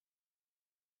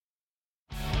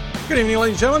Good evening,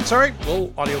 ladies and gentlemen. Sorry,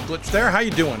 little audio glitch there. How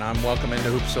you doing? I'm welcome into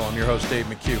Hoopsville. I'm your host, Dave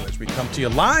McHugh, as we come to you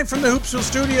live from the Hoopsville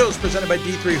studios, presented by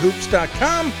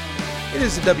D3Hoops.com. It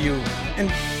is the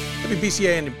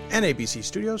WBCA and NABC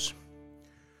studios.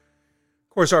 Of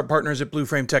course, our partners at Blue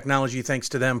Frame Technology, thanks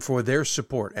to them for their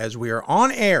support as we are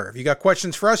on air. If you got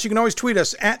questions for us, you can always tweet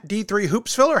us at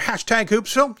D3Hoopsville or hashtag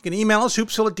Hoopsville. You can email us,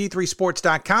 hoopsville at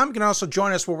D3Sports.com. You can also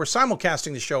join us where we're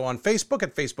simulcasting the show on Facebook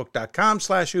at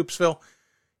Facebook.com/Hoopsville.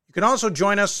 You can also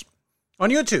join us on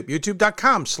YouTube,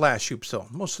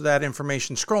 YouTube.com/Hoopsville. Most of that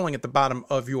information scrolling at the bottom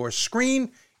of your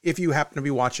screen if you happen to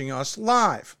be watching us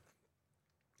live.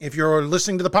 If you're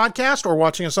listening to the podcast or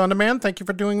watching us on demand, thank you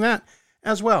for doing that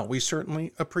as well. We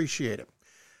certainly appreciate it.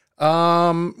 We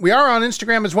are on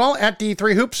Instagram as well, at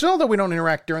D3Hoopsville, though we don't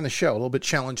interact during the show. A little bit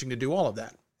challenging to do all of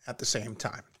that at the same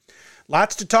time.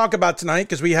 Lots to talk about tonight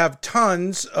because we have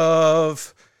tons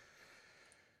of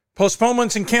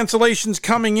postponements and cancellations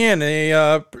coming in.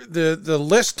 The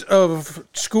list of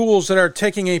schools that are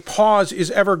taking a pause is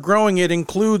ever growing. It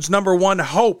includes number one,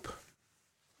 Hope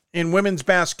in women's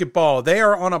basketball. They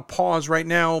are on a pause right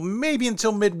now, maybe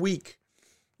until midweek,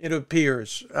 it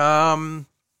appears. Brandeis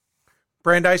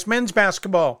men's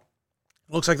basketball.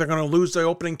 Looks like they're going to lose the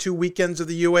opening 2 weekends of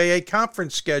the UAA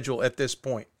conference schedule at this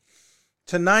point.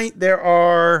 Tonight there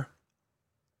are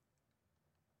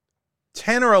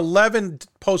 10 or 11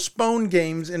 postponed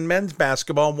games in men's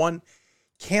basketball, one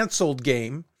canceled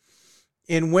game.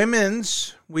 In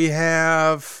women's, we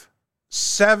have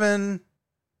 10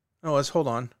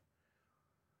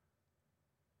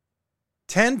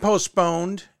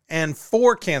 postponed and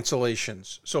 4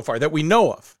 cancellations so far that we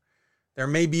know of. There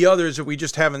may be others that we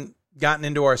just haven't gotten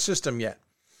into our system yet.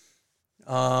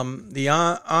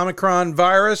 The Omicron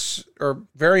virus or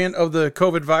variant of the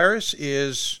COVID virus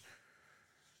is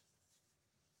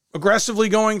aggressively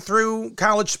going through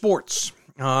college sports.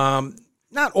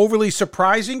 Not overly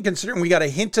surprising considering we got a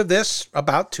hint of this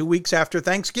about 2 weeks after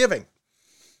Thanksgiving.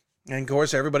 And of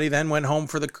course, everybody then went home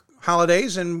for the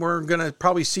holidays, and we're going to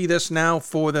probably see this now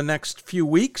for the next few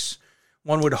weeks.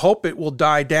 One would hope it will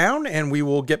die down and we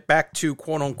will get back to,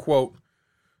 quote unquote,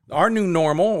 our new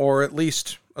normal, or at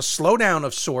least a slowdown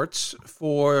of sorts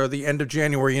for the end of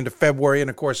January into February and,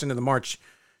 of course, into the March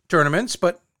tournaments.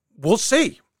 But we'll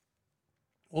see.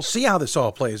 We'll see how this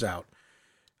all plays out.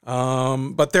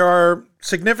 But there are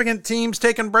significant teams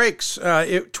taking breaks.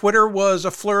 Twitter was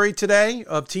a flurry today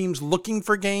of teams looking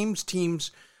for games, teams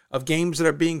of games that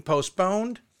are being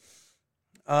postponed.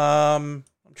 I'm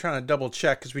trying to double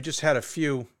check because we just had a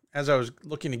few as I was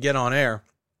looking to get on air.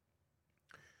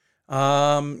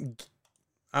 The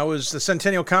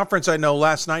Centennial Conference, I know,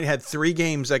 last night had 3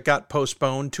 games that got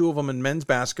postponed, 2 of them in men's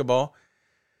basketball.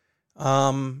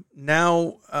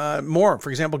 Now, more. For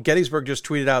example, Gettysburg just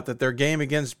tweeted out that their game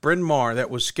against Bryn Mawr that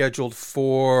was scheduled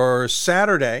for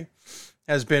Saturday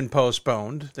has been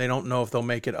postponed. They don't know if they'll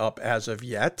make it up as of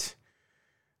yet.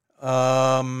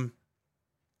 Let's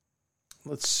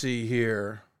see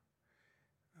here.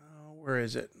 Where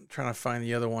is it? I'm trying to find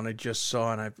the other one I just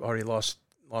saw, and I've already lost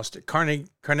it.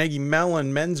 Carnegie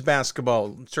Mellon men's basketball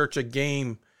in search of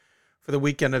game for the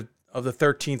weekend of the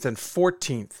 13th and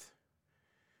 14th.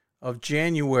 Of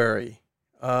January.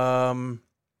 The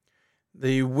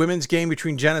women's game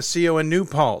between Geneseo and New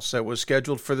Paltz that was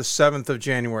scheduled for the 7th of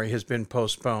January has been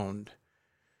postponed.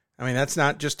 I mean, that's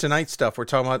not just tonight's stuff. We're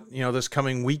talking about, this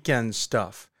coming weekend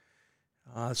stuff.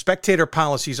 Spectator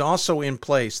policies also in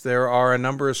place. There are a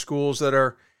number of schools that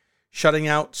are shutting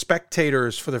out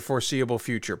spectators for the foreseeable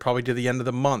future, probably to the end of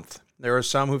the month. There are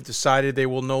some who've decided they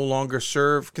will no longer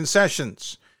serve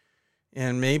concessions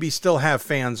and maybe still have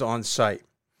fans on site.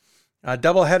 A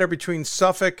doubleheader between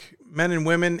Suffolk men and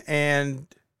women and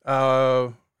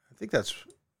I think that's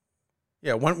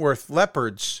Wentworth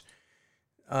Leopards.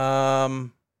 That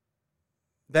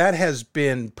has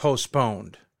been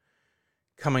postponed.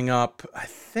 Coming up, I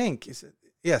think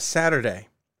Saturday.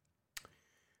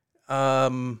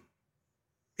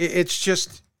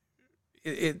 It's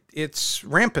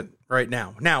rampant right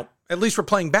now. Now, at least we're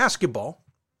playing basketball.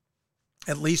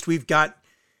 At least we've got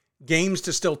games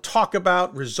to still talk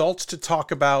about, results to talk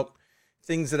about,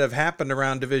 things that have happened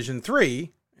around Division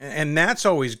III, and that's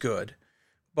always good.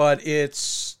 But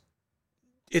it's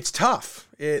tough.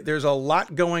 There's a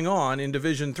lot going on in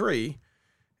Division III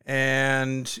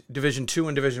and Division II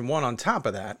and Division I on top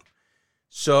of that.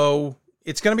 So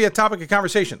it's going to be a topic of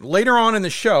conversation. Later on in the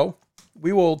show,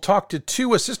 we will talk to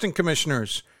 2 assistant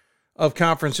commissioners of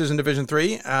conferences in Division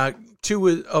III.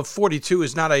 2 of 42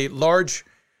 is not a large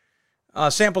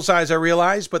sample size, I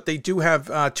realize, but they do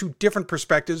have 2 different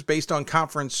perspectives based on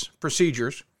conference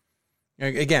procedures.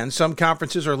 Again, some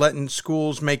conferences are letting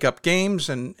schools make up games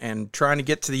and trying to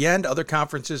get to the end. Other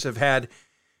conferences have had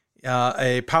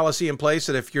a policy in place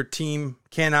that if your team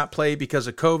cannot play because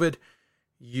of COVID,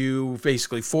 you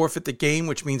basically forfeit the game,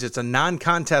 which means it's a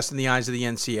non-contest in the eyes of the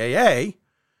NCAA,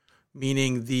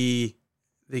 meaning the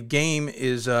game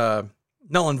is null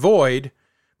and void,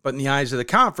 but in the eyes of the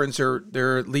conference,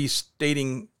 they're at least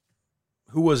stating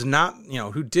who was not,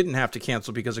 who didn't have to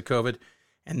cancel because of COVID.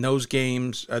 And those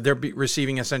games, they're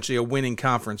receiving essentially a winning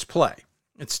conference play.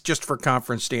 It's just for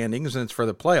conference standings and it's for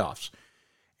the playoffs.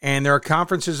 And there are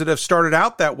conferences that have started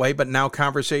out that way, but now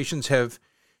conversations have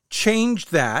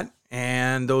changed that,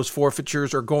 and those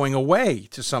forfeitures are going away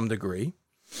to some degree.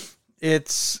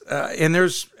 It's and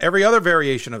there's every other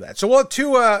variation of that. So we'll have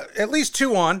two, at least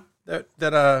two on that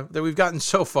we've gotten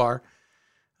so far.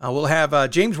 We'll have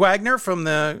James Wagner from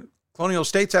the Colonial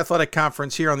States Athletic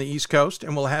Conference here on the East Coast,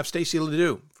 and we'll have Stacy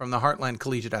Ledoux from the Heartland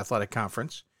Collegiate Athletic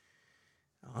Conference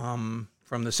from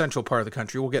the central part of the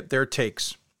country. We'll get their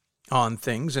takes on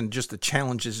things and just the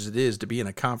challenges it is to be in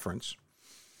a conference.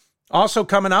 Also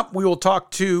coming up, we will talk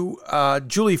to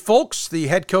Julie Folks, the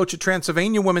head coach at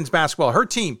Transylvania women's basketball. Her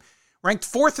team ranked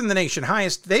 4th in the nation,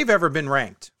 highest they've ever been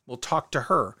ranked. We'll talk to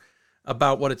her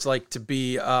about what it's like to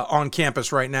be on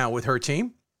campus right now with her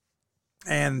team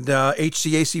and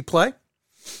HCAC play.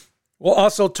 We'll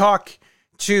also talk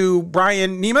to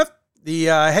Brian Nemeth, the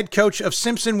head coach of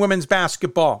Simpson women's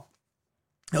basketball.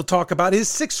 He'll talk about his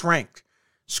 6th ranked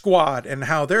squad and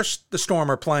how the Storm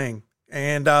are playing,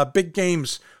 and big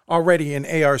games already in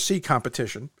ARC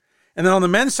competition. And then on the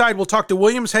men's side, we'll talk to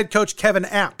Williams head coach Kevin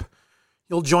App.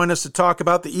 He'll join us to talk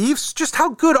about the Eves. Just how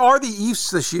good are the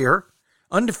Eves this year?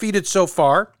 Undefeated so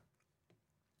far.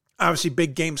 Obviously,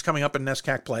 big games coming up in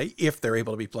NESCAC play, if they're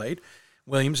able to be played.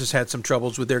 Williams has had some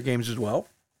troubles with their games as well,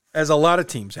 as a lot of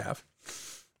teams have.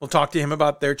 We'll talk to him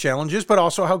about their challenges, but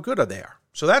also how good they are.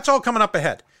 So that's all coming up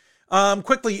ahead.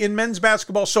 Quickly, in men's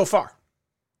basketball so far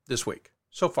this week.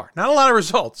 So far. Not a lot of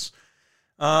results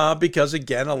because,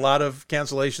 again, a lot of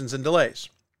cancellations and delays.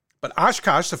 But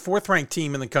Oshkosh, the 4th-ranked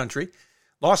team in the country,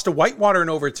 lost to Whitewater in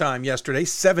overtime yesterday,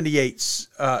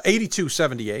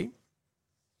 82-78.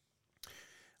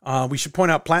 We should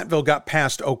point out Platteville got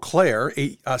past Eau Claire,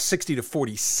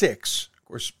 60-46. Of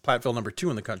course, Platteville number 2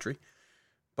 in the country.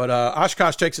 But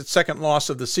Oshkosh takes its 2nd loss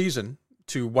of the season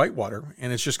to Whitewater,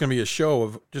 and it's just going to be a show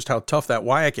of just how tough that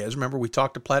WIAC is. Remember, we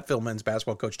talked to Platteville men's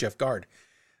basketball coach Jeff Gard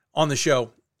on the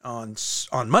show on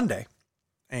Monday,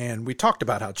 and we talked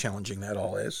about how challenging that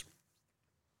all is.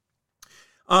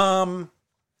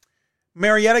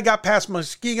 Marietta got past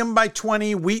Muskegon by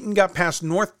 20. Wheaton got past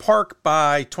North Park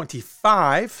by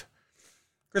 25.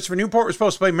 Christopher Newport was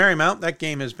supposed to play Marymount. That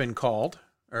game has been called,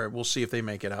 or we'll see if they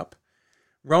make it up.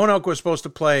 Roanoke was supposed to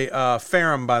play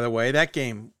Ferrum, by the way. That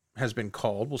game has been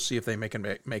called. We'll see if they make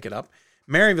it up.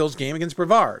 Maryville's game against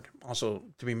Brevard, also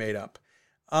to be made up.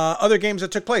 Other games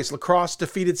that took place. La Crosse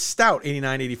defeated Stout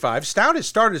 89-85. Stout has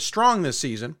started strong this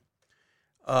season,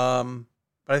 but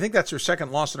I think that's their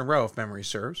 2nd loss in a row, if memory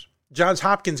serves. Johns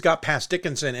Hopkins got past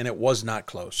Dickinson, and it was not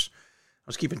close. I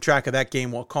was keeping track of that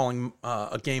game while calling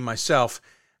a game myself.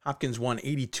 Hopkins won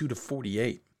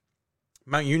 82-48.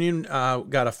 Mount Union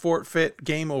got a forfeit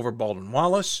game over Baldwin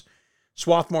Wallace.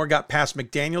 Swarthmore got past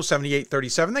McDaniel,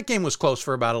 78-37. That game was close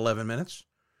for about 11 minutes.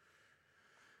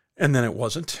 And then it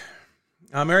wasn't.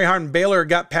 Mary Hardin Baylor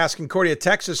got past Concordia,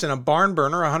 Texas in a barn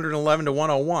burner,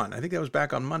 111-101. I think that was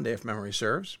back on Monday, if memory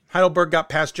serves. Heidelberg got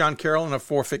past John Carroll in a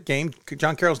forfeit game.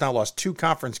 John Carroll's now lost 2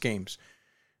 conference games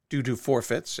due to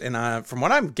forfeits. And from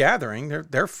what I'm gathering,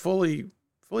 they're fully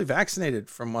vaccinated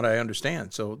from what I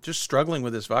understand. So just struggling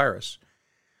with this virus.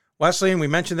 Wesleyan, we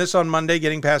mentioned this on Monday,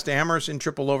 getting past Amherst in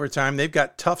triple overtime. They've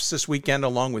got Tufts this weekend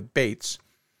along with Bates.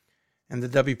 And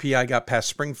the WPI got past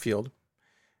Springfield.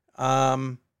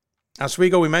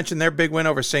 Oswego, we mentioned their big win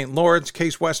over St. Lawrence.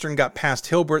 Case Western got past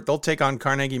Hilbert. They'll take on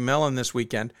Carnegie Mellon this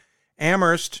weekend.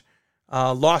 Amherst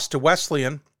lost to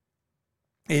Wesleyan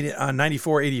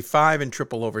 94-85 in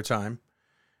triple overtime.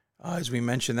 As we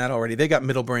mentioned that already. They got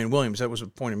Middlebury and Williams. That was the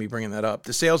point of me bringing that up.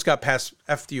 DeSales got past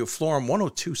FDU Florham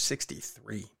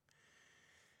 102-63.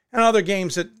 And other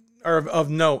games that are of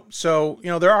note. So,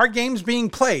 there are games being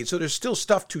played. So there's still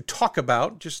stuff to talk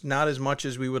about, just not as much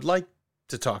as we would like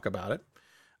to talk about it.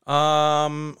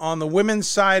 On the women's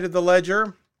side of the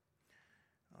ledger,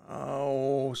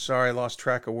 I lost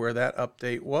track of where that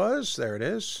update was. There it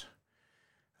is.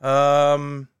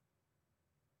 Again,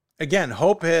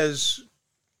 Hope has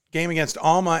game against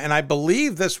Alma, and I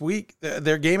believe this week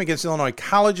their game against Illinois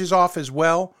College is off as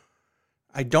well.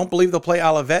 I don't believe they'll play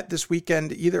Olivet this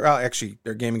weekend either. Actually,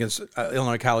 their game against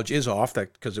Illinois College is off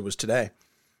because it was today.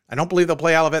 I don't believe they'll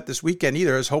play Olivet this weekend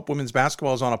either, as Hope women's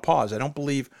basketball is on a pause.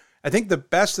 I think the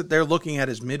best that they're looking at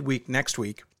is midweek next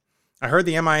week. I heard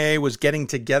the MIA was getting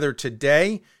together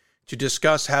today to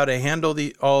discuss how to handle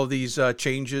all of these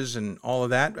changes and all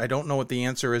of that. I don't know what the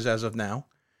answer is as of now.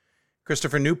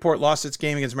 Christopher Newport lost its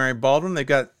game against Mary Baldwin. They've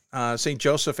got St.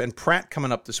 Joseph and Pratt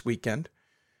coming up this weekend.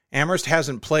 Amherst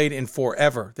hasn't played in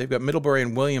forever. They've got Middlebury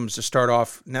and Williams to start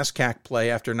off NESCAC play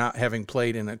after not having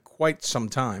played in quite some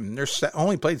time. They're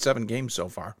only played 7 games so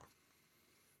far.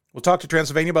 We'll talk to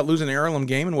Transylvania about losing the Earlham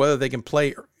game and whether they can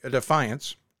play a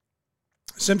Defiance.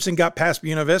 Simpson got past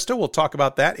Buena Vista. We'll talk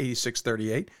about that,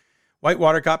 86-38.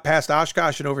 Whitewater got past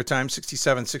Oshkosh in overtime,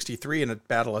 67-63 in a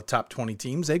battle of top 20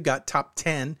 teams. They've got top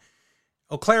 10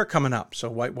 Eau Claire coming up. So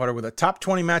Whitewater with a top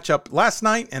 20 matchup last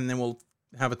night, and then we'll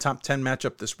have a top 10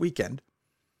 matchup this weekend.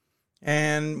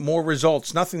 And more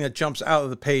results. Nothing that jumps out of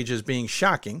the page as being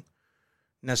shocking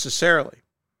necessarily.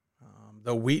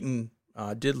 Though Wheaton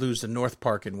did lose to North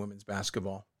Park in women's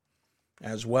basketball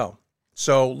as well.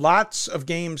 So lots of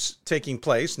games taking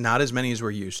place, not as many as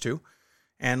we're used to,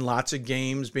 and lots of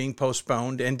games being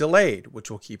postponed and delayed, which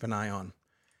we'll keep an eye on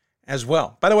as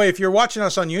well. By the way, if you're watching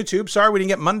us on YouTube, sorry we didn't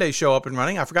get Monday's show up and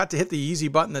running. I forgot to hit the easy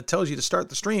button that tells you to start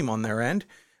the stream on their end.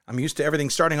 I'm used to everything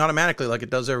starting automatically like it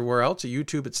does everywhere else. At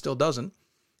YouTube, it still doesn't.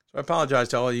 So I apologize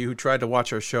to all of you who tried to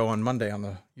watch our show on Monday on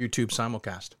the YouTube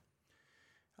simulcast.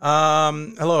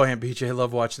 Hello, Aunt BJ. I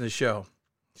love watching the show.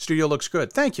 Studio looks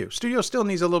good. Thank you. Studio still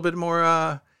needs a little bit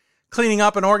more cleaning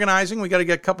up and organizing. We got to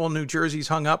get a couple of new jerseys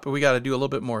hung up, but we got to do a little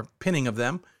bit more pinning of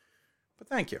them. But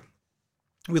thank you.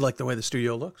 We like the way the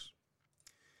studio looks.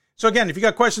 So again, if you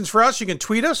got questions for us, you can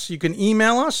tweet us, you can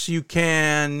email us, you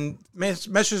can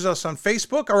message us on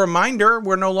Facebook. A reminder,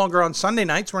 we're no longer on Sunday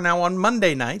nights. We're now on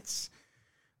Monday nights.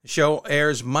 The show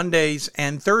airs Mondays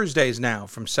and Thursdays now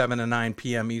from 7 to 9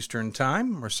 p.m. Eastern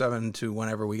Time, or 7 to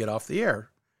whenever we get off the air,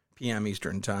 p.m.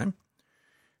 Eastern Time.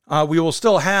 We will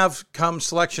still have come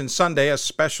Selection Sunday, a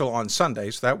special on Sunday,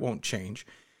 so that won't change.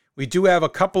 We do have a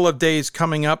couple of days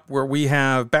coming up where we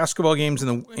have basketball games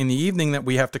in the evening that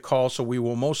we have to call, so we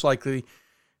will most likely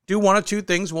do one of two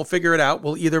things. We'll figure it out.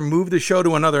 We'll either move the show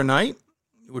to another night,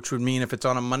 which would mean if it's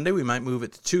on a Monday, we might move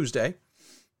it to Tuesday,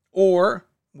 or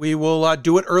we will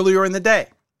do it earlier in the day.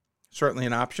 Certainly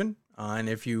an option. And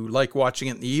if you like watching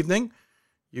it in the evening,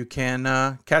 you can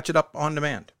catch it up on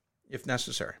demand if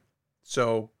necessary.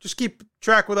 So just keep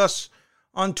track with us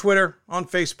on Twitter, on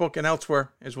Facebook, and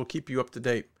elsewhere, as we'll keep you up to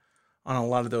date on a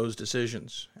lot of those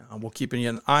decisions. We'll keep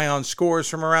an eye on scores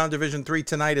from around Division III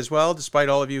tonight as well. Despite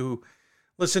all of you who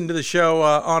listen to the show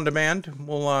on demand,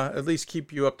 we'll at least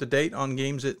keep you up to date on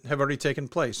games that have already taken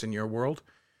place in your world.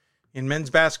 In men's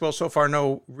basketball, so far,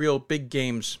 no real big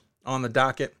games on the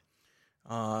docket.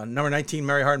 Number 19,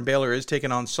 Mary Hardin Baylor is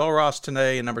taking on Sulross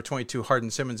today, and number 22, Hardin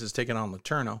Simmons is taking on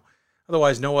Laterno.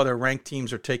 Otherwise, no other ranked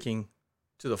teams are taking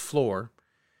to the floor.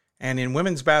 And in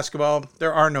women's basketball,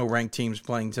 there are no ranked teams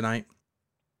playing tonight.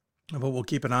 But we'll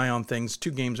keep an eye on things.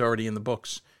 2 games already in the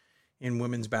books in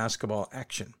women's basketball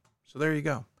action. So there you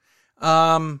go.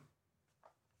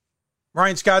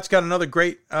 Ryan Scott's got another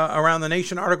great Around the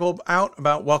Nation article out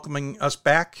about welcoming us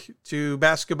back to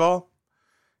basketball.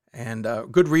 And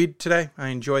good read today. I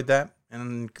enjoyed that.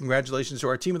 And congratulations to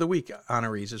our Team of the Week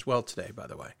honorees as well today, by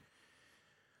the way.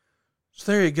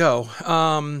 So there you go.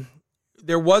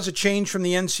 There was a change from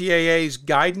the NCAA's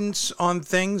guidance on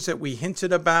things that we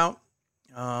hinted about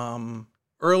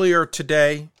earlier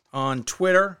today on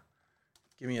Twitter.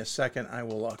 Give me a second. I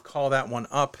will call that one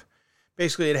up.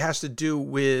 Basically, it has to do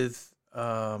with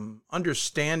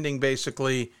understanding,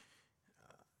 basically,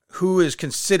 who is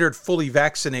considered fully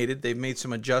vaccinated. They've made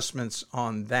some adjustments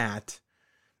on that.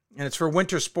 And it's for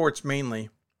winter sports mainly.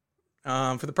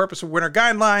 For the purpose of winter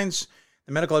guidelines,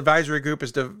 the Medical Advisory Group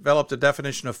has developed a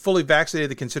definition of fully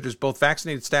vaccinated that considers both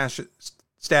vaccinated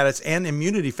status and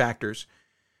immunity factors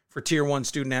for Tier 1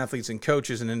 student athletes and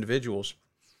coaches and individuals.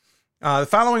 The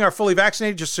following are fully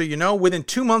vaccinated, just so you know, within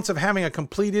 2 months of having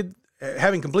completed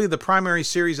the primary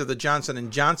series of the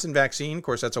Johnson & Johnson vaccine. Of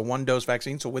course, that's a 1-dose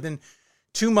vaccine. So within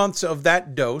 2 months of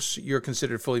that dose, you're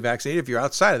considered fully vaccinated. If you're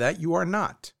outside of that, you are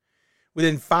not.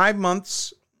 Within 5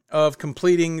 months of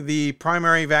completing the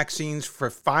primary vaccines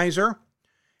for Pfizer,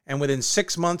 and within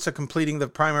 6 months of completing the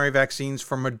primary vaccines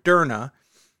for Moderna,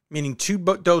 meaning 2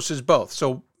 doses both.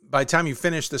 So by the time you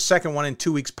finish the second one in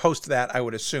 2 weeks post that, I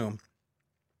would assume.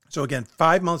 So again,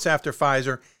 5 months after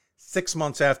Pfizer, 6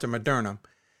 months after Moderna.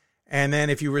 And then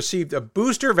if you received a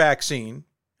booster vaccine,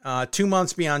 2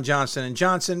 months beyond Johnson &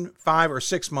 Johnson, 5 or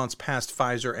 6 months past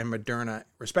Pfizer and Moderna,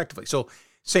 respectively. So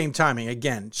same timing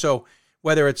again. So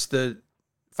whether it's the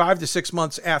 5 to 6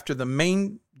 months after the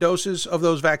main doses of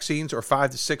those vaccines or 5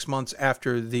 to 6 months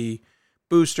after the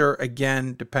booster.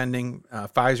 Again, depending,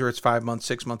 Pfizer, it's 5 months,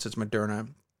 6 months, it's Moderna,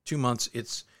 2 months,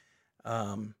 it's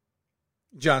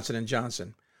Johnson &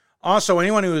 Johnson. Also,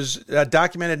 anyone who has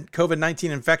documented COVID-19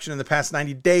 infection in the past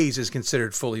 90 days is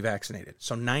considered fully vaccinated.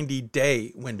 So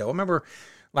 90-day window. I remember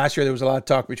last year there was a lot of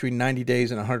talk between 90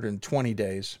 days and 120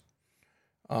 days.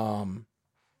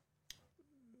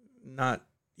 Not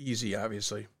easy,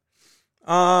 obviously.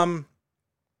 Let's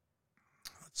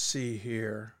see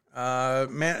here.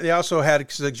 They also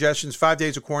had suggestions, 5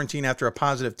 days of quarantine after a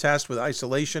positive test with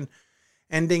isolation,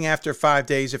 ending after 5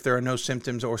 days if there are no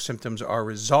symptoms or symptoms are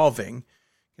resolving.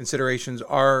 Considerations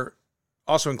are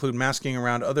also include masking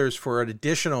around others for an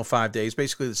additional 5 days,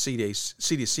 basically the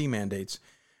CDC mandates.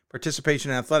 Participation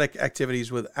in athletic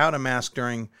activities without a mask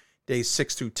during days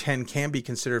 6 through 10 can be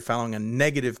considered following a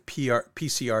negative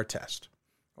PCR test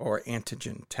or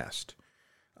antigen test.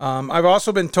 I've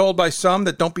also been told by some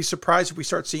that don't be surprised if we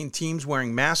start seeing teams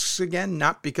wearing masks again,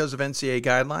 not because of NCAA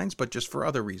guidelines, but just for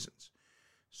other reasons.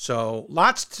 So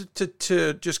lots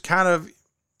to just kind of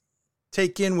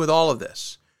take in with all of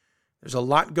this. There's a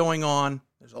lot going on.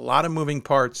 There's a lot of moving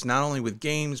parts, not only with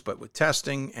games, but with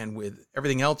testing and with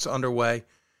everything else underway.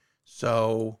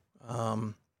 So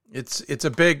it's a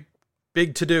big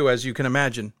to-do, as you can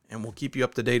imagine, and we'll keep you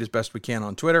up to date as best we can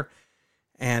on Twitter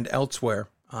and elsewhere.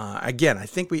 Again, I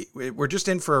think we're just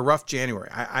in for a rough January.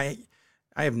 I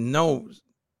have no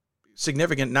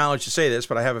significant knowledge to say this,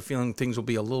 but I have a feeling things will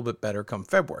be a little bit better come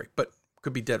February, but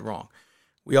could be dead wrong.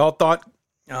 We all thought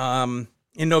in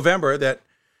November that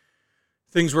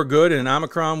things were good and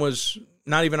Omicron was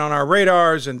not even on our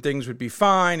radars and things would be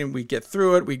fine and we'd get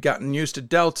through it. We'd gotten used to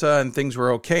Delta and things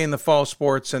were okay in the fall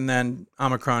sports, and then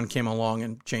Omicron came along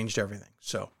and changed everything.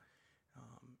 So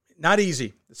not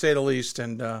easy, to say the least,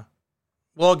 and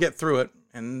we'll all get through it.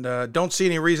 And don't see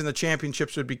any reason the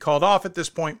championships would be called off at this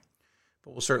point,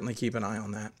 but we'll certainly keep an eye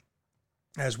on that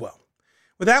as well.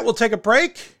 With that, we'll take a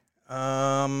break.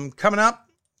 Coming up,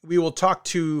 we will talk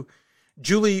to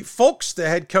Julie Folks, the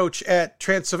head coach at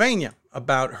Transylvania,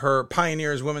 about her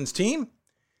Pioneers women's team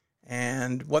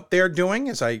and what they're doing.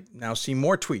 As I now see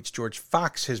more tweets, George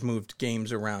Fox has moved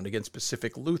games around against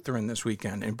Pacific Lutheran this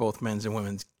weekend in both men's and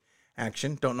women's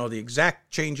action. Don't know the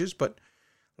exact changes, but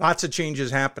lots of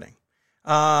changes happening.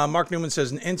 Mark Newman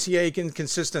says, an NCAA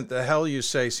inconsistent, the hell you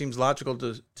say, seems logical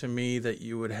to me that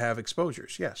you would have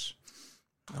exposures. Yes.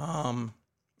 I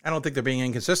don't think they're being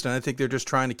inconsistent. I think they're just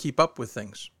trying to keep up with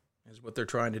things, is what they're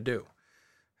trying to do,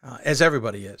 as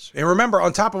everybody is. And remember,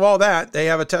 on top of all that, they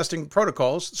have a testing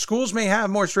protocols. Schools may have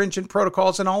more stringent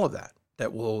protocols and all of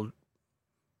that will,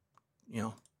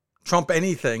 trump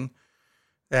anything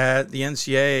that the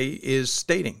NCAA is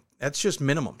stating. That's just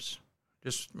minimums.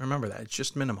 Just remember that. It's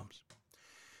just minimums.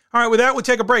 All right, with that, we'll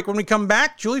take a break. When we come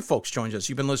back, Julie Folks joins us.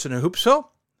 You've been listening to Hoopsville.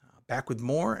 Back with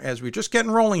more as we're just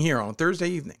getting rolling here on Thursday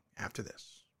evening after this.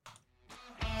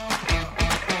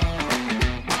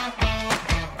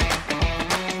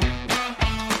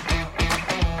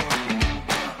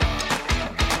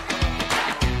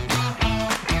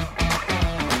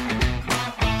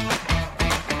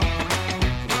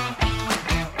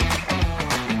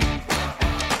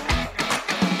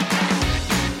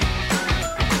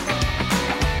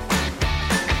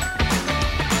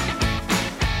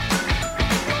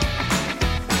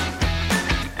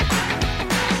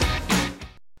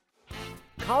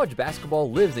 College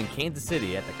basketball lives in Kansas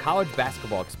City at the College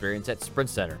Basketball Experience at Sprint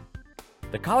Center.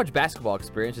 The College Basketball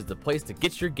Experience is the place to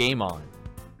get your game on.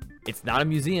 It's not a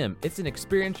museum, it's an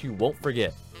experience you won't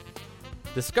forget.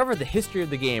 Discover the history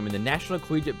of the game in the National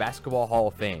Collegiate Basketball Hall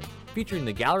of Fame, featuring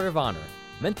the Gallery of Honor,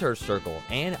 Mentor Circle,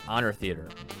 and Honor Theater.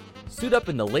 Suit up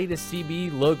in the latest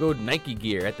CBE logoed Nike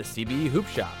gear at the CBE Hoop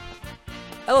Shop.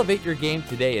 Elevate your game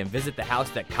today and visit the house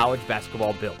that college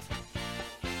basketball built.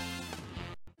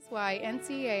 Why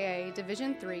NCAA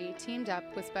Division III teamed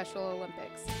up with Special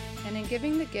Olympics, and in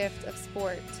giving the gift of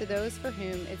sport to those for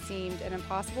whom it seemed an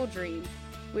impossible dream,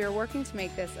 we are working to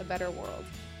make this a better world.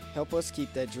 Help us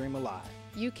keep that dream alive.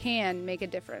 You can make a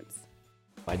difference.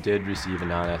 I did receive a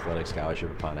non-athletic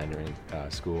scholarship upon entering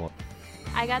school.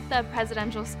 I got the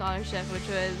presidential scholarship, which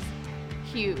was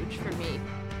huge for me.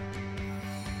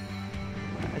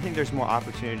 I think there's more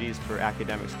opportunities for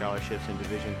academic scholarships in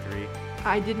Division III.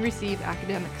 I did receive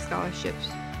academic scholarships.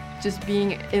 Just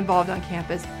being involved on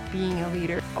campus, being a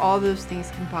leader, all those things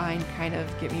combined kind of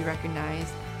get me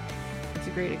recognized. It's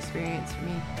a great experience for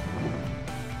me.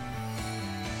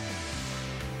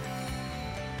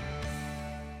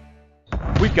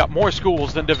 We've got more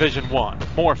schools than Division I,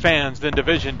 more fans than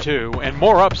Division II, and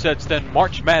more upsets than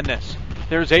March Madness.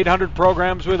 There's 800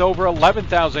 programs with over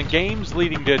 11,000 games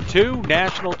leading to 2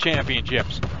 national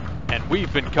championships. And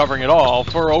we've been covering it all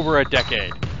for over a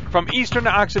decade. From Eastern to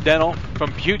Occidental,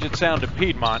 from Puget Sound to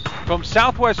Piedmont, from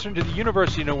Southwestern to the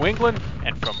University of New England,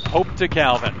 and from Hope to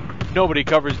Calvin. Nobody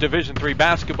covers Division III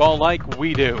basketball like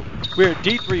we do. We're at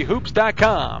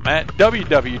d3hoops.com at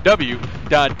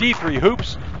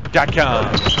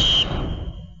www.d3hoops.com.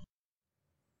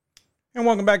 And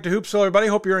welcome back to Hoopsville, everybody.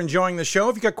 Hope you're enjoying the show.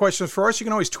 If you got questions for us, you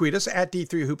can always tweet us at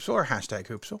D3Hoopsville or hashtag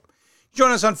Hoopsville.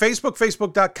 Join us on Facebook,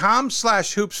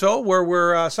 facebook.com/Hoopsville, where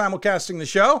we're simulcasting the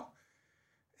show.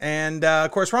 And, of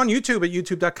course, we're on YouTube at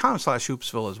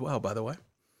youtube.com/Hoopsville as well, by the way.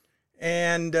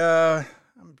 And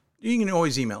you can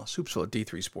always email us, hoopsville at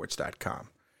d3sports.com.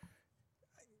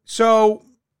 So,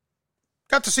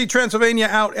 got to see Transylvania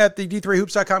out at the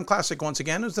d3hoops.com Classic once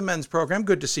again. It was the men's program.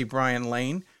 Good to see Brian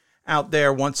Lane out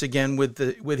there once again with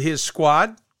his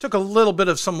squad. Took a little bit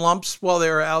of some lumps while they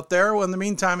were out there. Well, in the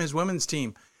meantime, his women's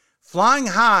team flying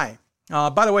high.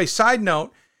 By the way, side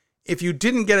note, if you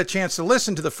didn't get a chance to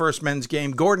listen to the first men's game,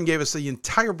 Gordon gave us the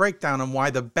entire breakdown on why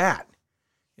the bat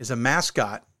is a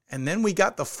mascot. And then we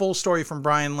got the full story from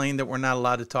Brian Lane that we're not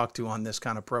allowed to talk to on this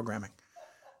kind of programming.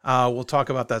 We'll talk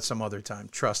about that some other time.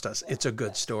 Trust us. It's a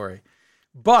good story.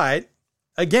 But,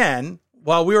 again,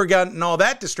 while we were getting all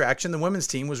that distraction, the women's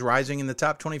team was rising in the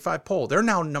top 25 poll. They're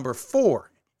now number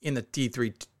 4 in the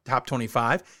D3 top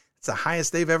 25. It's the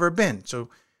highest they've ever been. So,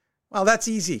 well, that's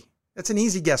easy. That's an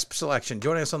easy guest selection.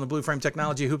 Joining us on the Blue Frame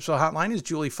Technology Hoopsville Hotline is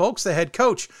Julie Folks, the head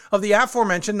coach of the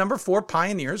aforementioned number 4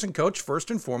 Pioneers. And, Coach, first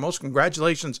and foremost,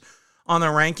 congratulations on the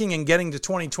ranking and getting to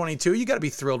 2022. You got to be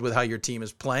thrilled with how your team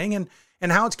is playing and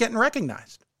how it's getting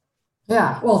recognized.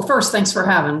 Yeah. Well, first, thanks for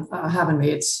having me.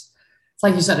 It's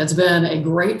like you said, it's been a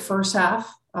great first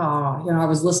half. I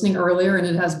was listening earlier, and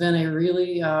it has been a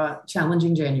really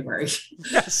challenging January.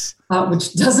 Yes.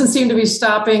 Which doesn't seem to be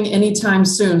stopping anytime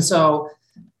soon. So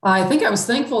I think I was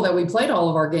thankful that we played all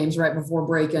of our games right before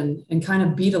break and kind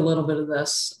of beat a little bit of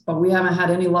this, but we haven't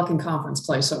had any luck in conference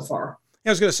play so far.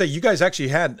 I was going to say, you guys actually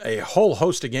had a whole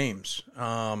host of games.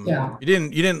 Yeah. You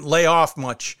didn't lay off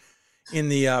much in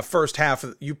the first half.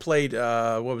 You played,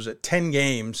 10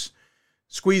 games,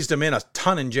 squeezed them in a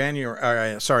ton in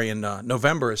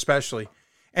November especially.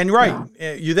 And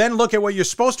you then look at what you're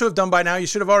supposed to have done by now. You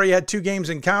should have already had 2 games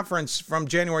in conference from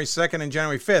January 2nd and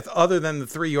January 5th, other than the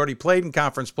 3 you already played in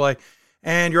conference play.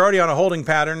 And you're already on a holding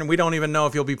pattern, and we don't even know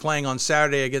if you'll be playing on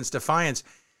Saturday against Defiance.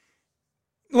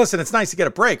 Listen, it's nice to get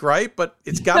a break, right? But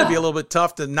it's got to be a little bit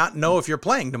tough to not know if you're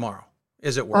playing tomorrow.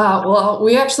 Is it worth it? Well,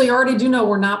 we actually already do know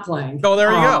we're not playing. Oh,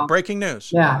 there you go. Breaking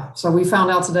news. Yeah. So we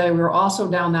found out today. We were also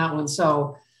down that one.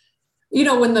 So,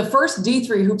 when the first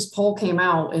D3 Hoops poll came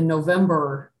out in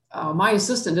November, my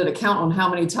assistant did a count on how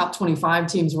many top 25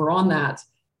 teams were on that.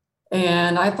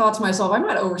 And I thought to myself, I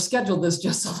might have overscheduled this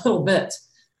just a little bit.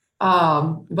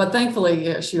 But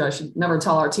thankfully, I should never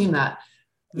tell our team that.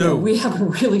 No. We have a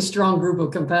really strong group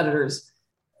of competitors.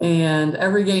 And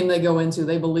every game they go into,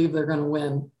 they believe they're going to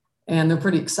win. And they're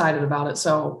pretty excited about it.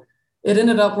 So it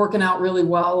ended up working out really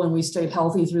well. And we stayed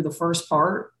healthy through the first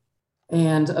part.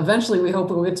 And eventually, we hope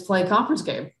we'll get to play a conference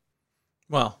game.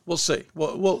 Well, we'll see.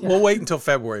 We'll wait until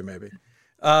February, maybe.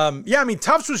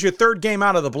 Tufts was your 3rd game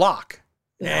out of the block.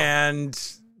 Yeah. And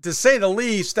to say the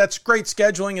least, that's great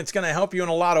scheduling. It's going to help you in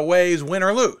a lot of ways, win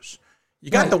or lose.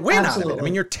 You got the win out of it. I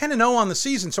mean, you're 10-0 on the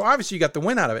season, so obviously you got the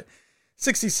win out of it.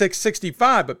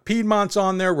 66-65, but Piedmont's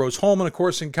on there. Rose-Hulman, of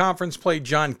course, in conference, played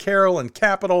John Carroll and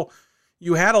Capital.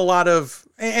 You had a lot of,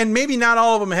 and maybe not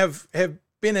all of them have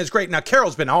been as great. Now,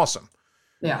 Carroll's been awesome.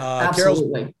 Yeah,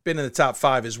 absolutely. Carroll's been in the top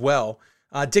 5 as well.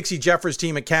 Dixie Jeffers'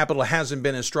 team at Capital hasn't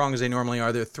been as strong as they normally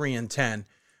are. They're 3-10,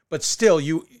 but still,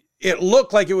 it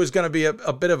looked like it was going to be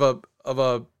a bit of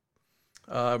a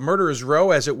murderer's row,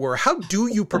 as it were. How do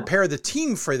you prepare the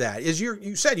team for that?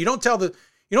 You said you don't tell them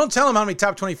how many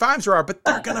top 25s there are, but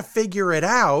they're going to figure it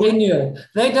out. They knew.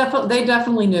 They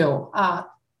definitely knew.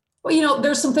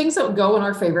 There's some things that would go in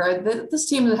our favor. This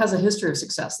team has a history of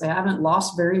success. They haven't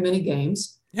lost very many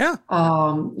games. Yeah.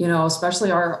 Especially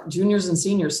our juniors and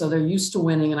seniors. So they're used to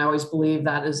winning. And I always believe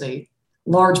that is a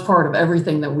large part of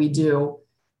everything that we do.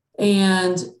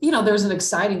 And, there's an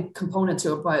exciting component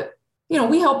to it, but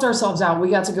we helped ourselves out. We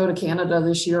got to go to Canada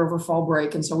this year over fall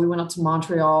break. And so we went up to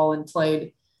Montreal and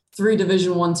played 3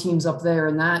 Division I teams up there.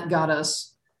 And that got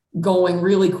us going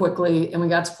really quickly. And we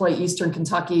got to play Eastern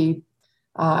Kentucky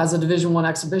as a Division I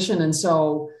exhibition. And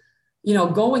so,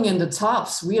 going into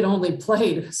Tufts, we had only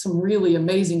played some really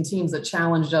amazing teams that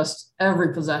challenged us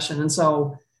every possession. And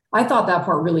so I thought that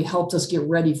part really helped us get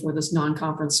ready for this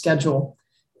non-conference schedule.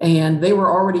 And they were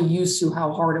already used to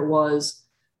how hard it was.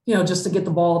 just to get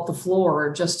the ball up the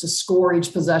floor, just to score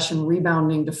each possession,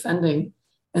 rebounding, defending.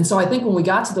 And so I think when we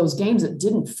got to those games, it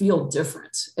didn't feel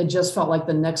different. It just felt like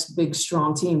the next big,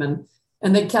 strong team.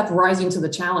 And they kept rising to the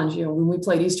challenge. When we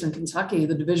played Eastern Kentucky,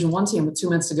 the Division I team with 2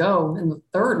 minutes to go, in the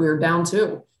third, we were down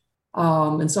 2.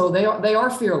 And so they are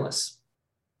fearless.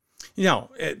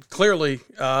 Clearly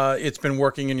it's been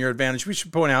working in your advantage. We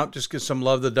should point out, just give some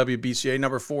love to the WBCA,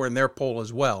 number 4 in their poll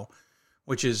as well,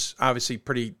 which is obviously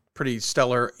pretty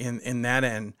stellar in that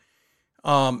end.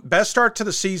 Best start to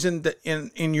the season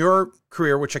in your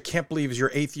career, which I can't believe is your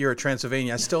 8th year at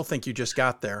Transylvania. I still think you just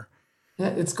got there.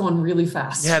 It's gone really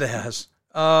fast. Yeah, it has.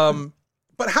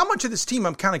 But how much of this team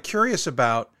I'm kind of curious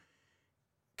about,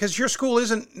 because your school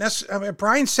isn't necessarily,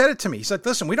 Brian said it to me. He's like,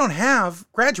 listen, we don't have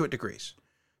graduate degrees.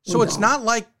 So it's not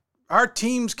like our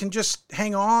teams can just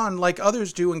hang on like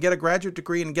others do and get a graduate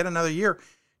degree and get another year.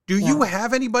 Do you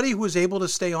have anybody who is able to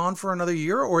stay on for another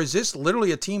year? Or is this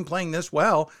literally a team playing this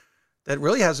well that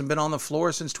really hasn't been on the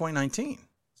floor since 2019?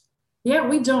 Yeah,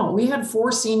 we don't. We had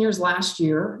 4 seniors last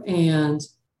year, and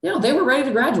they were ready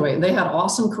to graduate. They had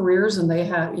awesome careers, and they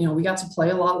had, we got to play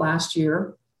a lot last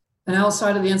year. And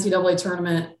outside of the NCAA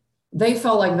tournament, they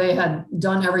felt like they had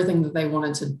done everything that they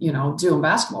wanted to, do in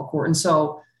basketball court. And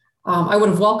so I would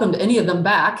have welcomed any of them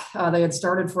back. They had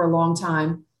started for a long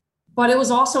time, but it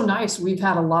was also nice. We've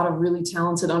had a lot of really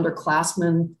talented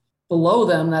underclassmen below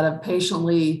them that have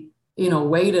patiently,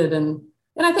 waited. And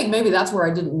I think maybe that's where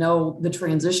I didn't know the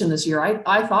transition this year.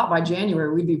 I thought by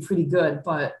January we'd be pretty good,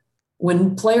 but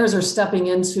when players are stepping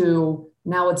into,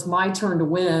 now it's my turn to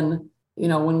win,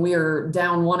 when we are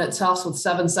down 1 at Tufts with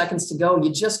 7 seconds to go,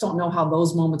 you just don't know how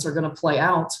those moments are going to play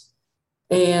out.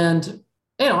 And,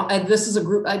 this is a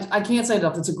group, I can't say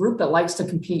enough, it's a group that likes to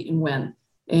compete and win.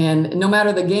 And no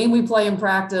matter the game we play in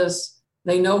practice,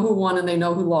 they know who won and they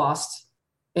know who lost.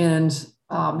 And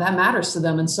that matters to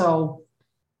them. And so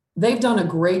they've done a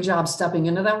great job stepping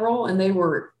into that role. And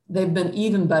they've been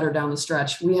even better down the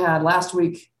stretch. We had last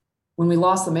week when we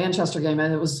lost the Manchester game,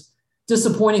 and it was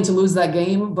disappointing to lose that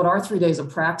game, but our 3 days of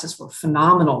practice were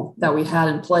phenomenal that we had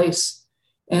in place.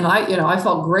 And I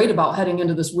felt great about heading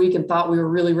into this week and thought we were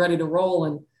really ready to roll.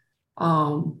 And,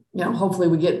 hopefully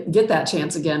we get that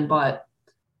chance again, but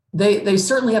they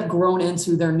certainly have grown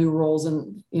into their new roles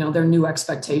and, their new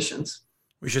expectations.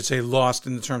 We should say lost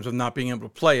in the terms of not being able to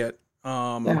play it.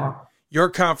 Your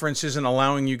conference isn't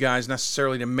allowing you guys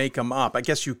necessarily to make them up. I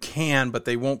guess you can, but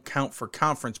they won't count for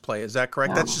conference play. Is that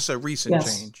correct? Yeah. That's just a recent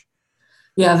change.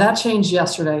 Yeah, that changed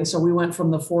yesterday. So we went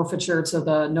from the forfeiture to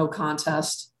the no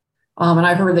contest. And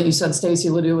I heard that you said Stacey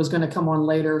Ledoux was going to come on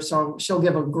later, so she'll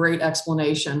give a great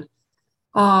explanation.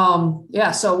 So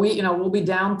we'll be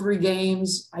down 3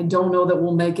 games. I don't know that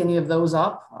we'll make any of those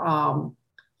up.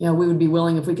 We would be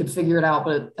willing if we could figure it out,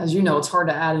 but as you know, it's hard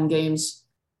to add in games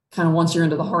kind of once you're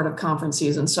into the heart of conference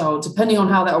season. So depending on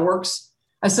how that works,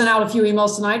 I sent out a few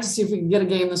emails tonight to see if we can get a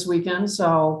game this weekend.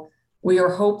 So we are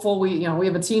hopeful. We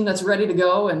have a team that's ready to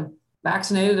go and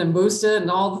vaccinated and boosted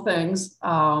and all the things.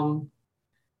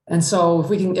 And so if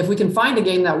we can find a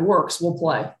game that works, we'll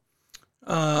play.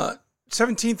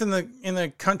 17th in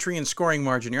the country in scoring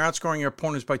margin. You're outscoring your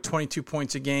opponents by 22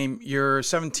 points a game. You're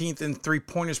 17th in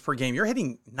 3-pointers per game. You're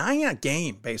hitting 9 a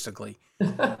game, basically.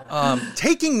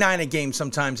 Taking 9 a game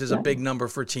sometimes is a big number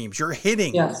for teams. You're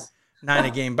hitting 9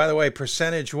 a game. By the way,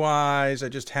 percentage-wise, I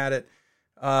just had it.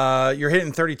 You're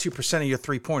hitting 32% of your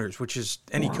 3-pointers, which is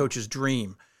any coach's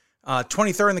dream.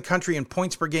 23rd in the country in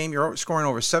points per game. You're scoring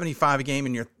over 75 a game,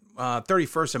 and you're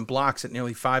 31st in blocks at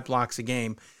nearly 5 blocks a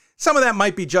game. Some of that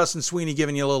might be Justin Sweeney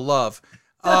giving you a little love.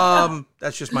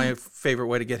 That's just my favorite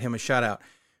way to get him a shout out.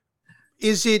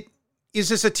 Is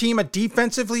this a team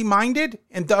defensively minded,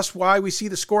 and thus why we see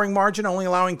the scoring margin only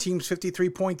allowing teams 53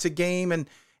 points a game and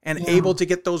able to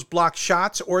get those blocked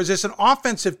shots? Or is this an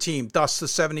offensive team, thus the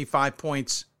 75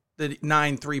 points, the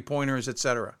 9 3-pointers, et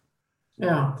cetera?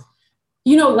 Yeah.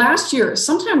 Last year,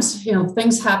 sometimes,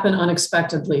 things happen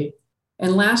unexpectedly.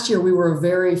 And last year we were a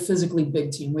very physically big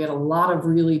team. We had a lot of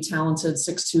really talented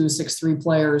 6'2", 6'3"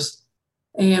 players.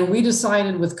 And we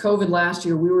decided with COVID last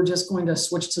year, we were just going to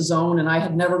switch to zone. And I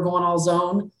had never gone all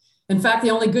zone. In fact, the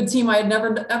only good team I had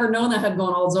never ever known that had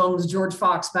gone all zone was George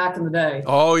Fox back in the day.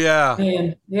 Oh, yeah.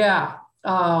 And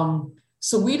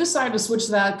so we decided to switch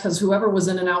to that because whoever was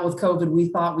in and out with COVID, we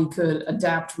thought we could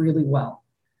adapt really well.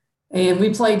 And we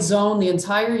played zone the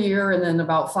entire year. And then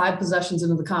about 5 possessions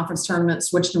into the conference tournament,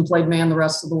 switched and played man the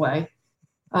rest of the way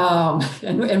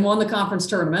and won the conference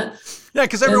tournament. Yeah,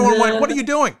 because everyone went, what are you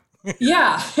doing?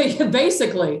 Yeah,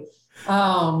 basically.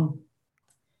 And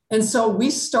so we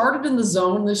started in the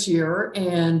zone this year,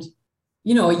 and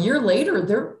a year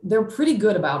later, they're pretty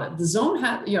good about it. The zone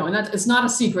had, and it's not a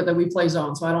secret that we play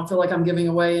zone, so I don't feel like I'm giving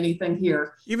away anything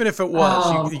here. Even if it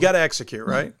was, you got to execute,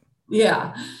 right?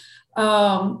 Yeah.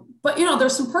 But,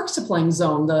 there's some perks to playing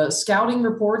zone. The scouting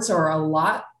reports are a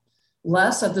lot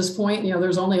less at this point.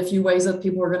 There's only a few ways that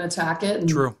people are going to attack it. And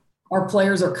True. Our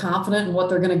players are confident in what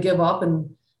they're going to give up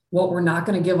and what we're not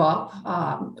going to give up.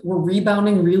 We're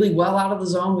rebounding really well out of the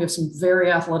zone. We have some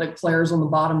very athletic players on the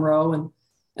bottom row,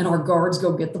 and our guards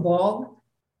go get the ball.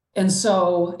 And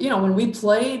so, when we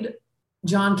played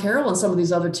John Carroll and some of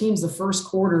these other teams, the first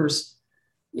quarters,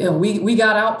 we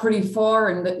got out pretty far,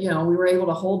 and we were able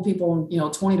to hold people,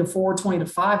 20-4,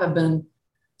 20-5 have been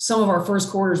some of our first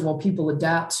quarters while people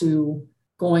adapt to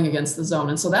going against the zone.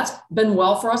 And so that's been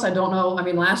well for us. I don't know. I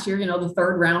mean, last year, the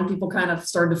third round, people kind of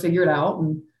started to figure it out,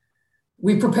 and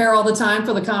we prepare all the time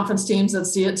for the conference teams that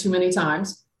see it too many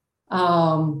times.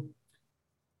 So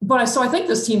I think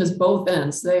this team is both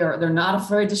ends. They're not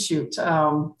afraid to shoot.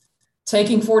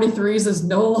 Taking 43s is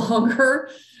no longer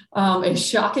a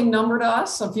shocking number to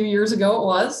us. A few years ago it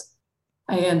was.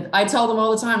 And I tell them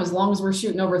all the time, as long as we're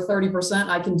shooting over 30%,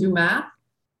 I can do math.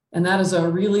 And that is a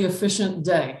really efficient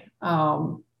day. I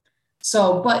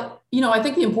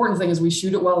think the important thing is we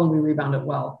shoot it well and we rebound it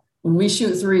well. When we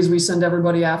shoot threes, we send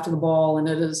everybody after the ball, and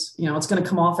it is, it's going to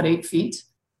come off at 8 feet.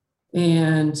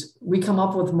 And we come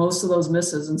up with most of those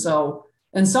misses. And so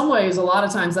in some ways, a lot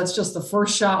of times that's just the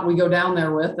first shot we go down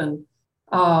there with. And,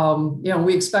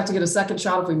 we expect to get a second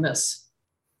shot if we miss.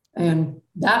 And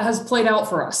that has played out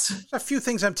for us. A few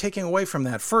things I'm taking away from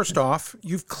that. First off,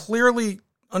 you've clearly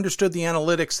understood the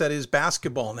analytics that is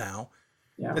basketball now.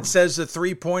 Yeah. It says the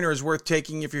three-pointer is worth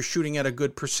taking if you're shooting at a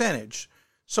good percentage.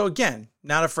 So again,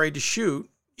 not afraid to shoot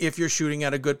if you're shooting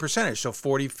at a good percentage. So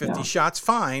 40, 50 shots,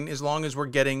 fine, as long as we're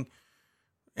getting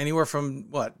anywhere from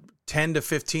 10 to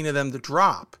 15 of them to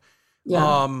drop.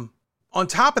 Yeah. On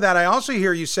top of that, I also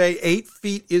hear you say 8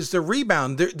 feet is the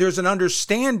rebound. There's an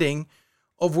understanding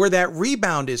of where that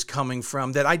rebound is coming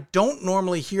from that I don't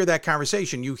normally hear that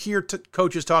conversation. You hear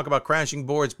coaches talk about crashing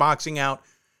boards, boxing out,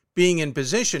 being in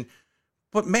position.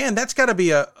 But man, that's got to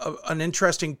be an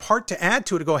interesting part to add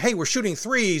to it, to go, hey, we're shooting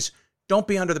threes. Don't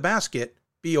be under the basket.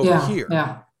 Be over here.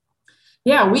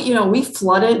 Yeah. We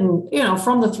flood it, and,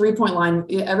 from the 3-point line,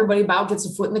 everybody about gets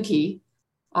a foot in the key.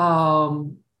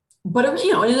 But and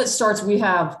it starts, we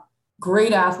have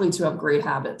great athletes who have great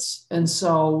habits. And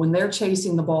so when they're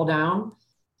chasing the ball down,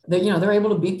 they're able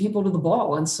to beat people to the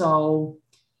ball. And so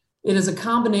it is a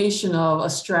combination of a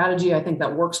strategy, I think,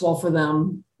 that works well for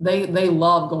them. They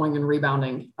love going and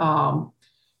rebounding. And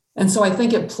so I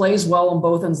think it plays well on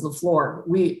both ends of the floor.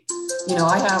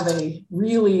 I have a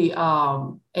really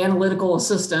analytical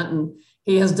assistant, and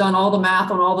he has done all the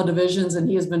math on all the divisions, and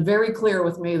he has been very clear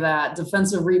with me that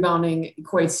defensive rebounding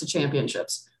equates to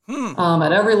championships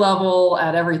at every level,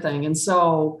 at everything. And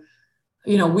so,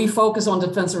 we focus on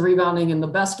defensive rebounding, and the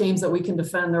best games that we can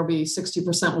defend, there'll be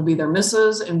 60% will be their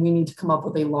misses, and we need to come up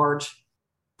with a large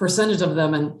percentage of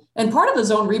them. And part of the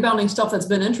zone rebounding stuff that's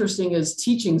been interesting is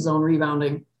teaching zone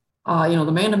rebounding.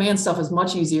 The man-to-man stuff is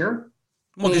much easier.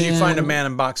 Well, because you find a man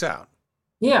and box out.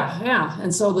 Yeah.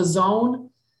 And so the zone,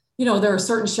 there are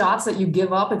certain shots that you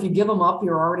give up. If you give them up,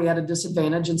 you're already at a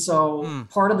disadvantage. And so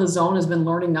part of the zone has been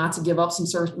learning not to give up some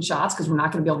certain shots because we're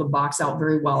not going to be able to box out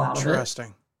very well out of it.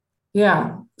 Interesting.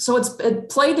 Yeah. So it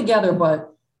played together,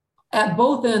 but at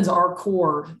both ends, our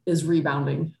core is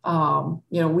rebounding.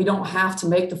 We don't have to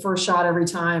make the first shot every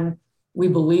time. We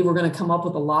believe we're going to come up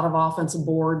with a lot of offensive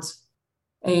boards.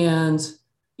 And,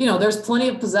 there's plenty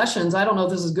of possessions. I don't know if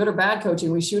this is good or bad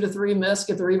coaching. We shoot a three, miss,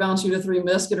 get the rebound, shoot a three,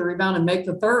 miss, get a rebound, and make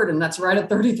the third. And that's right at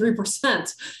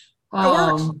 33%.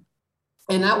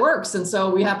 And that works. And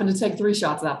so we happen to take 3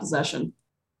 shots of that possession.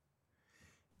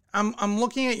 I'm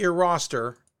looking at your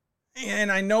roster,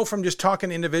 and I know from just talking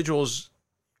to individuals,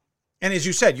 and as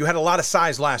you said, you had a lot of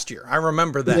size last year. I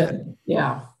remember that.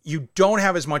 Yeah. You don't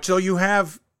have as much, though. You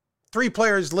have 3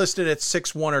 players listed at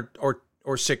 6'1" or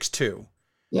 6'2".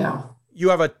 Yeah. You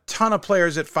have a ton of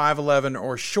players at 5'11"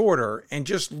 or shorter, and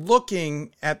just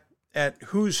looking at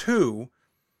who's who,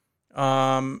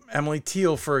 Emily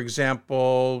Teal, for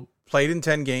example, played in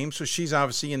 10 games, so she's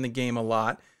obviously in the game a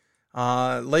lot.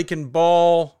 Lakin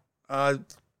Ball,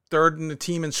 third in the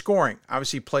team in scoring,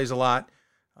 obviously plays a lot.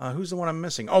 Who's the one I'm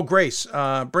missing? Oh, Grace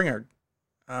Bringard,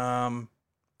 10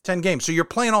 games. So you're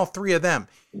playing all 3 of them.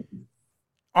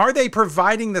 Are they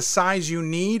providing the size you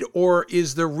need, or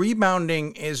is the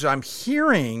rebounding, as I'm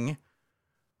hearing,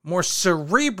 more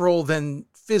cerebral than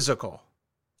physical?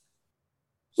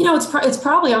 It's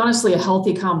probably honestly a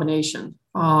healthy combination.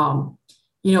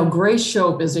 Grace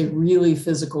Shope is a really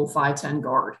physical 5'10"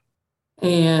 guard.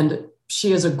 And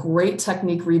she is a great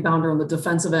technique rebounder on the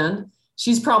defensive end.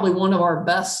 She's probably one of our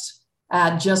best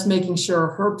at just making sure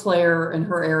her player in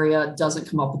her area doesn't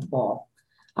come up with the ball.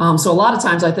 So a lot of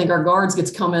times I think our guards get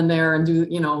to come in there and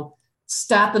do,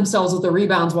 stat themselves with the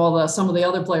rebounds while some of the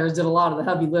other players did a lot of the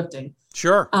heavy lifting.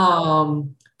 Sure.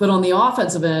 But on the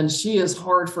offensive end, she is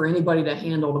hard for anybody to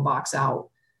handle to box out.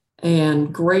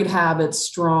 And great habits,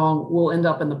 strong, will end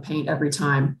up in the paint every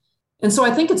time. And so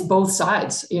I think it's both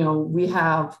sides. We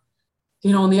have,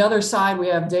 on the other side, we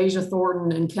have Deja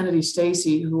Thornton and Kennedy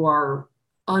Stacy, who are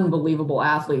unbelievable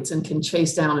athletes and can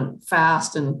chase down and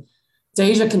fast. And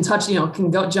Deja can touch,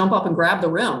 can go jump up and grab the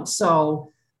rim.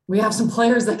 So we have some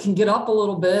players that can get up a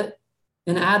little bit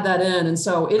and add that in. And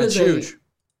so That's huge.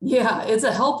 It's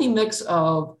a healthy mix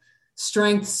of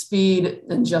strength, speed,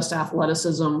 and just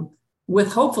athleticism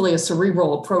with hopefully a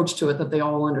cerebral approach to it that they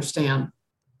all understand.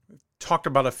 Talked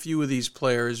about a few of these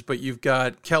players, but you've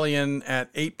got Kellyanne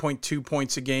at 8.2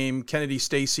 points a game, Kennedy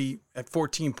Stacy at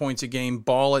 14 points a game,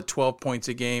 Ball at 12 points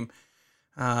a game,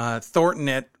 Thornton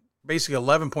at basically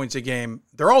 11 points a game.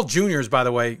 They're all juniors, by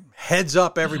the way. Heads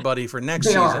up, everybody, for next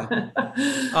season.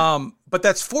 But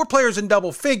that's 4 players in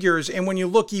double figures, and when you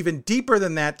look even deeper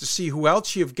than that to see who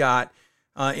else you've got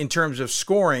in terms of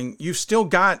scoring, you've still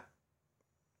got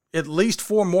at least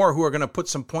 4 more who are going to put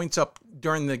some points up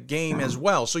during the game as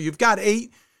well. So you've got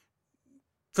 8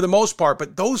 for the most part,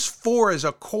 but those 4 as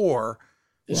a core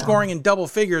scoring in double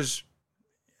figures.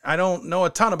 I don't know a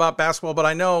ton about basketball, but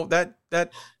I know that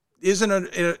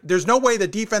isn't there's no way the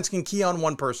defense can key on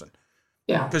one person.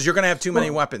 Yeah. Because you're going to have too many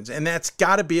weapons, and that's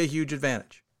got to be a huge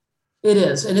advantage. It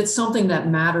is, and it's something that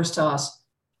matters to us.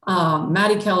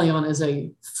 Maddie Kellyanne is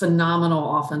a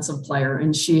phenomenal offensive player,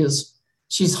 and she's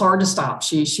hard to stop.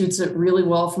 She shoots it really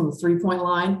well from the three-point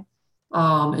line,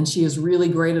 and she is really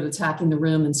great at attacking the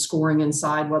rim and scoring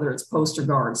inside, whether it's post or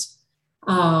guards.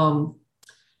 And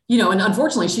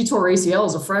unfortunately, she tore ACL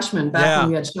as a freshman back when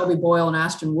we had Shelby Boyle and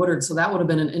Ashton Woodard, so that would have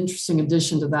been an interesting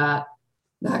addition to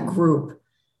that group.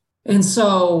 And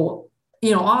so,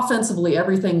 offensively,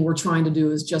 everything we're trying to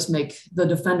do is just make the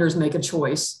defenders make a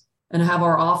choice and have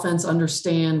our offense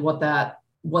understand what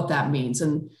that means.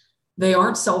 And they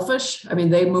aren't selfish. I mean,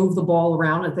 they move the ball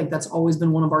around. I think that's always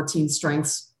been one of our team's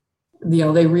strengths.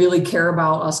 They really care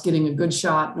about us getting a good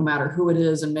shot, no matter who it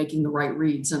is, and making the right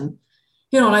reads. And,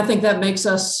 and I think that makes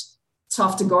us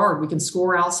tough to guard. We can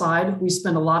score outside. We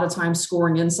spend a lot of time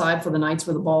scoring inside for the nights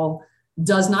where the ball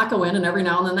does not go in. And every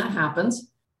now and then that happens.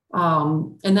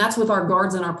 And that's with our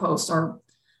guards and our posts.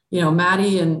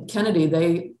 Maddie and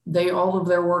Kennedy, they all of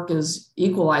their work is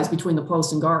equalized between the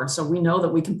post and guards. So we know that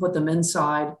we can put them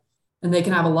inside and they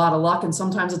can have a lot of luck. And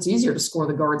sometimes it's easier to score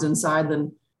the guards inside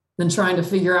than trying to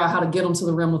figure out how to get them to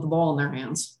the rim with the ball in their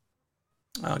hands.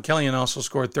 Kellyanne also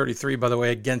scored 33, by the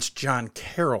way, against John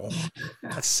Carroll.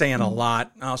 That's saying a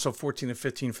lot. Also 14 of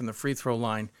 15 from the free throw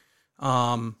line.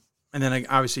 And then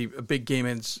obviously a big game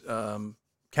against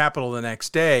Capital the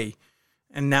next day.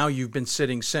 And now you've been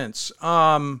sitting since.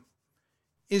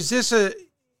 Is this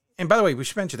and by the way, we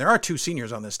should mention there are 2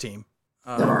 seniors on this team.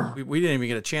 We didn't even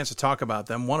get a chance to talk about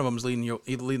them. One of them is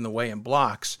leading the way in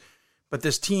blocks. But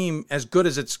this team, as good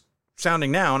as it's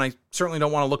sounding now, and I certainly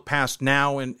don't want to look past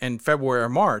now and February or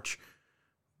March,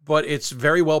 but it's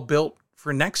very well built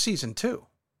for next season too.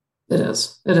 It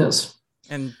is.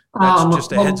 And that's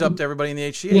just a heads up to everybody in the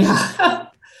HCA. Yeah.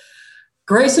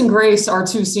 Grace and Grace are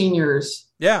 2 seniors.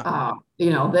 Yeah.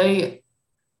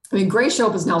 Grace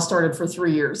Shope has now started for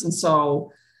 3 years. And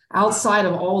so outside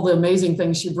of all the amazing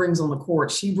things she brings on the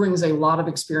court, she brings a lot of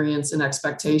experience and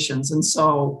expectations. And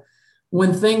so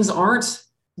when things aren't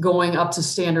going up to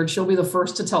standard, she'll be the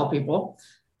first to tell people,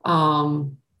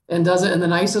 and does it in the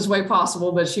nicest way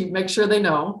possible, but she makes sure they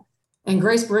know. And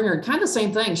Grace Bringer, kind of the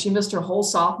same thing. She missed her whole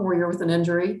sophomore year with an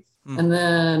injury. And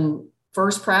then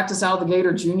first practice out of the gate,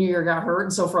 her junior year got hurt.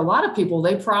 And so for a lot of people,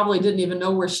 they probably didn't even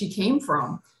know where she came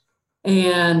from.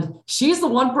 And she's the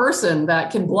one person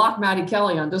that can block Maddie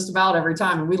Kellyanne just about every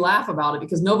time. And we laugh about it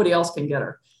because nobody else can get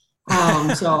her.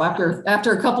 So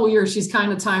after a couple of years, she's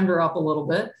kind of timed her up a little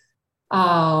bit.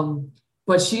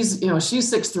 But she's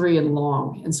 6'3" and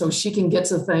long. And so she can get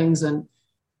to things, and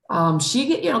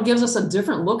she gives us a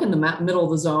different look in the middle of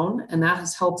the zone. And that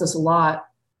has helped us a lot.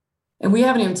 And we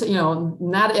haven't even,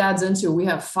 and that adds into, we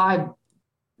have 5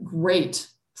 great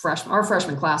freshmen. Our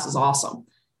freshman class is awesome.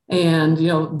 And,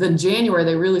 then January,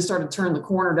 they really started to turn the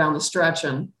corner down the stretch,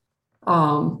 and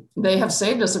they have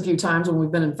saved us a few times when we've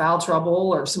been in foul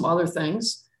trouble or some other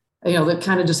things, that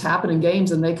kind of just happen in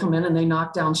games, and they come in and they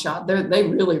knock down shot. They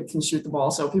really can shoot the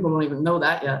ball. So people don't even know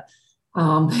that yet.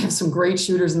 They have some great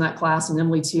shooters in that class, and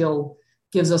Emily Teal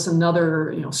gives us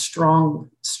another, strong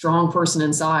person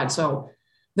inside. So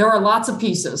there are lots of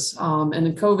pieces. And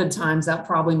in COVID times, that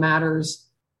probably matters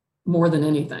more than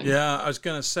anything. Yeah, I was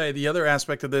going to say the other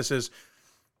aspect of this is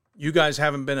you guys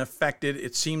haven't been affected.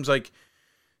 It seems like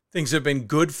things have been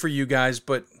good for you guys,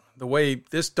 but the way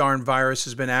this darn virus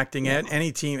has been acting at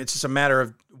any team, it's just a matter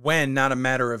of when, not a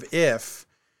matter of if.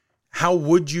 How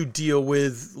would you deal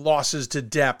with losses to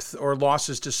depth or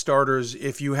losses to starters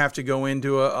if you have to go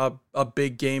into a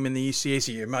big game in the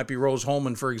ECAC? It might be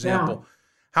Rose-Hulman, for example.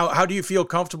 Yeah. How do you feel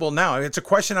comfortable now? It's a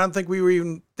question I don't think we were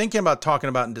even thinking about talking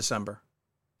about in December.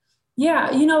 Yeah,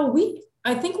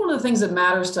 I think one of the things that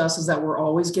matters to us is that we're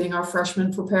always getting our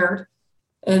freshmen prepared.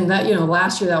 And that,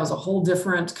 last year that was a whole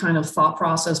different kind of thought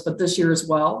process, but this year as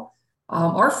well.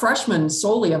 Our freshmen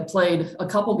solely have played a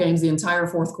couple games the entire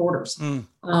fourth quarters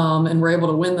and were able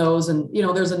to win those. And,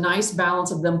 there's a nice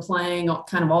balance of them playing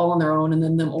kind of all on their own and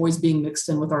then them always being mixed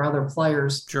in with our other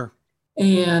players. Sure.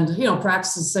 And,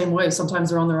 practice is the same way. Sometimes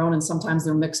they're on their own and sometimes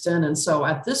they're mixed in. And so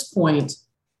at this point,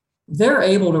 they're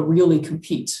able to really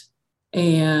compete.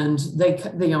 And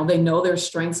they know their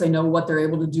strengths. They know what they're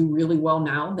able to do really well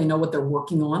now. They know what they're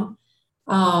working on.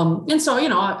 And so,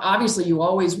 obviously you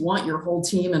always want your whole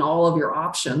team and all of your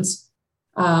options.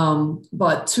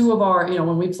 But two of our,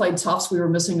 when we played Tufts, we were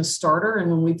missing a starter.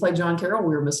 And when we played John Carroll,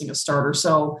 we were missing a starter.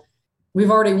 So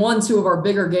we've already won two of our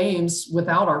bigger games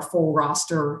without our full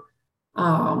roster. We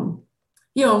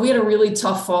had a really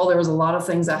tough fall. There was a lot of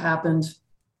things that happened,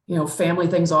 family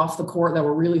things off the court that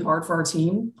were really hard for our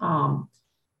team.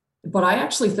 But I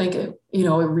actually think it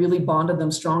really bonded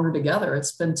them stronger together.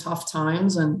 It's been tough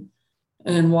times.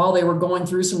 And while they were going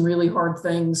through some really hard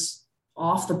things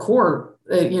off the court,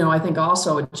 I think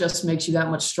also it just makes you that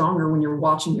much stronger when you're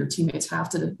watching your teammates have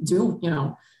to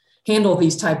handle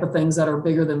these type of things that are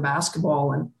bigger than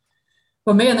basketball.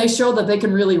 But man, they showed that they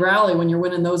can really rally when you're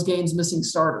winning those games missing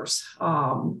starters.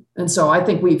 And so I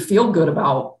think we feel good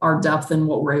about our depth and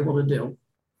what we're able to do.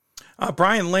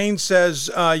 Brian Lane says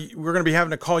we're going to be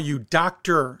having to call you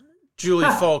Dr. Julie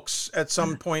Fulks at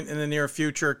some point in the near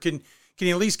future. Can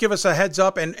you at least give us a heads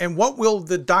up? And what will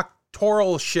the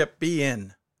doctoralship be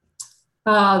in?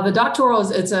 The doctoral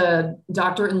it's a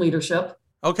doctorate in leadership.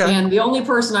 Okay. And the only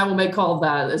person I will make call of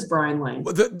that is Brian Lane.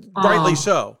 Rightly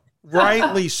so.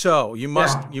 Rightly so. You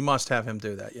must have him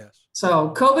do that. Yes.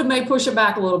 So COVID may push it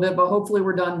back a little bit, but hopefully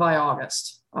we're done by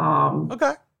August.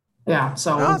 Okay. Yeah.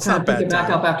 So we'll kind of pick it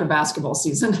back up after basketball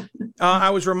season.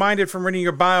 I was reminded from reading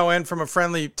your bio and from a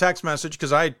friendly text message,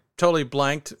 because I totally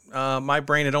blanked. My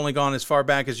brain had only gone as far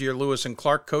back as your Lewis and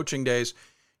Clark coaching days.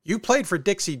 You played for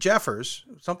Dixie Jeffers,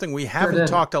 something we haven't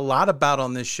talked a lot about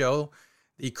on this show.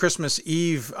 The Christmas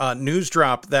Eve news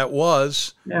drop that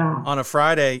was on a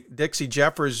Friday. Dixie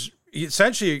Jeffers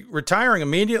essentially retiring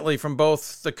immediately from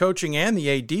both the coaching and the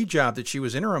AD job that she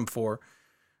was interim for.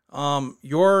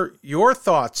 Your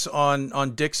thoughts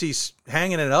on Dixie's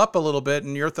hanging it up a little bit,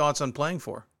 and your thoughts on playing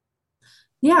for?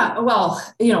 Yeah, well,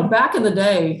 back in the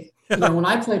day, when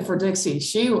I played for Dixie,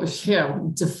 she was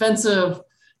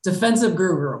defensive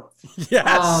guru.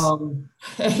 Yes.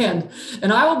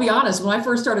 And I will be honest, when I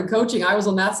first started coaching, I was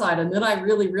on that side. And then I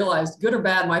really realized, good or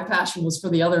bad, my passion was for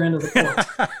the other end of the court.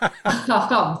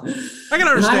 I can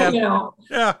understand.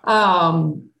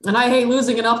 And I hate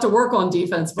losing enough to work on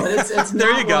defense, but it's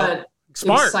there not you go. what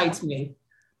Smart. Excites me.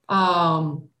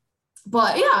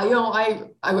 But yeah,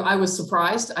 I was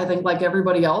surprised. I think like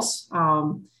everybody else,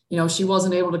 she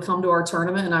wasn't able to come to our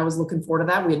tournament, and I was looking forward to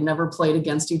that. We had never played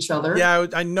against each other. Yeah,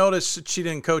 I noticed that she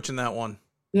didn't coach in that one.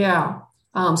 Yeah.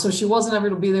 So she wasn't able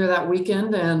to be there that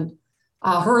weekend, and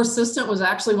her assistant was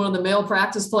actually one of the male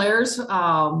practice players.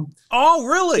 Oh,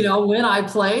 really? When I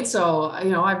played. So,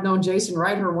 I've known Jason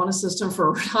Wright, her one assistant,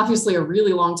 for obviously a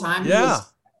really long time. Yeah.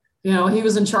 He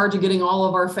was in charge of getting all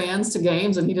of our fans to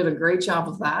games, and he did a great job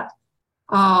with that.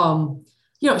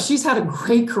 She's had a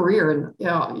great career, and,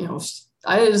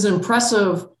 it is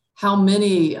impressive how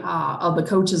many of the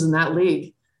coaches in that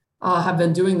league have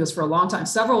been doing this for a long time.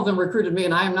 Several of them recruited me,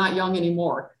 and I am not young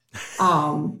anymore.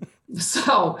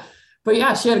 But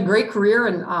yeah, she had a great career,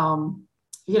 and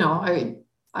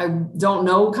I don't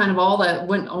know kind of all that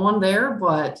went on there,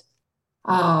 but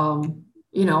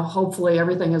hopefully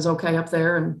everything is okay up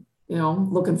there, and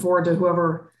looking forward to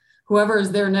whoever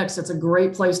is there next. It's a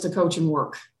great place to coach and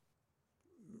work.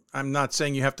 I'm not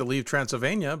saying you have to leave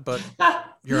Transylvania, but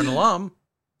you're an alum.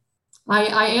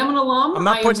 I am an alum. I'm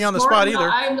not putting you on the spot either.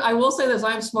 I will say this.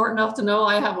 I'm smart enough to know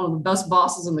I have one of the best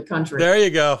bosses in the country. There you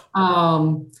go.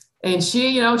 And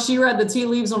she read the tea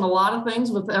leaves on a lot of things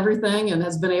with everything, and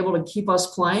has been able to keep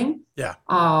us playing. Yeah.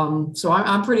 So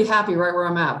I'm pretty happy right where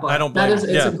I'm at, but I don't blame it's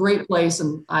a great place.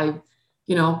 And I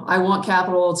I want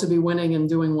Capital to be winning and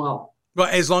doing well. Well,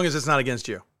 as long as it's not against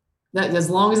you. That, as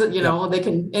long as it, they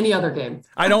can, any other game.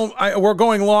 We're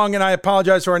going long, and I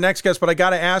apologize to our next guest, but I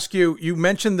got to ask you, you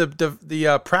mentioned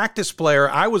the practice player.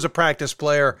 I was a practice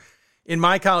player in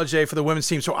my college day for the women's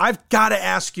team. So I've got to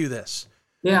ask you this.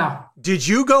 Yeah. Did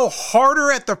you go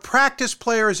harder at the practice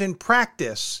players in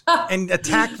practice and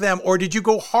attack them, or did you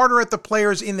go harder at the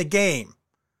players in the game?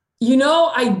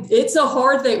 It's a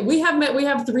hard thing. We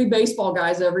have 3 baseball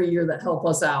guys every year that help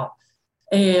us out.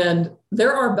 And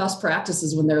there are best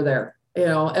practices when they're there.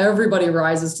 Everybody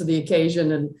rises to the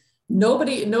occasion, and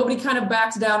nobody kind of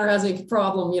backs down or has a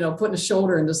problem, putting a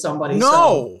shoulder into somebody.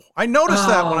 No, I noticed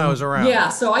that when I was around. Yeah.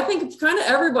 So I think kind of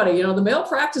everybody, the male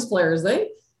practice players,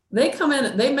 they come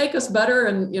in, they make us better.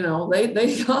 And,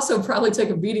 they also probably take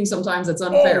a beating sometimes that's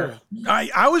unfair.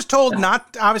 I was told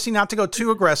not to go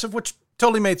too aggressive, which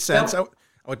totally made sense. Yep.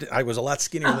 I was a lot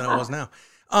skinnier than I was now.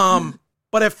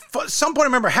 But at some point, I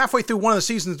remember halfway through one of the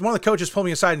seasons, one of the coaches pulled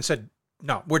me aside and said,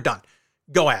 "No, we're done.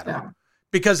 Go at them." Yeah.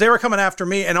 Because they were coming after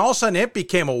me, and all of a sudden it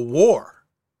became a war.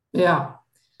 Yeah.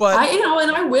 But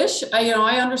I wish, I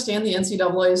understand the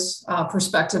NCAA's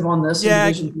perspective on this.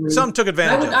 Yeah, some took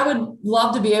advantage of it. I would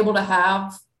love to be able to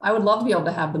have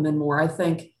them in more. I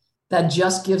think that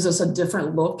just gives us a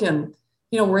different look, and,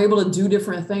 we're able to do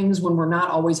different things when we're not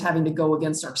always having to go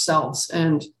against ourselves.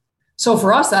 And so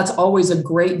for us, that's always a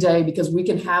great day because we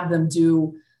can have them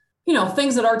do,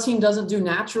 things that our team doesn't do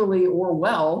naturally or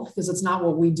well, because it's not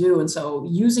what we do. And so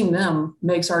using them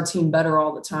makes our team better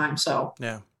all the time. So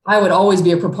yeah, I would always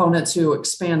be a proponent to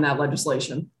expand that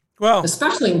legislation. Well,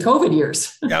 especially in COVID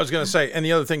years. Yeah, I was going to say, and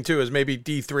the other thing too is maybe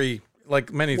D3,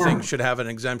 like many things, should have an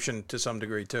exemption to some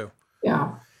degree too.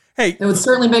 Yeah. Hey, it would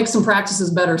certainly make some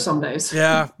practices better some days.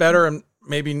 Yeah, better, and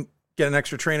maybe get an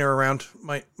extra trainer around.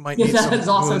 Might need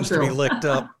some wounds to be licked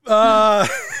up.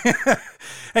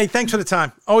 Hey, thanks for the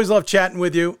time. Always love chatting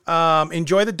with you.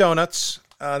 Enjoy the donuts.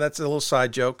 That's a little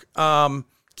side joke.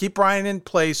 Keep Brian in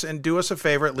place and do us a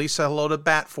favor. At least say hello to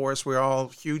Bat for us. We're all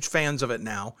huge fans of it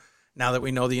now that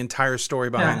we know the entire story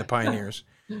behind the Pioneers.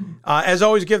 As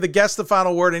always, give the guests the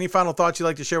final word. Any final thoughts you'd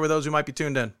like to share with those who might be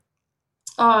tuned in?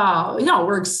 I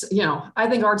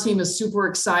think our team is super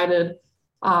excited.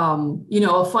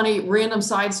 A funny random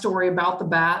side story about the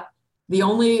bat. The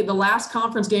last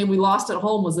conference game we lost at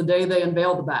home was the day they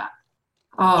unveiled the bat.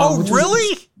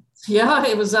 Really?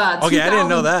 It was. Okay, I didn't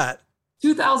know that.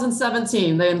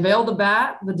 2017, they unveiled the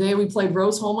bat the day we played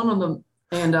Rose-Hulman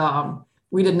and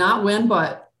we did not win,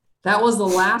 but that was the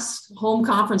last home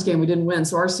conference game we didn't win.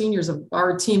 So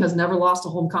our team has never lost a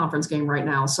home conference game right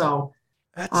now. So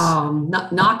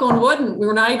knock on wood, and we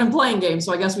were not even playing games,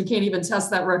 so I guess we can't even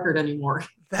test that record anymore.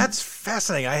 That's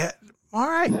fascinating. All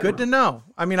right, good to know.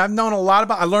 I mean, I learned a lot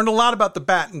about the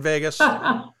bat in Vegas.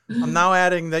 I'm now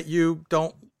adding that you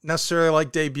don't necessarily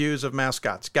like debuts of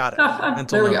mascots. Got it.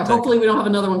 There we go. Hopefully we don't have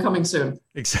another one coming soon.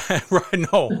 Exactly. Right.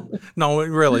 No,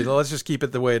 really. Let's just keep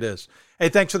it the way it is. Hey,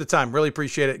 thanks for the time. Really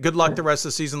appreciate it. Good luck the rest of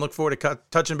the season. Look forward to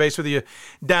touching base with you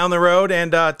down the road,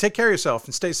 and take care of yourself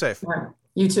and stay safe. All right.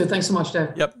 You too. Thanks so much, Dave.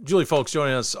 Yep. Julie Folks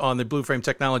joining us on the Blue Frame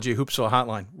Technology Hoopsville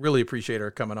Hotline. Really appreciate her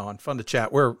coming on. Fun to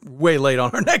chat. We're way late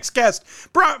on our next guest.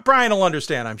 Brian will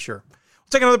understand, I'm sure. We'll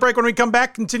take another break. When we come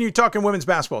back, continue talking women's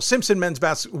basketball. Simpson women's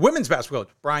basketball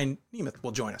coach Brian Nemeth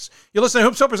will join us. You're listening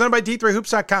to Hoopsville, presented by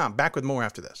D3Hoops.com. Back with more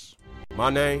after this. My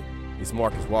name is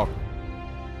Marcus Walker.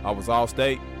 I was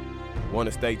All-State, won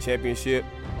a state championship,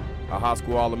 a high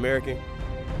school All-American,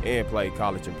 and played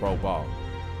college and pro ball.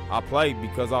 I played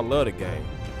because I love the game.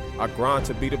 I grind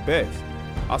to be the best.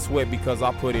 I sweat because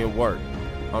I put in work.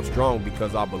 I'm strong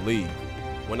because I believe.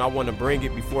 When I want to bring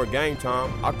it before game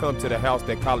time, I come to the house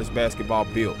that college basketball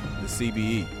built, the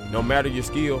CBE. No matter your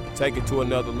skill, take it to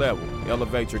another level.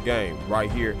 Elevate your game right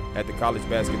here at the College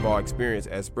Basketball Experience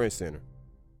at Sprint Center.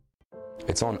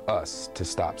 It's on us to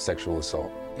stop sexual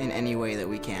assault. In any way that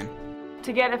we can.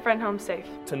 To get a friend home safe.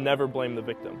 To never blame the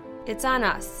victim. It's on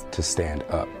us. To stand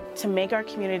up. To make our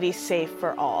community safe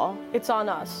for all. It's on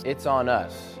us. It's on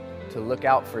us to look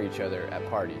out for each other at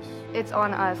parties. It's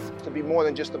on us. To be more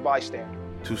than just a bystander.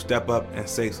 To step up and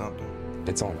say something.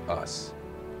 It's on us,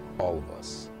 all of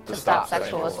us. To stop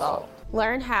sexual assault.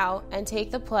 Learn how and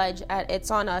take the pledge at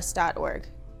itsonus.org.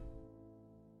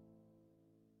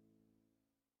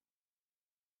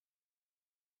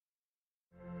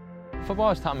 Football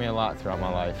has taught me a lot throughout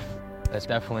my life. It's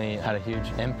definitely had a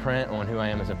huge imprint on who I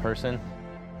am as a person.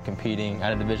 Competing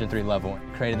at a Division III level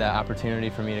created that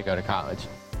opportunity for me to go to college.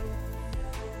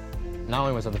 Not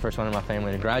only was I the first one in my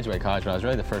family to graduate college, but I was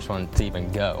really the first one to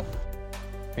even go.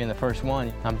 Being the first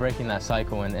one, I'm breaking that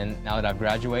cycle, and now that I've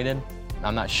graduated,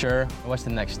 I'm not sure what's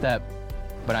the next step.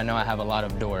 but I know I have a lot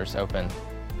of doors open.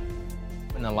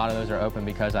 And a lot of those are open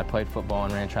because I played football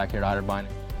and ran track here at Otterbein.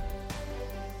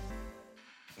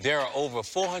 There are over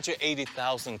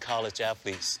 480,000 college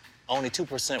athletes. Only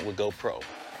 2% would go pro.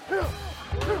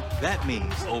 That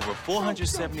means over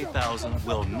 470,000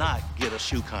 will not get a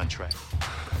shoe contract.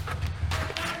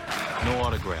 No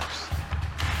autographs.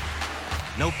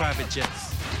 No private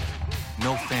jets.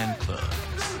 No fan clubs.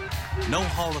 No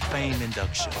Hall of Fame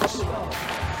inductions.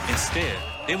 Instead,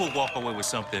 they will walk away with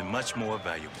something much more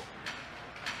valuable.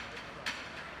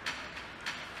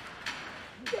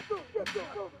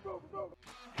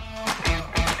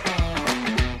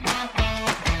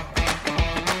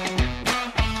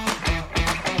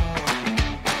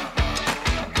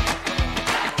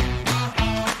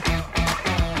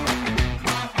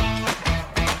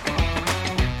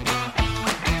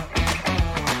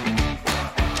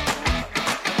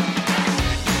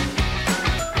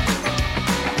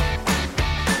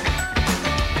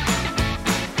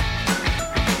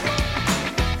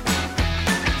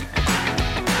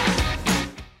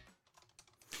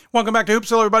 Welcome back to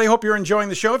Hoopsville, everybody. Hope you're enjoying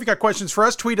the show. If you got questions for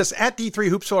us, tweet us at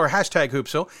D3Hoopsville or hashtag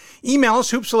Hoopsville. Email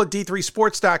us,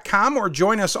 hoopsville@d3sports.com, or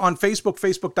join us on Facebook,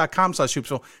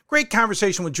 facebook.com/Hoopsville. Great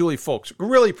conversation with Julie Folks.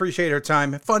 Really appreciate her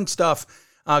time. Fun stuff.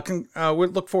 We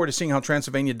look forward to seeing how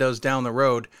Transylvania does down the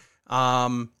road.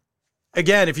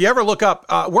 Again, if you ever look up,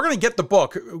 we're going to get the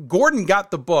book. Gordon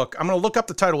got the book. I'm going to look up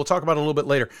the title. We'll talk about it a little bit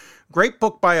later. Great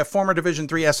book by a former Division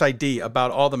III SID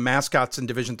about all the mascots in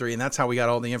Division III, and that's how we got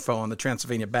all the info on the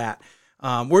Transylvania Bat.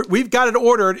 We've got it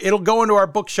ordered. It'll go into our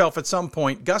bookshelf at some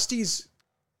point. Gusty's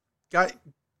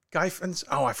Gyfins?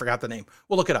 Oh, I forgot the name.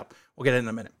 We'll look it up. We'll get it in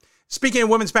a minute. Speaking of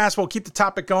women's basketball, keep the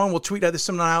topic going. We'll tweet this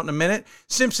something out in a minute.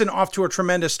 Simpson off to a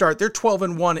tremendous start. They're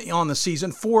 12-1 on the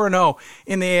season, 4-0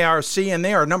 in the ARC, and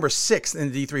they are number 6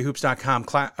 in the D3Hoops.com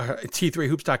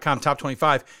T3Hoops.com top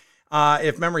 25.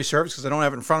 If memory serves, because I don't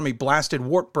have it in front of me, blasted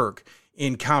Wartburg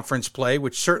in conference play,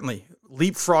 which certainly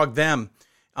leapfrogged them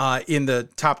in the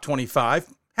top 25.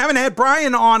 Haven't had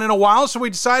Brian on in a while, so we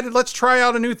decided let's try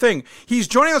out a new thing. He's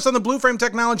joining us on the Blue Frame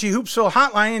Technology Hoopsville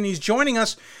hotline, and he's joining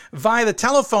us via the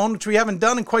telephone, which we haven't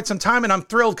done in quite some time, and I'm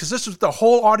thrilled because this is what the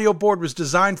whole audio board was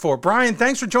designed for. Brian,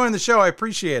 thanks for joining the show. I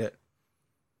appreciate it.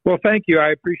 Well, thank you.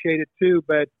 I appreciate it too,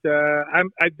 but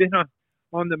I've been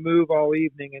on the move all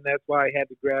evening, and that's why I had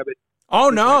to grab it. Oh,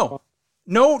 no.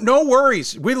 No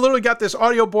worries. We literally got this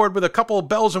audio board with a couple of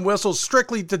bells and whistles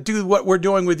strictly to do what we're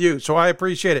doing with you, so I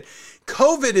appreciate it.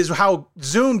 COVID is how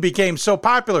Zoom became so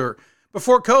popular.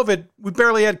 Before COVID, we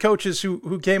barely had coaches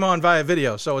who came on via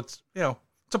video, so it's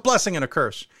a blessing and a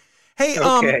curse. Hey,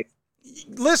 okay.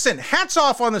 Listen, hats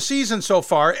off on the season so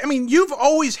far. I mean, you've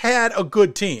always had a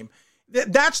good team.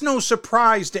 That's no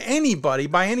surprise to anybody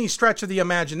by any stretch of the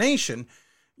imagination.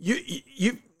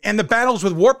 You and the battles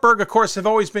with Wartburg, of course, have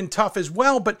always been tough as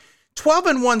well. But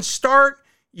 12-1 start,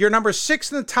 you're number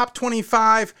 6 in the top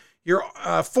 25. You're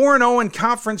 4-0 in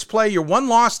conference play. You're one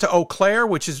loss to Eau Claire,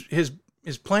 which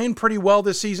is playing pretty well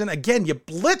this season. Again, you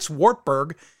blitz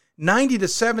Wartburg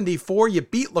 90-74. You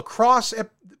beat La Crosse at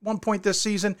one point this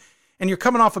season, and you're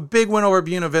coming off a big win over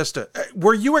Buena Vista.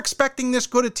 Were you expecting this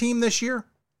good a team this year?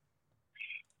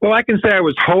 Well, I can say I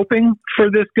was hoping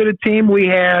for this good a team. We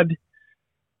had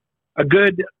a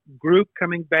good group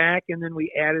coming back, and then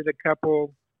we added a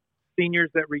couple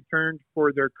seniors that returned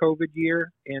for their COVID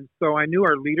year. And so I knew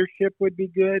our leadership would be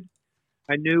good.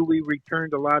 I knew we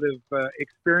returned a lot of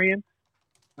experience.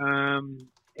 And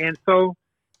so,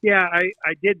 yeah,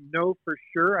 I didn't know for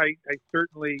sure. I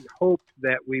certainly hoped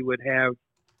that we would have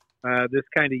this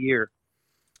kind of year.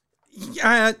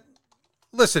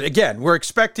 Listen, again, we're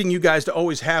expecting you guys to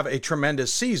always have a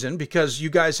tremendous season because you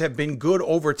guys have been good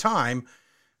over time.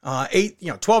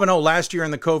 12-0 last year in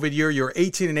the COVID year. You were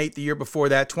 18-8 the year before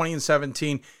that,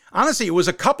 20-17. Honestly, it was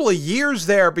a couple of years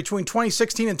there between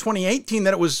 2016 and 2018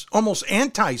 that it was almost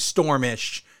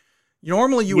anti-Stormish.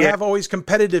 Normally, you have always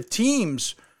competitive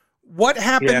teams. What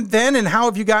happened then, and how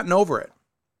have you gotten over it?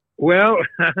 Well,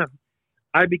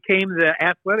 I became the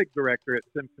athletic director at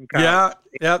Simpson College.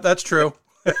 Yeah, that's true.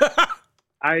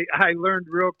 I learned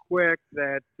real quick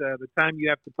that the time you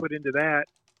have to put into that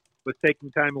was taking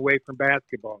time away from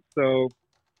basketball. So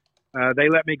they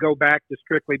let me go back to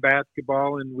strictly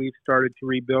basketball, and we've started to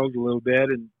rebuild a little bit,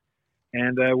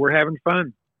 and we're having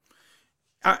fun.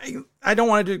 I don't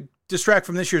want to distract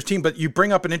from this year's team, but you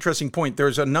bring up an interesting point.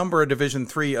 There's a number of Division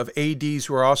III of ADs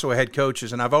who are also head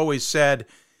coaches, and I've always said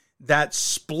that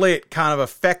split kind of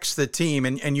affects the team,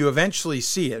 and you eventually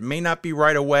see it. It may not be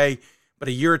right away, but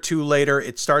a year or two later,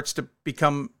 it starts to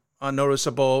become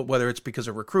unnoticeable, whether it's because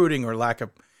of recruiting or lack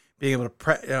of being able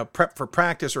to prep for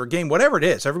practice or a game, whatever it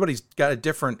is. Everybody's got a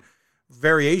different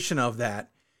variation of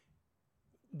that.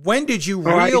 When did you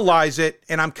realize it?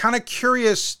 And I'm kind of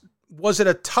curious, was it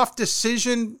a tough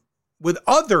decision with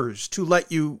others to let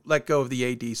go of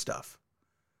the AD stuff?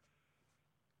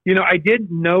 You know, I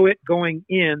didn't know it going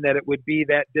in that it would be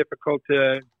that difficult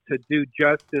to do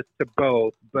justice to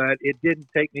both, but it didn't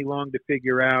take me long to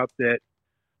figure out that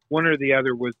one or the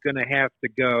other was going to have to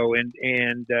go.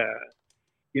 And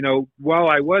you know, while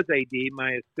I was AD,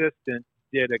 my assistant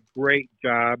did a great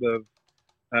job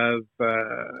of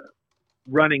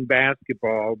running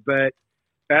basketball, but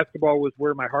basketball was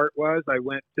where my heart was. I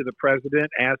went to the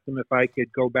president, asked him if I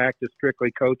could go back to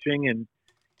strictly coaching, and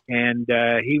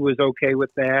he was okay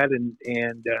with that.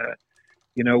 And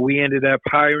you know, we ended up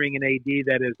hiring an AD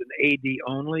that is an AD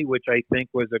only, which I think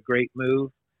was a great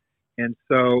move. And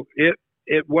so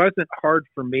it wasn't hard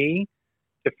for me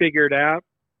to figure it out.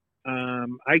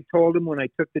 I told him when I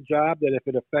took the job that if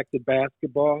it affected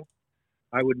basketball,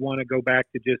 I would want to go back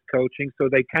to just coaching. So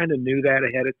they kind of knew that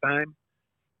ahead of time.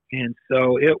 And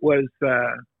so it was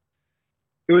a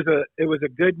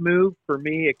good move for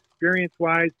me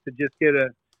experience-wise to just get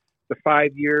the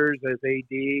 5 years as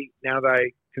AD. Now that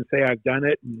I can say I've done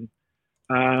it, and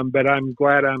but I'm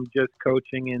glad I'm just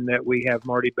coaching and that we have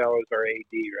Marty Bell as our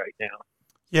AD right now.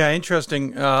 Yeah,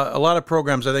 interesting. A lot of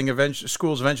programs, I think,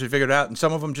 schools eventually figured it out, and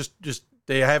some of them just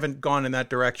they haven't gone in that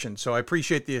direction. So I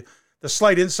appreciate the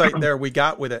slight insight there we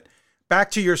got with it.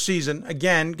 Back to your season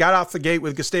again. Got off the gate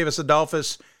with Gustavus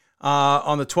Adolphus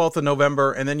on the 12th of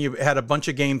November, and then you had a bunch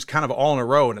of games kind of all in a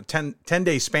row. In a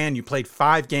 10-day span, you played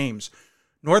 5 games.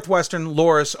 Northwestern,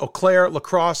 Loras, Eau Claire, La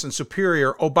Crosse, and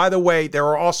Superior. Oh, by the way, they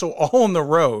were also all on the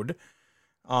road,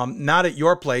 not at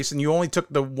your place, and you only took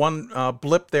the one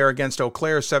blip there against Eau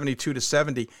Claire,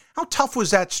 72-70. How tough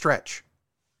was that stretch?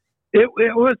 It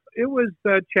was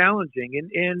challenging,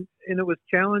 and it was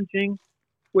challenging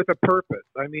with a purpose.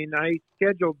 I mean, I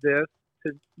scheduled this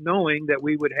knowing that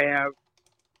we would have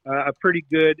a pretty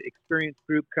good experienced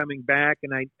group coming back,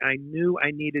 and I knew I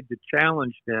needed to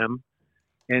challenge them.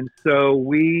 And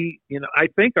so I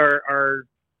think our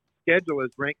schedule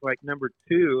is ranked like number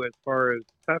 2 as far as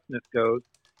toughness goes.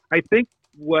 I think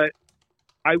what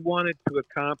I wanted to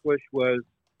accomplish was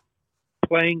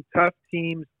playing tough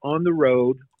teams on the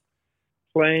road,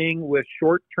 playing with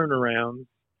short turnarounds,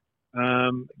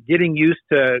 getting used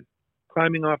to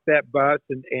climbing off that bus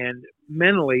and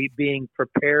mentally being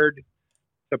prepared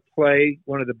to play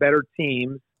one of the better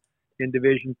teams in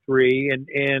Division III.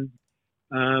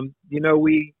 You know,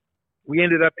 we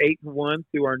ended up 8-1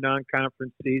 through our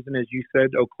non-conference season. As you said,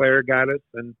 Eau Claire got us,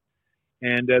 and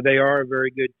they are a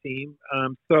very good team.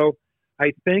 So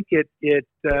I think it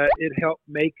helped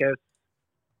make us.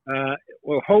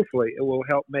 Hopefully, it will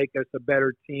help make us a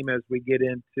better team as we get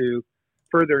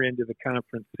further into the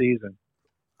conference season.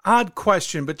 Odd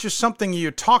question, but just something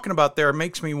you're talking about there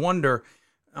makes me wonder.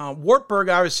 Wartburg,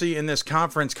 obviously, in this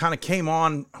conference kind of came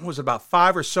on, about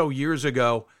 5 or so years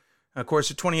ago. Of course,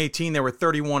 in 2018, they were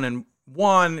 31-1,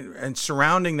 and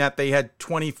surrounding that, they had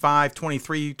 25,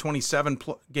 23, 27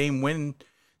 game win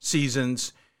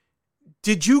seasons.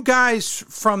 Did you guys,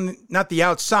 from not the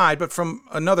outside, but from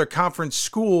another conference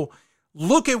school,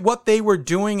 look at what they were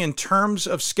doing in terms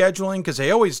of scheduling? Because they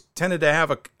always tended to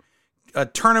have a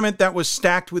tournament that was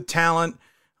stacked with talent,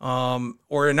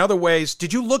 or in other ways.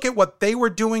 Did you look at what they were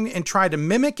doing and try to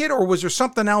mimic it, or was there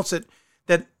something else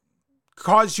that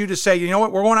caused you to say, you know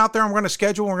what, we're going out there and we're going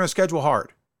to schedule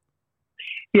hard?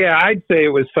 Yeah, I'd say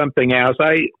it was something else.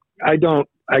 I don't,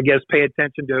 I guess, pay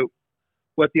attention to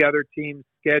what the other teams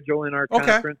schedule in our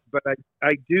conference, but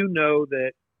I do know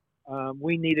that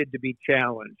we needed to be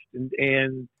challenged.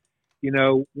 And you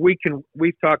know,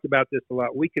 we've talked about this a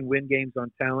lot. We can win games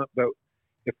on talent, but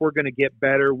if we're going to get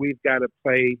better, we've got to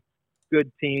play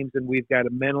good teams, and we've got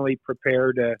to mentally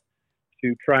prepare to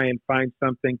try and find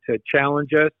something to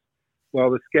challenge us. Well,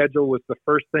 the schedule was the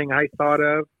first thing I thought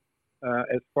of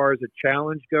as far as a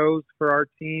challenge goes for our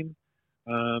team.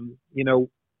 You know,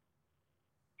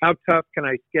 how tough can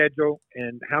I schedule,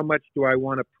 and how much do I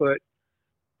want to put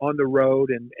on the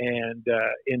road and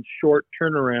in short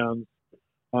turnarounds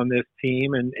on this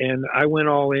team? And I went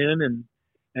all in,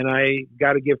 and I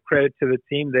got to give credit to the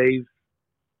team.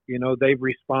 They've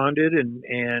responded,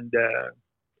 and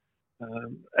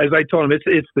as I told them,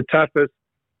 it's the toughest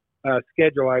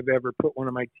schedule I've ever put one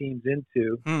of my teams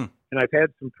into, and I've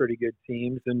had some pretty good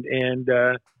teams, and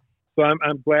so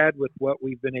I'm glad with what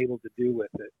we've been able to do with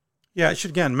it. Yeah, I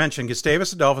should again mention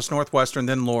Gustavus Adolphus, Northwestern,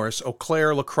 then Loras, Eau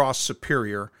Claire, La Crosse,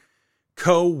 Superior,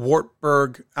 Co,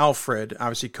 Wartburg, Alfred,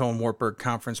 obviously Co and Wartburg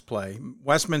conference play,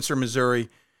 Westminster, Missouri,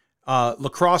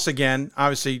 Lacrosse again,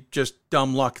 obviously just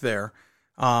dumb luck there.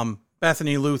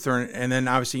 Bethany Lutheran, and then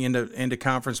obviously into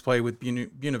conference play with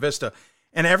Buena Vista.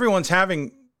 And everyone's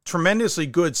having tremendously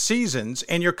good seasons,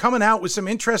 and you're coming out with some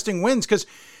interesting wins because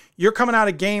you're coming out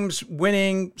of games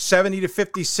winning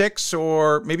 70-56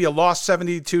 or maybe a loss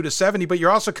 72-70, but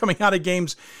you're also coming out of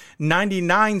games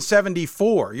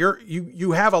 99-74.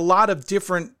 You have a lot of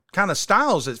different kind of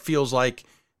styles, it feels like,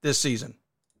 this season.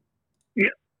 Yeah,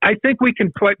 I think we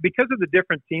can play because of the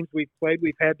different teams we've played.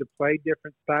 We've had to play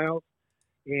different styles.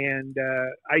 And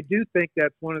I do think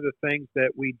that's one of the things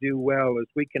that we do well is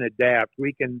we can adapt.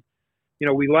 We can,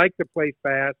 we like to play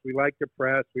fast. We like to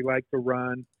press. We like to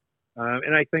run.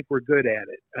 And I think we're good at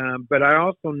it. But I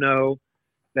also know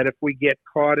that if we get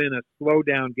caught in a slow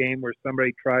down game where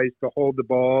somebody tries to hold the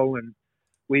ball, and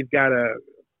we've got to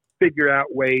figure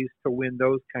out ways to win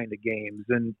those kind of games.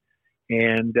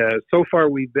 And so far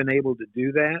we've been able to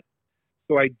do that.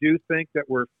 So I do think that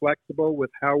we're flexible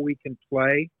with how we can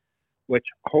play, which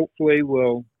hopefully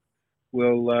will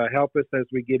help us as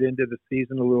we get into the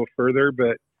season a little further.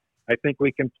 But I think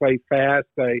we can play fast.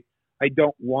 I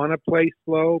don't want to play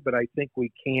slow, but I think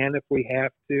we can if we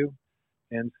have to.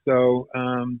 And so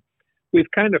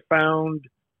we've kind of found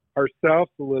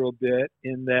ourselves a little bit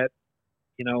in that,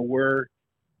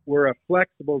 we're a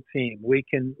flexible team. We've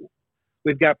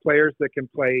got players that can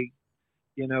play,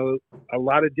 a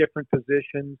lot of different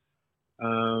positions.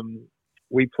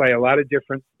 We play a lot of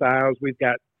different styles. We've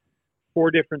got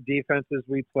 4 different defenses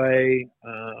we play.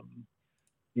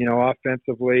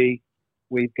 Offensively,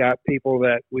 we've got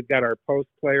we've got our post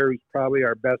player who's probably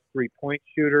our best 3-point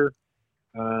shooter.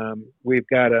 We've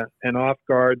got an off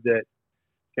guard that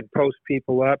can post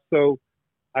people up. So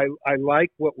I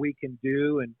like what we can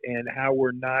do and how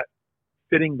we're not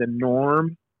fitting the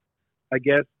norm, I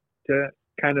guess, to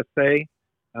kind of say.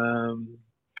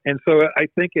 And so I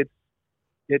think it's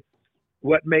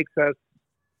what makes us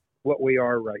what we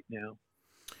are right now.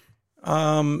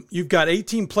 You've got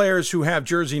 18 players who have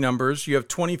jersey numbers. You have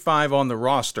 25 on the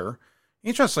roster.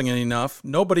 Interestingly enough,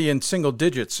 nobody in single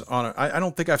digits on it. I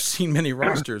don't think I've seen many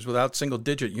rosters without single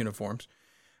digit uniforms.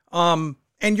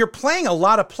 And you're playing a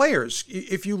lot of players.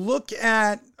 If you look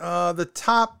at the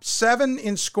top 7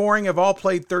 in scoring have all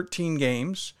played 13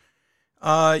 games.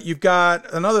 You've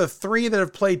got another 3 that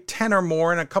have played 10 or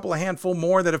more and a handful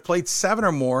more that have played 7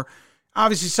 or more.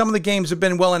 Obviously, some of the games have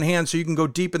been well in hand, so you can go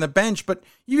deep in the bench, but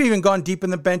you've even gone deep in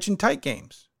the bench in tight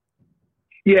games.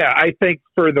 Yeah, I think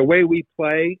for the way we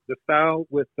play, the style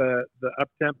with the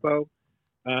up-tempo,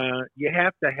 you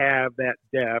have to have that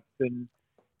depth. And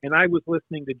I was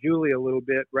listening to Julie a little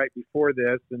bit right before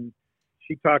this, and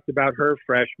she talked about her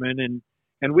freshmen,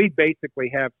 and we basically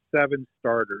have 7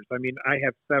 starters. I mean, I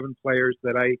have 7 players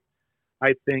that I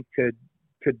think could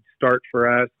start for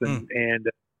us,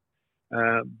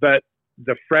 but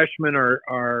the freshmen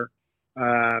are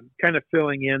kind of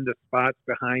filling in the spots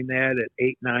behind that at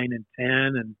 8, 9, and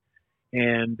 10,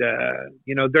 and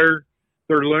they're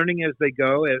learning as they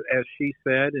go, as she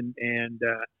said,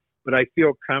 but I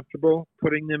feel comfortable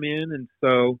putting them in, and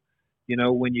so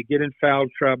when you get in foul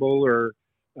trouble or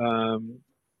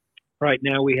right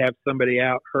now we have somebody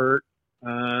out hurt,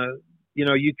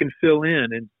 you can fill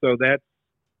in, and so that's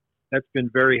been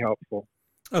very helpful.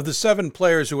 Of the 7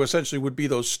 players who essentially would be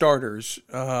those starters,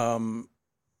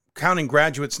 counting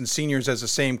graduates and seniors as the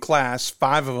same class,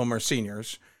 5 of them are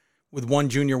seniors, with 1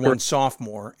 junior, 1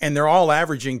 sophomore, and they're all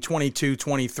averaging 22,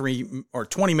 23, or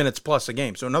 20 minutes plus a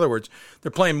game. So in other words,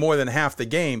 they're playing more than half the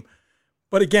game.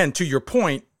 But again, to your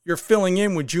point, you're filling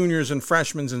in with juniors and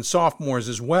freshmen and sophomores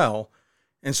as well.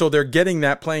 And so they're getting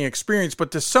that playing experience.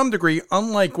 But to some degree,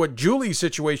 unlike what Julie's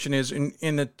situation is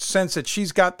in the sense that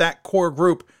she's got that core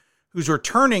group who's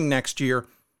returning next year,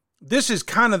 this is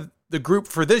kind of the group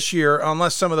for this year,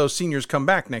 unless some of those seniors come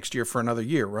back next year for another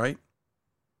year, right?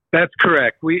 That's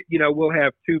correct. We'll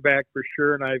have 2 back for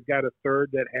sure, and I've got a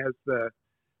 3rd that has the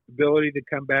ability to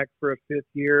come back for a 5th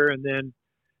year, and then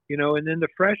the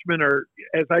freshmen are,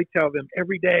 as I tell them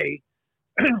every day,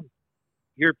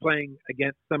 you're playing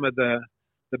against some of the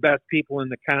best people in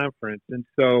the conference, and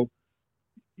so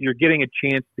you're getting a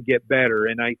chance to get better,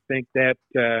 and I think that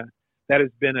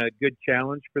has been a good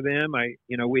challenge for them.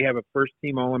 We have a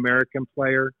first-team All-American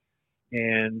player,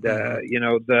 and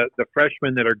the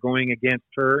freshmen that are going against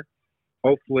her,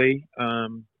 hopefully,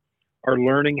 are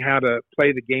learning how to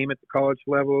play the game at the college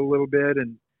level a little bit,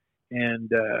 and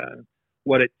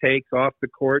what it takes off the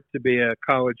court to be a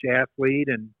college athlete,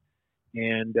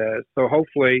 and so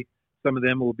hopefully some of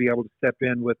them will be able to step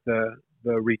in with the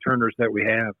returners that we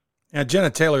have. Yeah, Jenna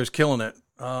Taylor's killing it.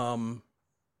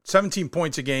 17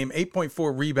 points a game,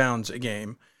 8.4 rebounds a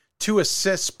game, 2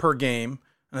 assists per game,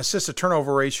 an assist to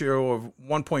turnover ratio of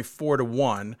 1.4 to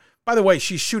 1. By the way,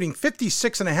 she's shooting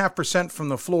 56.5% from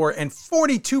the floor and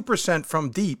 42% from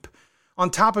deep, on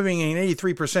top of being an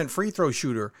 83% free throw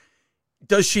shooter.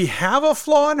 Does she have a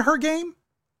flaw in her game?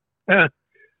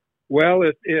 Well,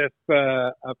 if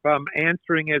I'm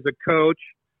answering as a coach,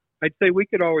 I'd say we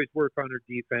could always work on her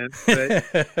defense. But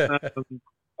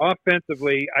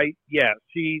offensively,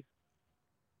 she's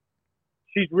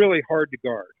really hard to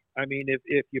guard. I mean,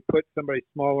 if you put somebody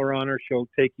smaller on her, she'll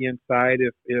take you inside.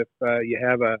 If you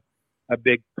have a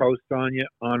big post on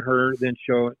her, then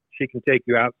she can take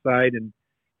you outside and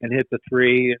hit the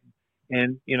three.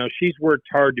 And she's worked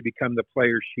hard to become the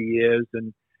player she is.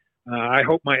 And I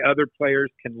hope my other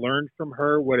players can learn from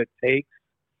her what it takes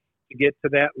to get to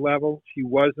that level. She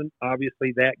wasn't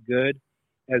obviously that good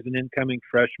as an incoming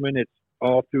freshman. It's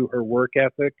all through her work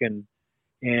ethic, and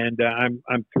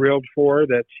I'm thrilled for her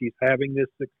that she's having this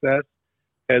success,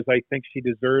 as I think she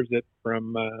deserves it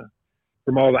from all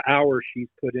the hours she's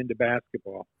put into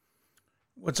basketball.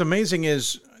 What's amazing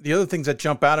is the other things that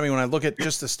jump out at me when I look at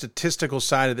just the statistical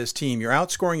side of this team. You're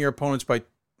outscoring your opponents by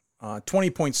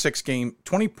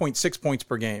 20.6 points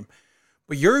per game.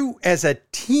 But you as a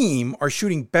team are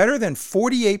shooting better than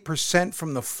 48%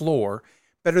 from the floor,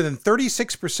 better than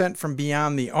 36% from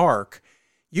beyond the arc.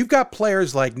 You've got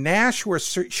players like Nash who are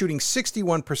shooting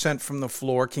 61% from the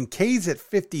floor, Kincaid's at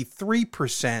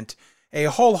 53%, a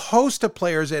whole host of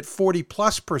players at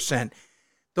 40+%.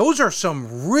 Those are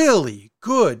some really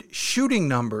good shooting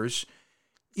numbers.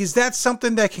 Is that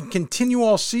something that can continue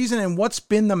all season, and what's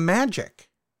been the magic?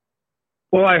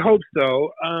 Well, I hope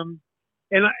so. And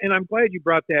I'm glad you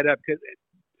brought that up, because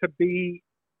to be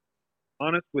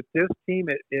honest with this team,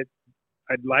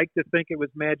 I'd like to think it was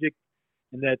magic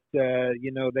and that,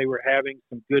 they were having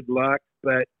some good luck,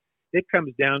 but it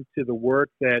comes down to the work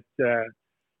that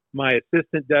my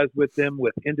assistant does with them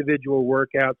with individual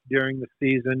workouts during the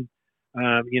season.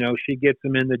 She gets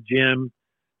them in the gym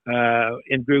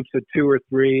in groups of 2 or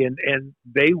 3, and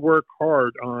they work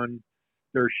hard on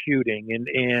their shooting. And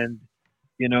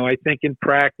I think in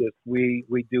practice we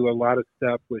do a lot of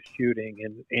stuff with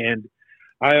shooting, and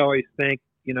I always think,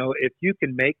 if you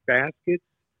can make baskets,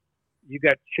 you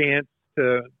got a chance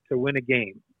to win a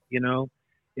game.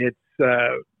 It's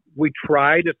we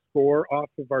try to score off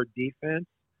of our defense,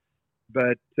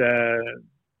 but the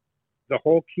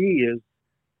whole key is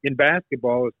in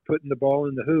basketball is putting the ball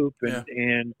in the hoop,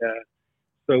 and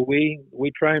so we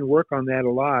try and work on that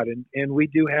a lot, and we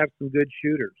do have some good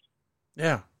shooters.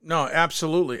 Yeah, no,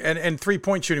 absolutely. And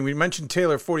 3-point shooting, we mentioned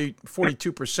Taylor,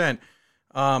 42%.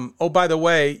 Oh, by the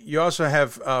way, you also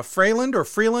have Freeland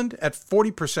at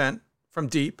 40% from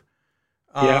deep.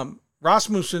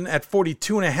 Rasmussen at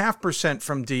 42.5%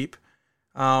 from deep.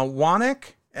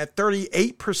 Wanek at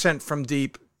 38% from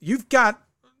deep. You've got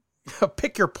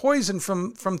pick your poison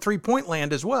from 3-point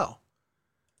land as well.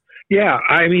 Yeah,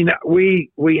 I mean,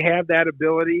 we have that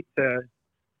ability to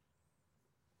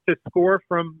score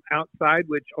from outside,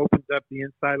 which opens up the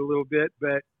inside a little bit.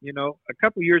 But, a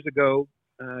couple years ago,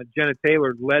 Jenna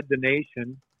Taylor led the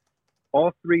nation,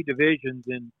 all 3 divisions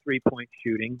in 3-point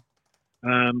shooting.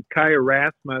 Kaya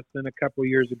Rasmussen a couple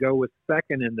years ago was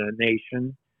second in the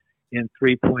nation in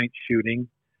 3-point shooting.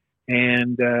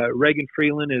 And Reagan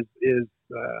Freeland is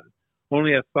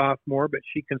only a sophomore, but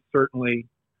she can certainly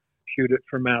shoot it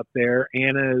from out there.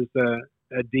 Anna is a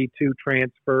D2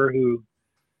 transfer who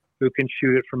can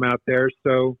shoot it from out there.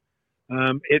 So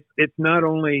it's not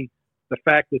only the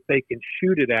fact that they can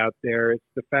shoot it out there, it's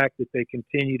the fact that they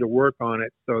continue to work on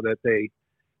it so that they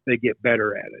get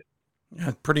better at it.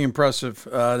 Yeah, pretty impressive,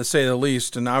 to say the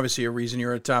least, and obviously a reason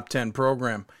you're a top 10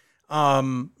 program.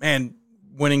 And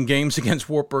winning games against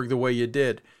Wartburg the way you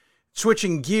did.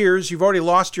 Switching gears, you've already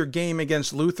lost your game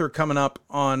against Luther coming up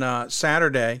on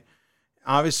Saturday.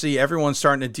 Obviously, everyone's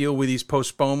starting to deal with these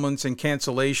postponements and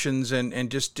cancellations and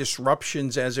just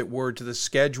disruptions, as it were, to the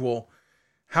schedule.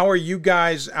 How are you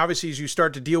guys, obviously, as you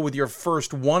start to deal with your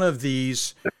first one of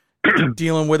these,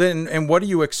 dealing with it, and what are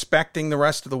you expecting the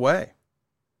rest of the way?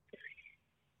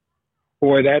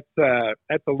 Boy, that's a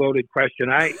loaded question.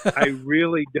 I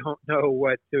really don't know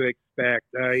what to expect.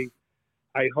 I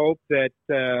hope that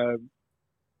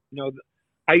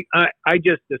I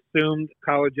just assumed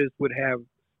colleges would have a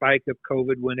spike of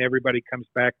COVID when everybody comes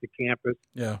back to campus.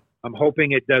 Yeah, I'm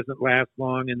hoping it doesn't last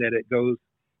long and that it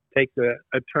takes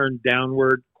a turn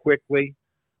downward quickly.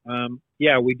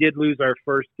 We did lose our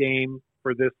first game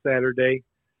for this Saturday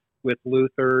with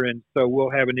Luther, and so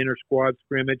we'll have an inter-squad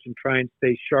scrimmage and try and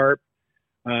stay sharp.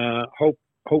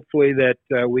 Hopefully that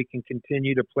we can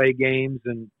continue to play games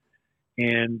and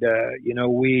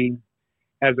we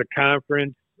as a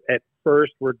conference, at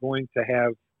first we're going to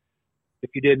have,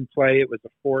 if you didn't play, it was a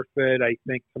forfeit. I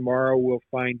think tomorrow we'll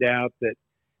find out that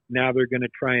now they're going to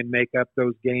try and make up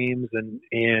those games.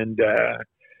 And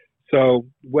so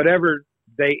whatever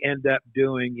they end up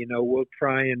doing, we'll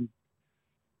try and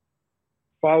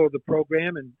follow the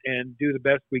program and do the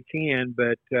best we can.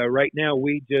 But right now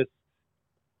we're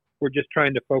just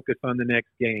trying to focus on the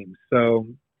next game. So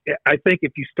I think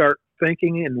if you start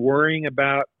thinking and worrying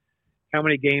about how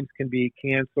many games can be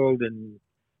canceled and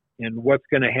what's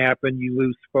going to happen, you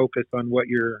lose focus on what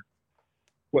you're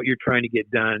trying to get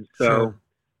done. So, Sure.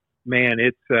 Man,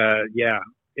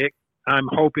 I'm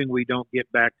hoping we don't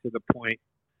get back to the point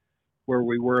where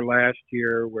we were last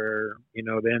year, where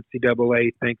the NCAA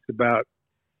thinks about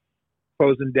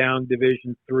closing down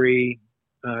Division III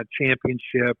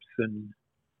championships, and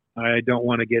I don't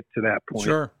want to get to that point.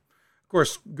 Sure. Of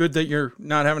course, good that you're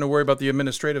not having to worry about the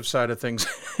administrative side of things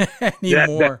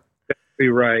anymore. That's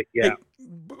right, yeah. Hey,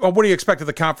 what do you expect of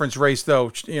the conference race,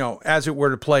 though, as it were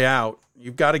to play out?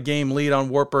 You've got a game lead on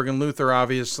Wartburg and Luther,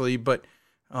 obviously, but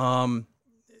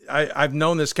I've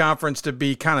known this conference to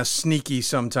be kind of sneaky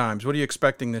sometimes. What are you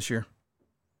expecting this year?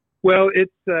 Well, it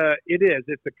is.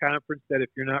 It's a conference that if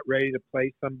you're not ready to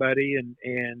play somebody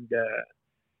and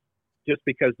just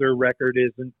because their record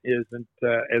isn't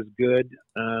as good,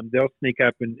 they'll sneak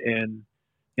up and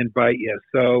bite you.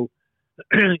 So,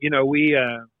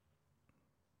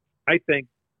 I think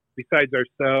besides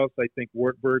ourselves, I think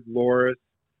Wartburg, Loras,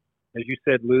 as you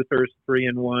said, Luther's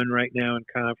 3-1 right now in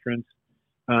conference.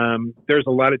 There's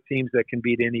a lot of teams that can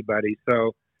beat anybody.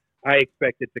 So I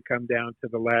expect it to come down to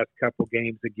the last couple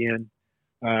games again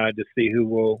to see who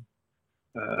will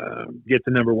get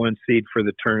the number 1 seed for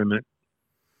the tournament.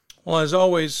 Well, as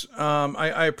always,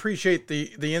 I appreciate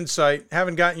the insight.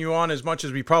 Haven't gotten you on as much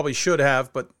as we probably should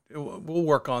have, but we'll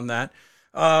work on that.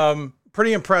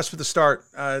 Pretty impressed with the start.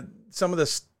 Some of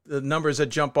the numbers that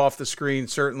jump off the screen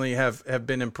certainly have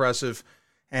been impressive,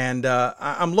 and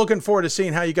I'm looking forward to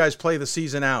seeing how you guys play the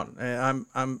season out.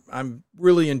 I'm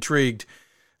really intrigued,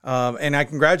 and I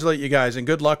congratulate you guys and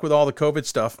good luck with all the COVID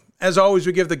stuff. As always,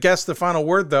 we give the guests the final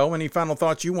word, though. Any final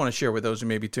thoughts you want to share with those who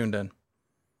may be tuned in?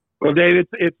 Well, Dave,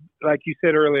 it's like you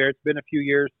said earlier. It's been a few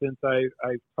years since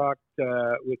I've talked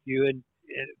with you, and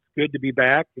it's good to be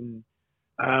back. And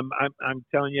I'm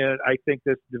telling you, I think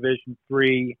this Division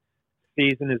III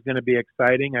season is going to be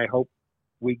exciting. I hope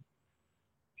we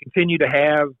continue to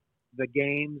have the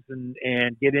games and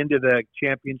get into the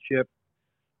championship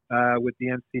with the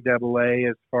NCAA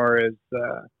as far as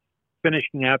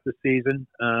finishing out the season.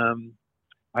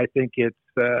 I think it's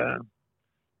going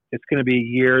to be a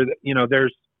year that,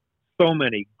 there's so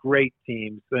many great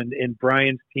teams, and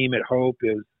Brian's team at Hope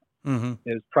is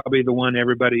probably the one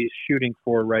everybody is shooting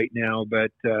for right now, but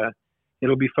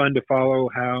it'll be fun to follow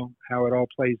how it all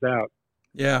plays out.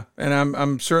 Yeah, and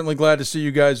I'm certainly glad to see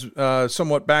you guys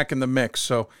somewhat back in the mix.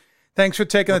 So thanks for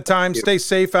taking the time. Stay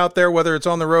safe out there, whether it's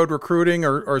on the road recruiting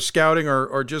or scouting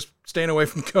or just staying away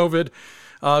from COVID.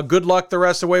 Good luck the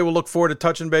rest of the way. We'll look forward to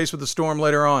touching base with the Storm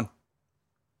later on.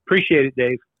 Appreciate it,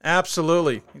 Dave.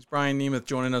 Absolutely. He's Brian Nemeth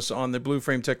joining us on the Blue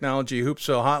Frame Technology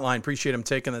Hoopsville Hotline. Appreciate him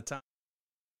taking the time.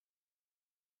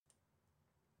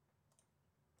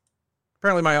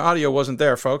 Apparently my audio wasn't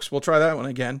there, folks. We'll try that one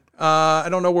again. I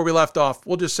don't know where we left off.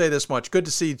 We'll just say this much. Good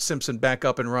to see Simpson back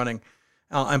up and running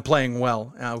and playing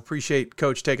well. Appreciate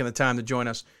Coach taking the time to join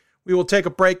us. We will take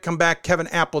a break, come back. Kevin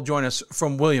Apple join us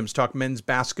from Williams, talk men's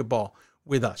basketball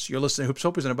with us. You're listening to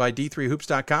Hoopsville, presented by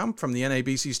D3Hoops.com from the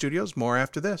NABC studios. More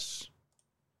after this.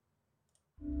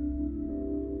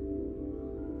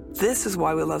 This is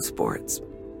why we love sports.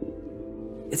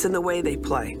 It's in the way they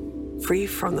play, free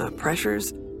from the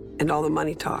pressures and all the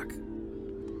money talk.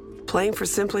 Playing for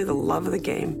simply the love of the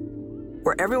game,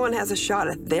 where everyone has a shot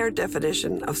at their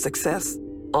definition of success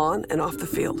on and off the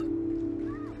field.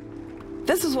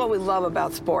 This is what we love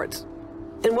about sports,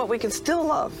 and what we can still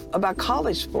love about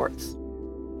college sports.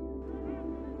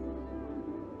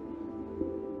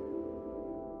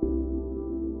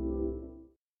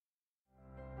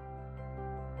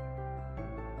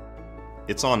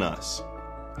 It's on us.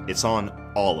 It's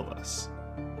on all of us.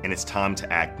 And it's time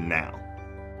to act now.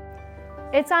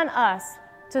 It's on us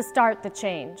to start the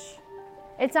change.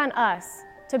 It's on us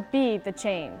to be the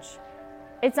change.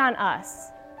 It's on us.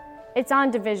 It's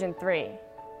on Division III.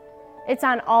 It's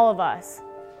on all of us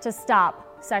to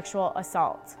stop sexual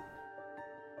assault.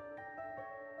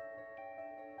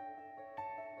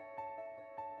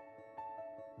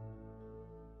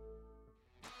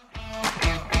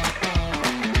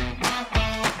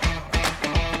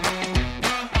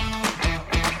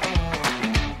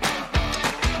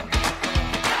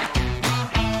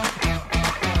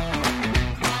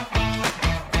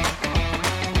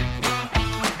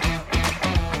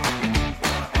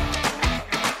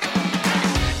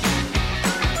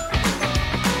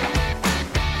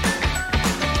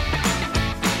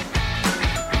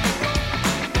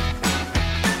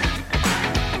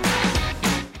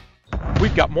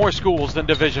 We've got more schools than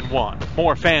Division I,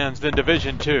 more fans than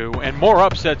Division II, and more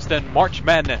upsets than March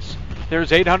Madness.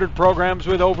 There's 800 programs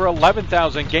with over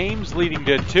 11,000 games leading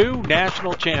to 2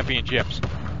 national championships.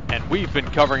 And we've been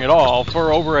covering it all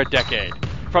for over a decade.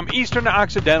 From Eastern to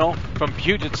Occidental, from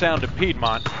Puget Sound to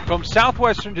Piedmont, from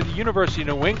Southwestern to the University of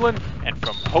New England, and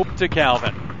from Hope to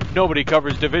Calvin. Nobody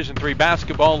covers Division III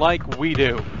basketball like we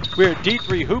do. We're at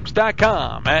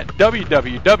D3Hoops.com at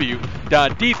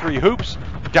www.d3hoops.com.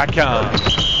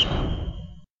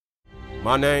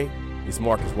 My name is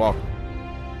Marcus Walker.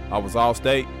 I was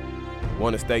All-State,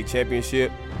 won a state championship,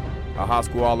 a high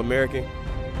school All-American,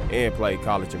 and played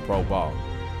college and pro ball.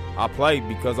 I played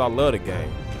because I love the game.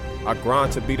 I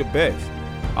grind to be the best.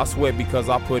 I sweat because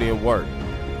I put in work.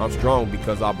 I'm strong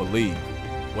because I believe.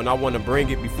 When I want to bring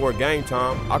it before game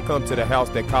time, I come to the house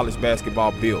that college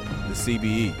basketball built, the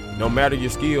CBE. No matter your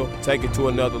skill, take it to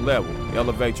another level.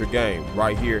 Elevate your game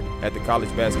right here at the College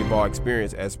Basketball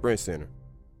Experience at Sprint Center.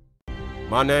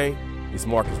 My name is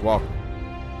Marcus Walker.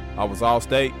 I was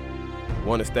All-State,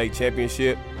 won a state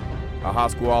championship, a high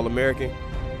school All-American,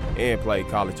 and played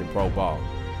college and pro ball.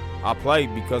 I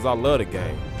played because I love the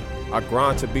game. I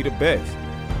grind to be the best.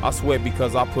 I sweat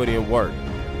because I put in work.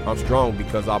 I'm strong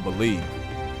because I believe.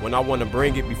 When I want to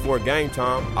bring it before game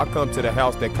time, I come to the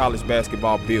house that college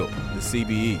basketball built, the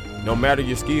CBE. No matter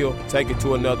your skill, take it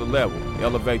to another level.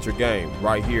 Elevate your game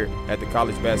right here at the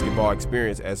College Basketball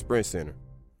Experience at Sprint Center.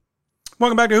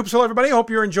 Welcome back to Hoopsville, everybody. Hope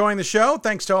you're enjoying the show.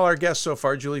 Thanks to all our guests so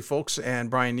far, Julie Folks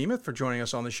and Brian Nemeth, for joining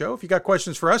us on the show. If you got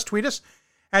questions for us, tweet us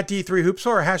at D3Hoopsville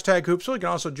or hashtag Hoopsville. You can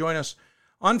also join us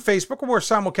on Facebook, where we're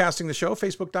simulcasting the show,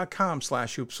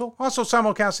 facebook.com/Hoopsville. Also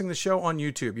simulcasting the show on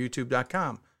YouTube,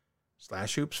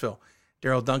 youtube.com/Hoopsville.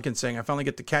 Daryl Duncan saying, I finally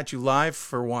get to catch you live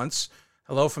for once.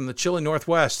 Hello from the chilly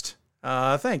Northwest.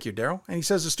 Thank you, Daryl. And he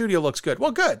says the studio looks good. Well,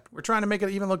 good. We're trying to make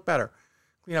it even look better.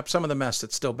 Clean up some of the mess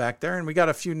that's still back there. And we got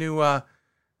a few new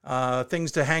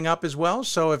things to hang up as well.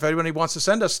 So if anybody wants to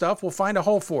send us stuff, we'll find a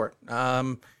hole for it.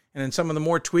 And in some of the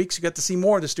more tweaks, you get to see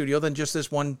more of the studio than just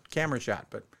this one camera shot.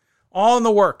 But all in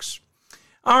the works.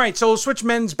 All right, so we'll switch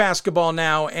men's basketball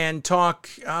now and talk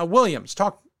Williams,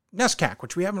 talk NESCAC,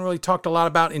 which we haven't really talked a lot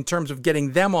about in terms of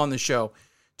getting them on the show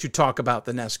to talk about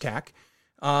the NESCAC.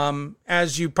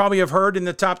 As you probably have heard in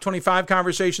the top 25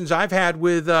 conversations I've had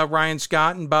with Ryan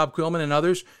Scott and Bob Quillman and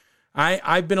others,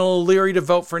 I've been a little leery to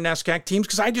vote for NESCAC teams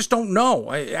because I just don't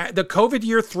know. The COVID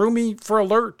year threw me for a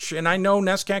lurch, and I know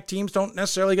NESCAC teams don't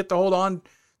necessarily get to hold on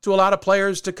to a lot of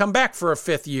players to come back for a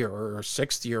 5th year or a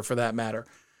 6th year for that matter.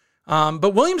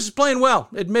 But Williams is playing well,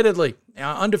 admittedly.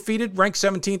 Undefeated, ranked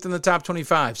 17th in the top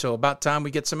 25. So about time we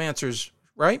get some answers,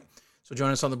 right? So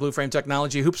join us on the Blue Frame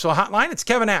Technology Hoopsville Hotline. It's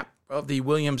Kevin App of the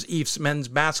Williams Eafs men's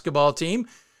basketball team.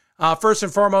 First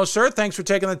and foremost, sir, thanks for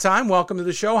taking the time. Welcome to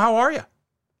the show. How are you?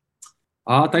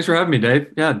 Thanks for having me,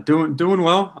 Dave. Yeah, doing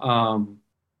well.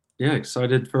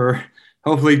 Excited for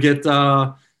hopefully get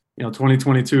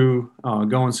 2022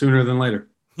 going sooner than later.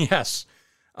 Yes.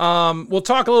 We'll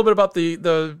talk a little bit about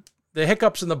the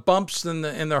hiccups and the bumps and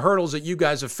the hurdles that you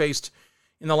guys have faced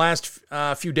in the last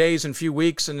few days and few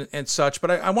weeks and such.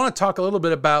 But I want to talk a little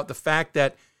bit about the fact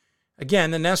that,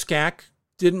 again, the NESCAC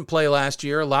didn't play last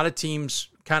year. A lot of teams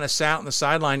kind of sat on the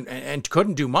sideline and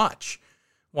couldn't do much,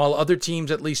 while other teams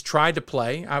at least tried to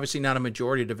play. Obviously not a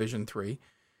majority of Division III.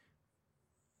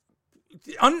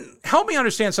 Help me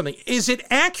understand something. Is it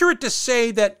accurate to say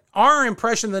that our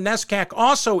impression of the NESCAC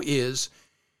also is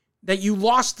that you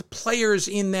lost the players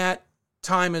in that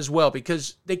time as well,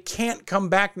 because they can't come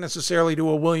back necessarily to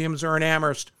a Williams or an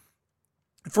Amherst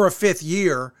for a 5th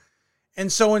year?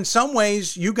 And so in some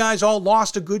ways, you guys all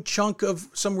lost a good chunk of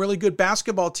some really good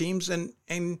basketball teams, and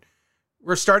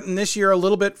we're starting this year a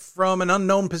little bit from an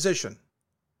unknown position.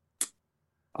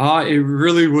 It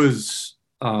really was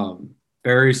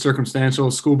very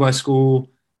circumstantial, school by school.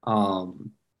 I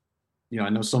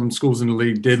know some schools in the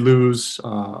league did lose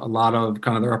a lot of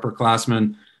kind of their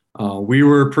upperclassmen. We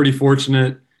were pretty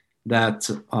fortunate that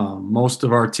most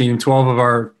of our team, 12 of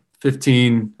our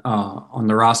 15 on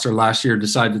the roster last year,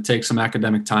 decided to take some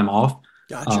academic time off.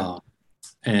 Gotcha.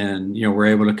 We're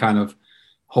able to kind of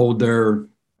hold their,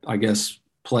 I guess,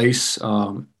 place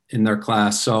in their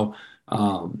class. So,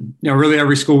 really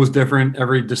every school was different.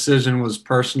 Every decision was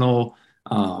personal.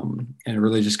 And it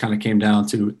really just kind of came down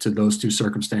to those two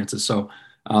circumstances. So,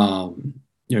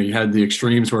 you had the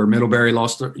extremes where Middlebury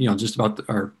lost, just about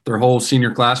their whole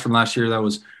senior class from last year that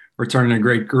was returning a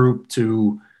great group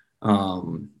to,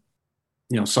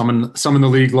 some in the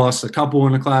league lost a couple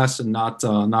in the class and not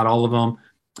all of them.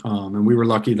 And we were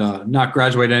lucky to not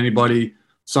graduate anybody,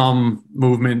 some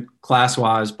movement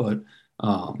class-wise, but,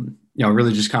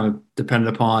 really just kind of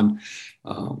depended upon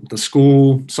the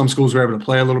school. Some schools were able to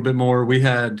play a little bit more. We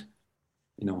had,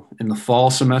 in the fall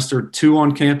semester, 2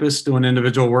 on campus doing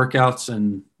individual workouts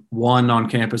and 1 on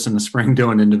campus in the spring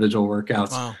doing individual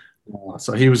workouts. Wow.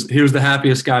 So he was the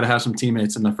happiest guy to have some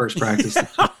teammates in the first practice.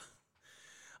 Yeah.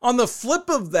 On the flip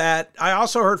of that, I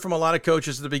also heard from a lot of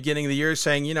coaches at the beginning of the year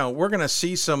saying, we're going to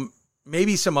see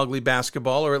maybe some ugly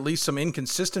basketball, or at least some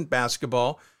inconsistent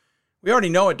basketball. We already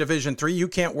know at Division III, you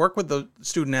can't work with the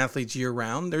student athletes year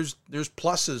round. There's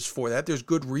pluses for that. There's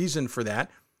good reason for that.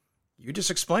 You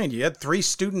just explained you had 3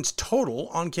 students total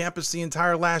on campus the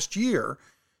entire last year.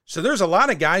 So there's a lot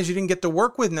of guys you didn't get to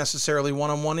work with necessarily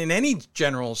one-on-one in any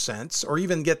general sense, or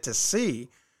even get to see.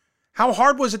 How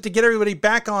hard was it to get everybody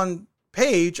back on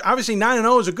page? Obviously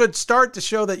 9-0 is a good start to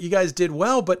show that you guys did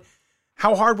well, but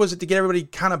how hard was it to get everybody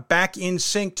kind of back in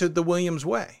sync to the Williams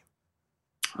way?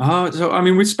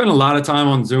 We spent a lot of time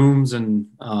on Zooms, and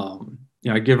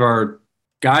I give our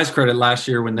guys credit last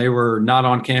year when they were not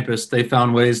on campus. They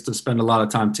found ways to spend a lot of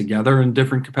time together in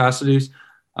different capacities.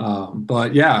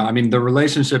 The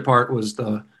relationship part was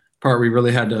the part we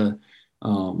really had to,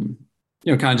 kind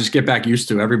of just get back used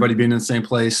to. Everybody being in the same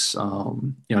place,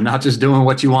 not just doing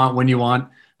what you want when you want.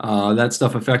 That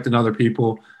stuff affected other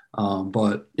people.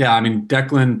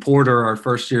 Declan Porter, our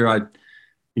first year,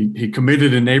 he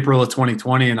committed in April of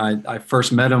 2020, and I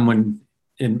first met him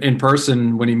in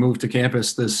person when he moved to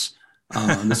campus this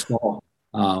fall,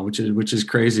 which is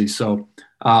crazy. So,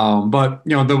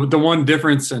 the one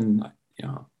difference and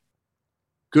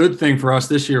good thing for us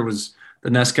this year was the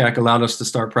NESCAC allowed us to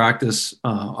start practice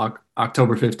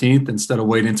October 15th instead of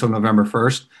waiting until November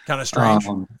 1st. Kind of strange.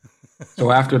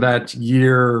 So after that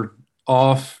year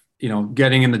off,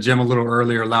 getting in the gym a little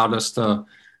earlier allowed us to,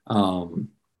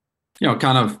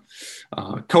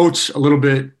 coach a little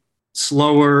bit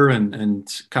slower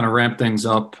and kind of ramp things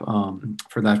up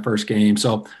for that first game.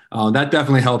 So that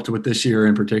definitely helped with this year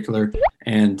in particular.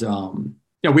 And,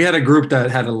 we had a group that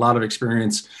had a lot of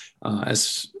experience a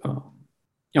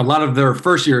lot of their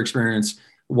first year experience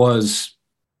was,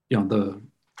 the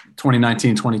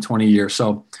 2019-2020 year.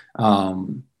 So,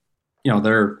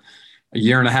 they're a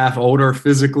year and a half older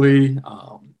physically,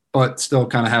 but still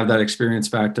kind of have that experience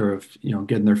factor of,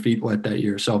 getting their feet wet that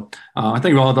year. So I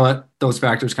think all those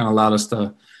factors kind of allowed us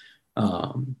to,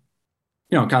 kind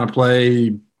of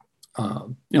play,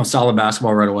 solid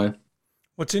basketball right away.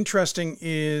 What's interesting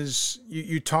is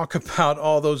you talk about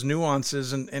all those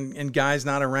nuances and guys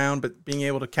not around, but being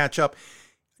able to catch up.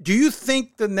 Do you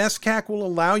think the NESCAC will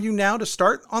allow you now to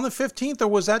start on the 15th, or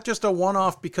was that just a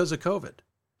one-off because of COVID?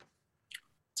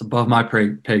 It's above my pay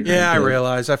grade. Yeah, I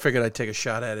realize. I figured I'd take a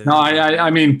shot at it. No,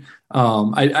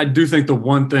 I do think the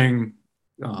one thing,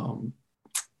 the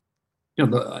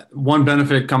one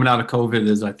benefit coming out of COVID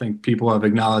is I think people have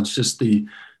acknowledged just the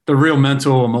real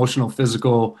mental, emotional,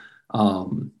 physical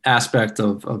aspect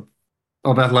of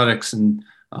athletics and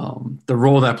the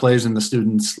role that plays in the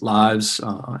students' lives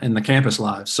and the campus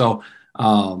lives. So,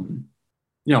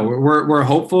 we're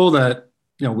hopeful that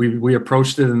we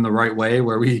approached it in the right way,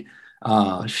 where we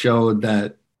showed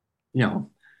that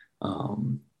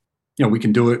we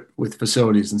can do it with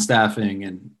facilities and staffing,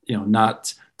 and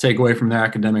not take away from their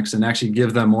academics, and actually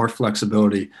give them more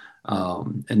flexibility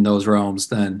in those realms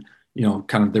than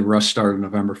kind of the rush start of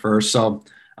November 1st. So.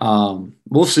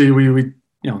 We'll see. We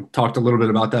talked a little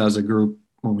bit about that as a group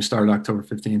when we started October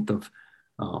 15th of,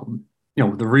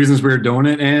 the reasons we were doing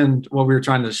it and what we were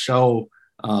trying to show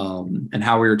and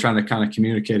how we were trying to kind of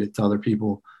communicate it to other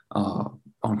people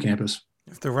on campus.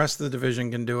 If the rest of the division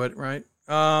can do it, right?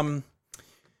 Again,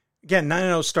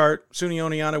 9-0 start. SUNY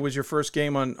Oneonta was your first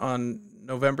game on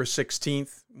November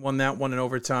 16th. Won that one in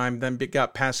overtime. Then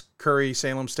got past Curry,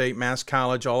 Salem State, Mass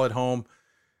College, all at home.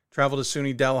 Traveled to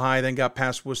SUNY Delhi, then got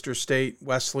past Worcester State,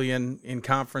 Wesleyan in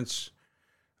conference.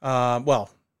 Not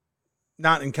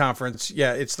in conference.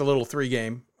 Yeah, it's the little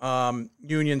 3-game.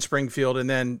 Union, Springfield, and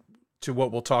then to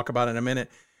what we'll talk about in a minute.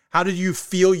 How did you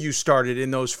feel you started in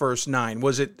those first 9?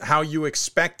 Was it how you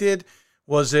expected?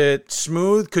 Was it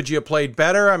smooth? Could you have played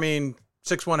better?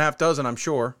 6 1/2 dozen, I'm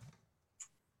sure.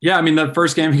 Yeah, the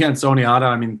first game against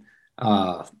Oneonta,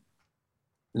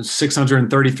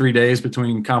 633 days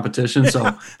between competitions. So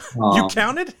you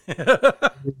counted? There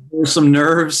were some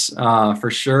nerves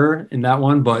for sure in that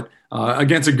one, but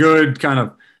against a good kind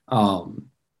of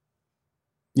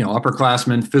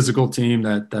upperclassmen physical team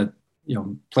that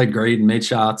played great and made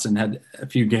shots and had a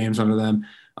few games under them.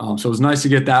 So it was nice to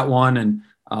get that one. And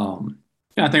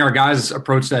I think our guys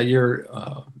approached that year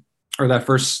or that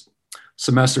first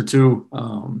semester too.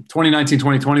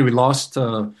 2019-2020 we lost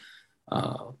to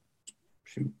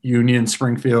Union,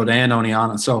 Springfield, and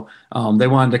Oneonta. So they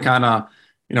wanted to kind of,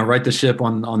 right the ship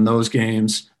on those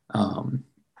games.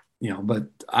 But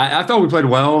I thought we played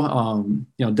well.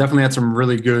 Definitely had some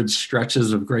really good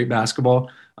stretches of great basketball.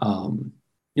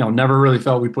 Never really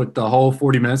felt we put the whole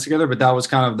 40 minutes together, but that was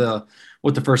kind of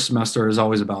what the first semester is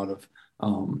always about, of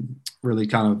really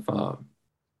kind of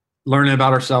learning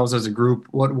about ourselves as a group,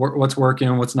 what's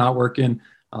working, what's not working,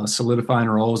 solidifying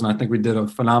roles. And I think we did a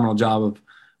phenomenal job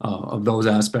of those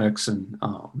aspects, and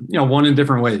won in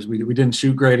different ways. We didn't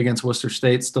shoot great against Worcester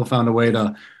State, still found a way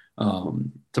to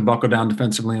buckle down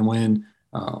defensively and win.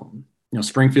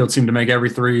 Springfield seemed to make every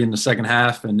three in the second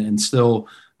half, and still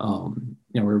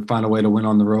we found a way to win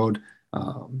on the road.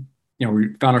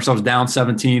 We found ourselves down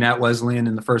 17 at Wesleyan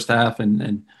in the first half,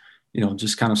 and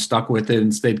just kind of stuck with it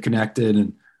and stayed connected.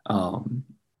 And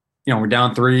we're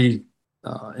down 3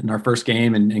 in our first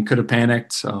game and could have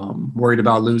panicked, worried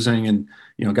about losing, and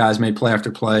guys made play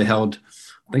after play, held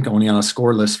I think only on a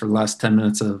scoreless for the last 10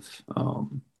 minutes of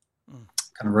kind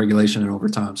of regulation and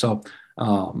overtime. So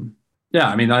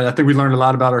I think we learned a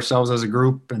lot about ourselves as a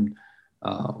group, and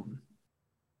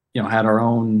had our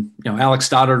own, Alex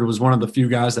Stoddard was one of the few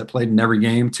guys that played in every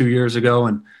game 2 years ago.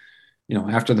 And,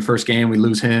 after the first game, we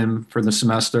lose him for the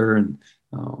semester, and,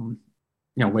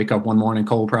 wake up one morning,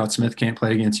 Cole Proud-Smith can't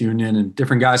play against Union, and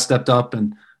different guys stepped up.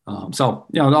 And all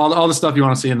the stuff you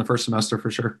want to see in the first semester for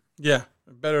sure. Yeah.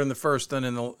 Better in the first than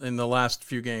in the last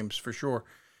few games for sure.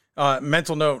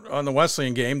 Mental note on the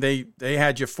Wesleyan game, they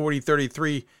had you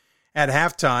 40-33 at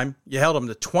halftime. You held them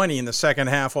to 20 in the second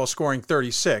half while scoring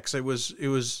 36. It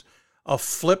was a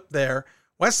flip there.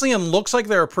 Wesleyan looks like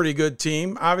they're a pretty good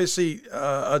team. Obviously,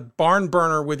 a barn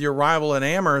burner with your rival at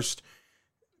Amherst.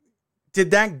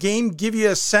 Did that game give you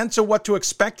a sense of what to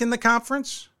expect in the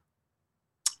conference?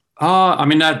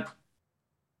 That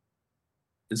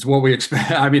is what we expect.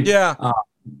 Yeah.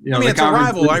 It's a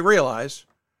rival, I realize.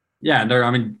 Yeah,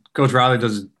 Coach Riley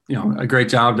does a great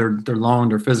job. They're long,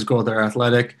 they're physical, they're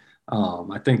athletic.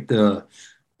 I think the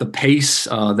pace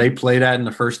they played at in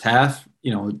the first half,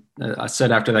 I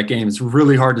said after that game, it's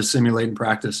really hard to simulate in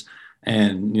practice.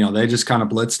 And, they just kind of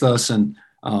blitzed us. And,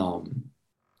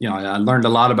 I learned a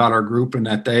lot about our group, and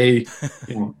that they,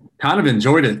 kind of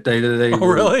enjoyed it. They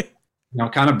really?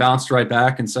 Kind of bounced right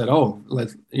back and said,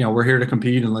 we're here to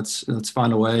compete, and let's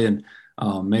find a way, and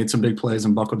made some big plays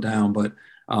and buckled down. But,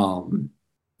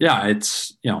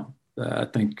 it's, I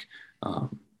think,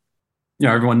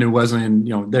 everyone knew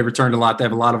Wesleyan, they returned a lot. They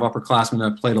have a lot of upperclassmen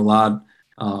that have played a lot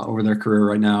over their career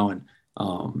right now, and,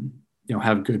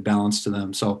 have good balance to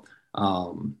them. So,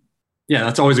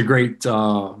 that's always a great,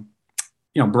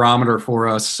 barometer for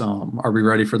us. Are we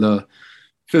ready for the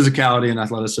physicality and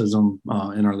athleticism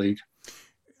in our league?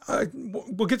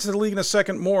 We'll get to the league in a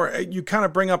second more. You kind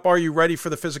of bring up, are you ready for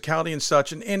the physicality and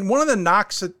such? And one of the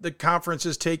knocks that the conference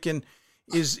has taken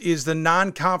is the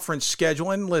non-conference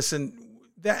schedule. And listen,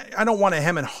 that I don't want to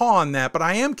hem and haw on that, but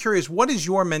I am curious, what is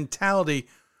your mentality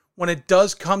when it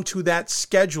does come to that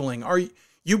scheduling? Are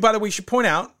you, by the way, should point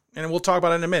out, and we'll talk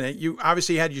about it in a minute, you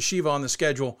obviously had Yeshiva on the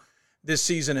schedule this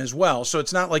season as well. So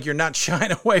it's not like you're not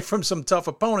shying away from some tough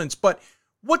opponents, but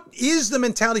what is the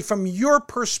mentality from your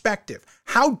perspective?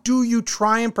 How do you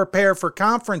try and prepare for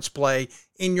conference play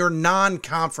in your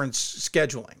non-conference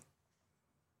scheduling?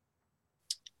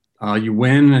 You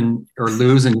win or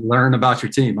lose, and you learn about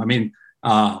your team. The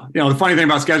funny thing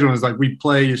about scheduling is, like, we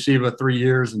play Yeshiva 3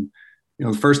 years, and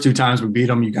the first 2 times we beat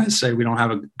them, you guys say we don't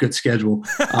have a good schedule,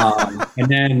 and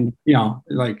then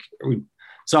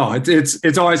so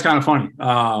it's always kind of funny.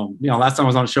 Last time I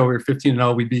was on the show, we were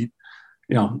 15-0. We beat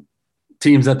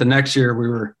teams that the next year we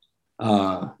were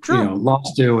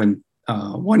lost to, and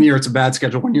 1 year it's a bad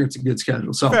schedule, 1 year it's a good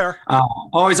schedule. So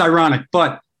always ironic,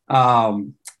 but for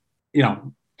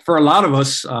a lot of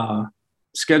us,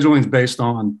 scheduling is based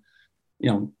on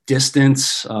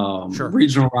distance,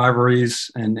 regional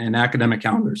rivalries, and academic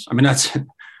calendars.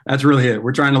 That's really it.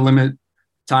 We're trying to limit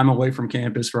time away from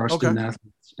campus for our student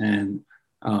athletes, and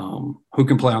who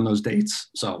can play on those dates.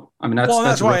 So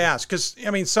that's why I asked, because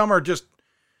some are just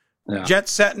jet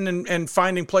setting and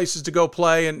finding places to go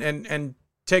play and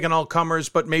taking all comers,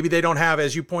 but maybe they don't have,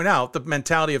 as you point out, the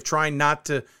mentality of trying not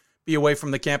to be away from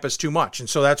the campus too much. And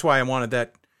so that's why I wanted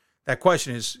that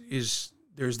question is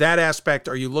there's that aspect.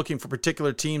 Are you looking for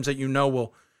particular teams that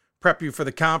will prep you for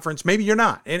the conference? Maybe you're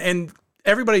not. And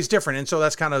everybody's different. And so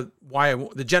that's kind of why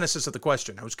the genesis of the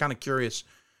question. I was kind of curious,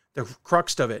 the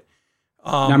crux of it.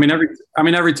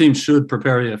 Every team should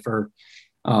prepare you for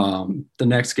the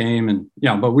next game, and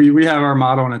but we have our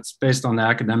model, and it's based on the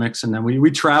academics, and then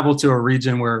we travel to a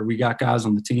region where we got guys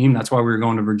on the team. That's why we were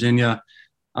going to Virginia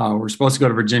We're supposed to go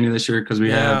to Virginia this year because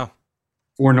we had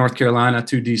 4 North Carolina,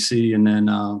 2 DC, and then,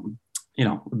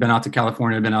 we've been out to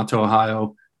California, been out to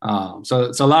Ohio.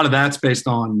 So a lot of that's based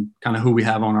on kind of who we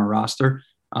have on our roster.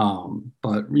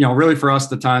 But, really for us,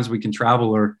 the times we can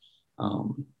travel are,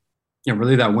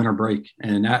 really that winter break.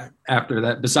 And after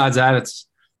that, besides that, it's,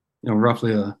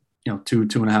 roughly a,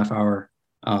 2.5 hour,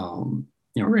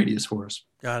 radius for us.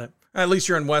 Got it. At least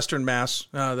you're in Western Mass.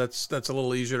 That's a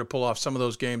little easier to pull off some of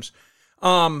those games.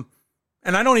 And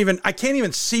I can't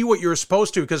even see what you're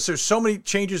supposed to because there's so many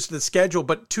changes to the schedule.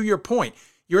 But to your point,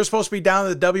 you're supposed to be down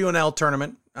at the WNL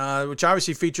tournament, which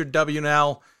obviously featured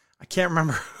WNL. I can't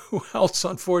remember who else,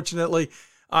 unfortunately.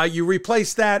 You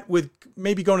replaced that with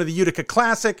maybe going to the Utica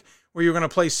Classic, where you're going to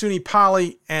play SUNY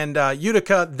Poly and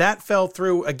Utica. That fell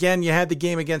through. Again, you had the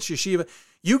game against Yeshiva.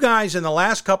 You guys in the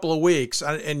last couple of weeks,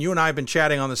 and you and I have been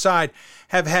chatting on the side,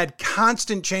 have had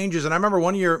constant changes. And I remember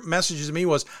one of your messages to me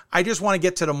was, I just want to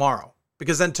get to tomorrow,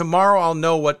 because then tomorrow I'll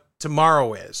know what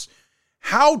tomorrow is.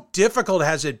 How difficult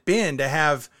has it been to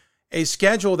have a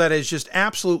schedule that is just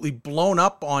absolutely blown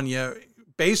up on you,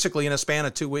 basically in a span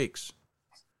of 2 weeks?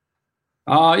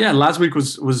 Last week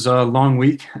was a long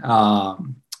week.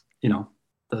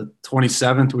 The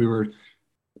 27th, we were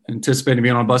anticipating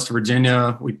being on a bus to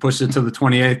Virginia. We pushed it to the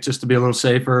 28th just to be a little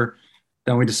safer.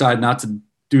 Then we decided not to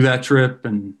do that trip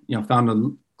and, found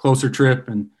a closer trip.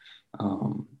 And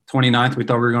 29th, we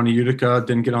thought we were going to Utica,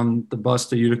 didn't get on the bus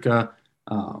to Utica.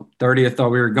 30th, thought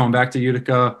we were going back to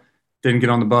Utica, didn't get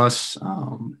on the bus.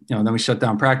 Then we shut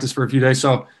down practice for a few days.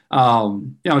 So,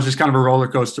 it was just kind of a roller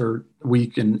coaster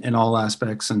week in all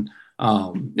aspects. And,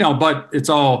 but it's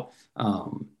all,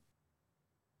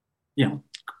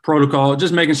 protocol,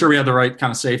 just making sure we have the right kind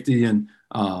of safety and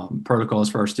protocols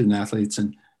for our student athletes.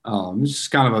 And it's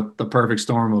just kind of the perfect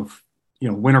storm of,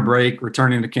 winter break,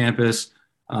 returning to campus,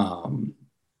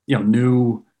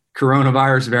 new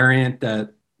coronavirus variant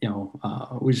that,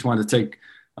 we just wanted to take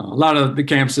a lot of the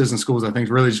campuses and schools, I think,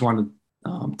 really just wanted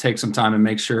to take some time and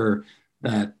make sure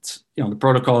that, the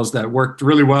protocols that worked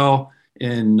really well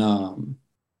in,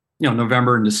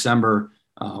 November and December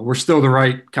were still the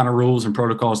right kind of rules and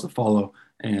protocols to follow.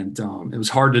 And it was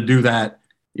hard to do that,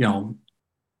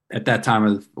 at that time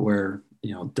of where,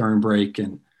 during break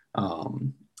and,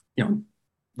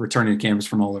 returning to campus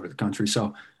from all over the country.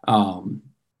 So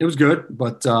it was good,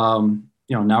 but,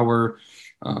 now we're,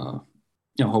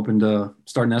 hoping to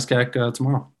start an SCAC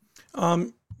tomorrow.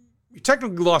 You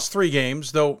technically lost 3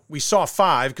 games, though we saw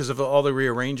 5 because of all the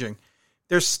rearranging.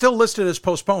 They're still listed as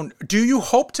postponed. Do you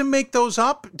hope to make those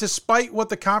up despite what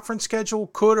the conference schedule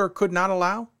could or could not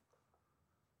allow?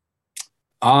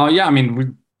 We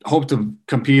hope to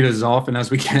compete as often as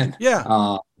we can.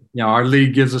 Yeah. Our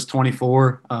league gives us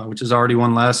 24, which is already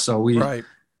one less. So we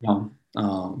don't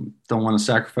want to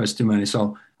sacrifice too many.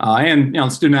 So,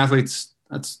 student athletes,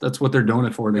 that's what they're doing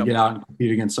it for, to get out and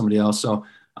compete against somebody else. So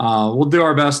we'll do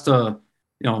our best to,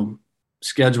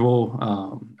 schedule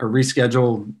or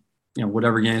reschedule,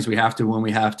 whatever games we have to when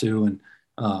we have to, and,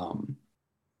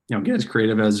 get as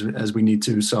creative as we need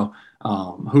to. So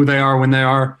who they are when they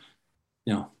are,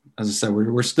 as I said,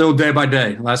 we're still day by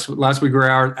day. Last week we were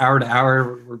hour to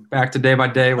hour. We're back to day by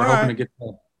day. We're hoping to get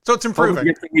to, so it's improving.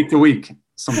 Get to week to week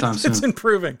sometime soon. It's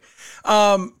improving.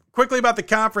 Quickly about the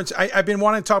conference, I've been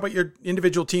wanting to talk about your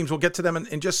individual teams. We'll get to them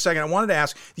in just a second. I wanted to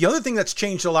ask, the other thing that's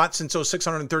changed a lot since those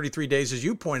 633 days, as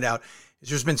you pointed out, is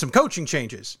there's been some coaching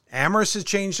changes. Amherst has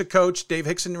changed the coach. Dave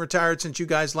Hickson retired since you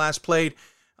guys last played.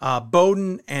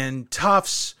 Bowdoin and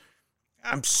Tufts.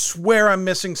 I swear I'm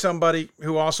missing somebody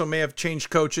who also may have changed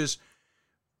coaches.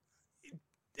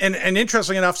 And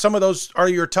interestingly enough, some of those are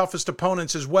your toughest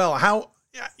opponents as well. How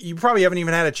you probably haven't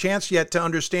even had a chance yet to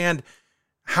understand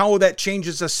how that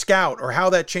changes a scout or how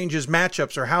that changes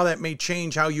matchups or how that may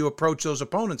change how you approach those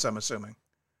opponents, I'm assuming.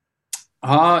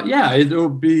 It'll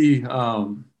be,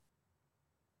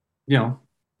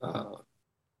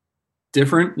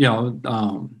 different,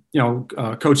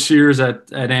 Coach Sears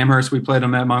at Amherst, we played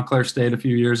him at Montclair State a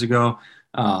few years ago.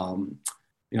 I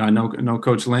know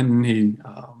Coach Linton, he,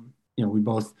 we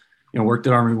both, worked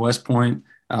at Army West Point.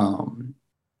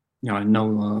 I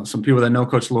know some people that know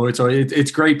Coach Lloyd. So it's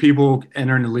great people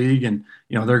entering the league and,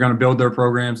 they're going to build their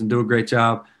programs and do a great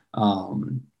job.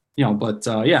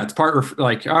 It's part of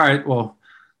like, all right, well,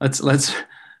 let's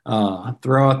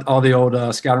throw out all the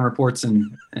old scouting reports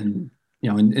and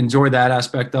enjoy that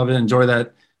aspect of it. Enjoy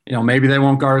that, maybe they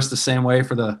won't guard us the same way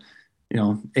for the,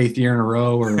 8th year in a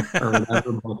row or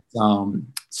whatever.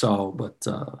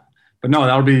 But no,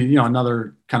 that'll be,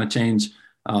 another kind of change,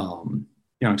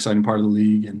 exciting part of the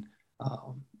league. And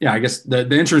I guess the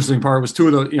interesting part was 2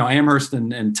 of the, Amherst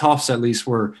and Tufts at least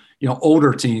were,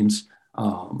 older teams,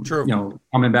 True.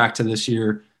 Coming back to this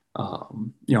year,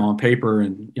 on paper,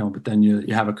 and, but then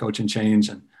you have a coaching change,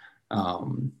 and,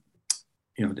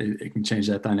 it can change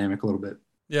that dynamic a little bit.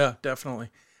 Yeah, definitely.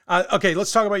 Okay,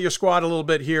 let's talk about your squad a little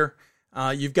bit here.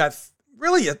 You've got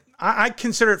really, I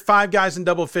consider it 5 guys in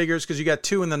double figures because you got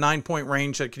 2 in the 9-point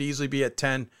range that could easily be at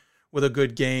 10 with a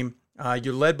good game.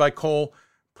 You're led by Cole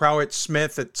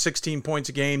Prowett-Smith at 16 points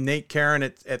a game, Nate Karen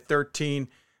at 13,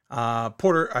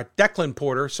 Declan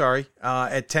Porter,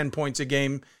 at 10 points a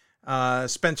game,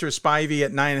 Spencer Spivey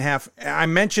at 9.5. I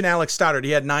mentioned Alex Stoddard.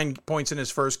 He had 9 points in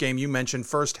his first game. You mentioned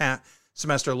first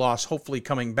semester loss, hopefully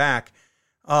coming back.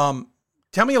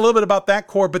 Tell me a little bit about that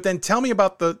core, but then tell me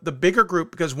about the bigger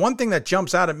group, because one thing that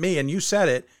jumps out at me, and you said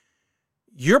it,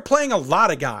 you're playing a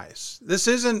lot of guys. This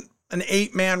isn't an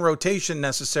 8-man rotation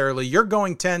necessarily. You're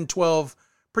going 10, 12,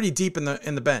 pretty deep in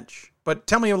the bench. But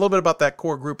tell me a little bit about that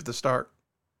core group at the start.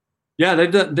 Yeah,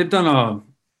 they've done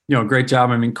a great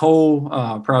job. I mean, Cole,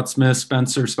 Prowett-Smith,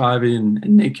 Spencer Spivey, and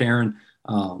Nate Karen,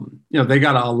 they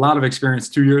got a lot of experience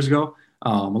 2 years ago,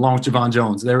 along with Javon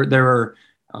Jones. They were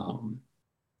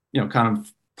kind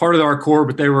of part of our core,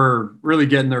 but they were really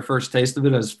getting their first taste of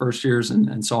it as first years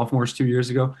and sophomores 2 years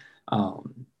ago.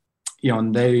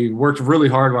 And they worked really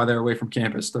hard while they were away from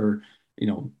campus. They're,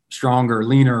 stronger,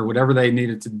 leaner, whatever they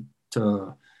needed to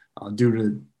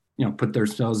do to, put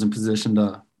themselves in position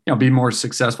to, be more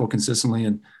successful consistently.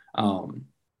 And,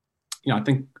 I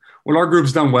think what our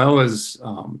group's done well is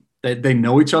they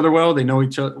know each other well. They know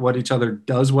what each other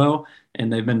does well,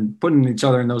 and they've been putting each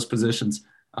other in those positions.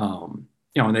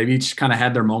 And they've each kind of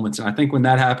had their moments. And I think when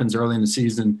that happens early in the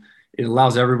season, it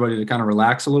allows everybody to kind of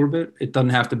relax a little bit. It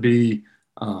doesn't have to be,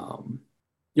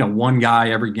 one guy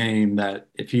every game that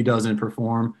if he doesn't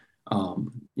perform,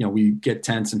 we get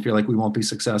tense and feel like we won't be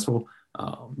successful.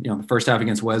 The first half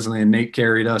against Wesleyan, Nate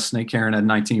carried us. Nate Karen had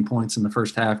 19 points in the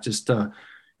first half just to,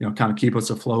 kind of keep us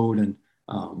afloat. And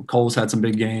Cole's had some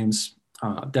big games.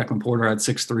 Declan Porter had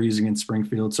 6 threes against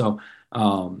Springfield. So,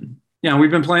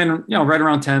 we've been playing, right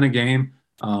around 10 a game.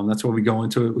 That's what we go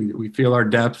into it. We feel our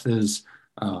depth is,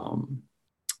 one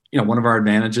of our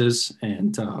advantages,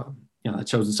 and that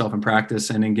shows itself in practice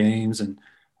and in games. And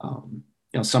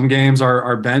some games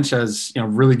our bench has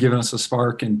really given us a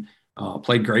spark and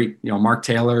played great. Mark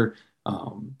Taylor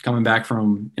coming back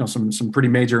from some pretty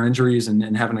major injuries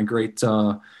and having a great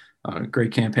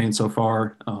campaign so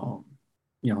far.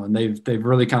 And they've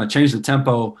really kind of changed the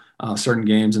tempo certain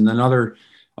games, and then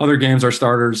other games our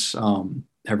starters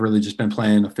have really just been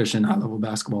playing efficient high-level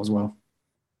basketball as well.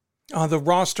 The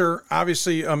roster,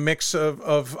 obviously a mix of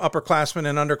upperclassmen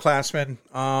and underclassmen.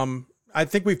 I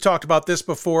think we've talked about this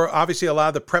before. Obviously, a lot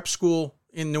of the prep school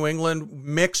in New England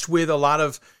mixed with a lot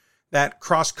of that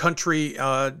cross-country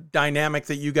dynamic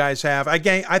that you guys have. I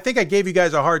think I gave you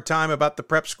guys a hard time about the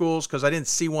prep schools because I didn't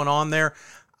see one on there.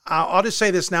 I'll just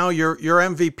say this now. Your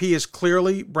MVP is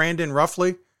clearly Brandon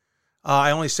Ruffley.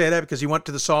 I only say that because he went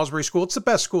to the Salisbury School. It's the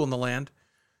best school in the land.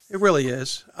 It really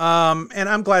is. And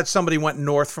I'm glad somebody went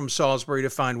north from Salisbury to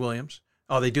find Williams.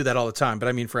 Oh, they do that all the time, but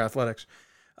I mean for athletics.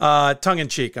 Tongue in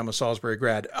cheek, I'm a Salisbury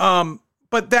grad.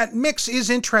 But that mix is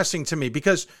interesting to me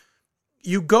because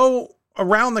you go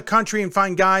around the country and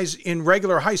find guys in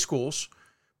regular high schools,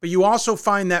 but you also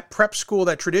find that prep school,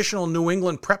 that traditional New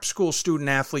England prep school student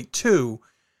athlete too.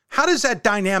 How does that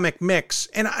dynamic mix?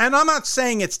 And I'm not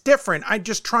saying it's different. I'm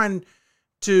just trying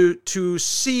to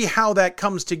see how that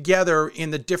comes together in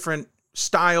the different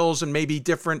styles and maybe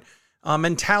different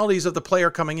mentalities of the player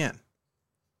coming in.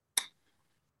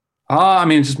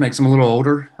 It just makes them a little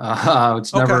older.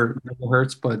 It's never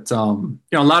hurts, but a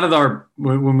lot of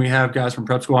when we have guys from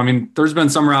prep school, there's been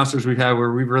some rosters we've had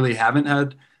where we really haven't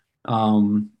had,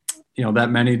 that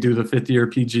many do the 5th-year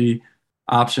PG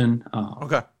option.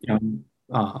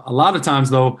 A lot of times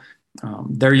though,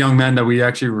 they're young men that we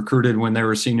actually recruited when they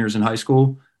were seniors in high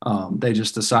school. They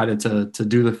just decided to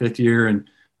do the 5th year, and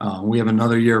we have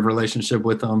another year of relationship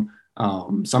with them.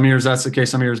 Some years that's the case,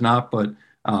 some years not, but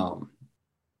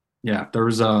if there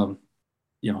was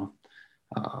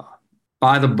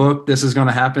by the book, this is going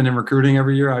to happen in recruiting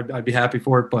every year, I'd be happy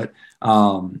for it. But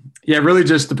it really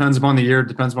just depends upon the year,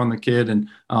 depends upon the kid. And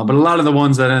but a lot of the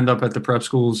ones that end up at the prep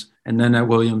schools and then at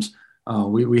Williams,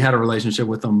 we had a relationship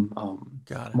with them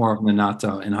more often than not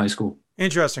in high school.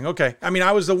 Interesting. Okay.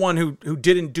 I was the one who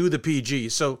didn't do the PG,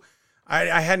 so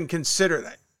I hadn't considered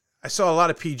that. I saw a lot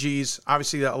of PGs.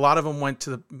 Obviously, a lot of them went to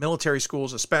the military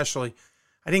schools, especially.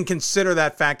 I didn't consider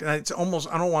that fact, and it's almost,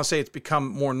 I don't want to say it's become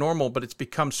more normal, but it's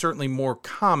become certainly more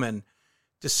common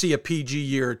to see a PG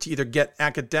year to either get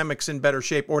academics in better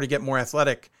shape or to get more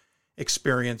athletic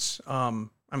experience.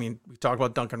 I mean, we talk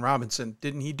about Duncan Robinson.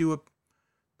 Didn't he do a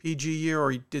PG year,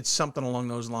 or he did something along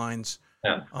those lines?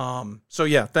 Yeah. So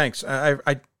yeah, thanks. I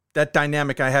that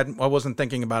dynamic I wasn't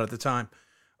thinking about at the time.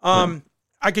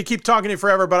 I could keep talking to you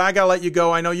forever, but I got to let you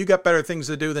go. I know you got better things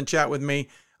to do than chat with me.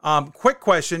 Quick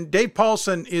question. Dave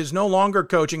Paulsen is no longer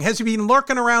coaching. Has he been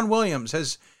lurking around Williams?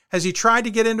 Has he tried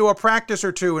to get into a practice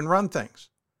or two and run things?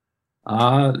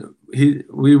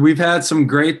 We've had some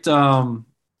great,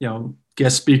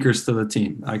 guest speakers to the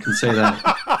team. I can say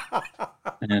that.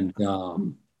 And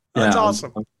that's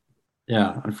awesome.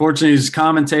 Yeah. Unfortunately, he's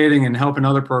commentating and helping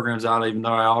other programs out, even though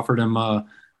I offered him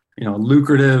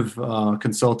lucrative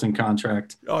consulting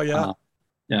contract. Oh yeah.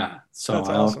 Yeah. So that's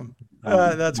awesome.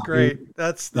 That's great.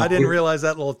 I didn't realize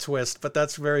that little twist, but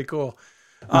that's very cool.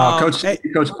 Coach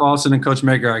Paulsen and Coach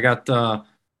Maker, I got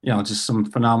just some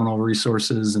phenomenal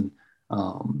resources, and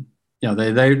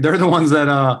they're the ones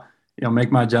that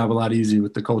make my job a lot easier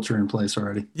with the culture in place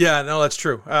already. Yeah, no, that's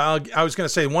true. I was going to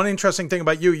say one interesting thing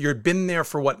about you. You've been there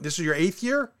for what? This is your 8th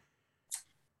year?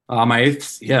 My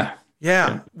 8th, yeah.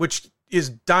 Yeah, which is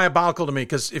diabolical to me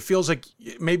because it feels like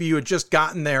maybe you had just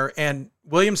gotten there, and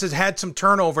Williams has had some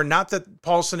turnover. Not that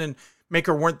Paulsen and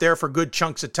Maker weren't there for good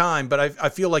chunks of time, but I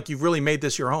feel like you've really made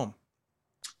this your home.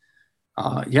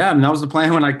 Yeah, and that was the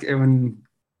plan when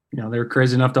they were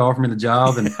crazy enough to offer me the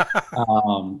job, and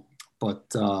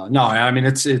no, I mean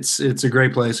it's a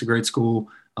great place, a great school,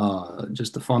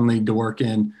 just a fun league to work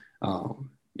in,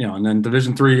 and then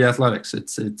Division III athletics.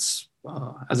 It's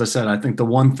as I said, I think the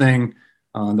one thing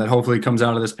that hopefully comes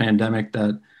out of this pandemic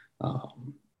that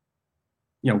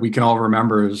we can all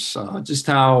remember is just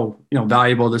how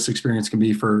valuable this experience can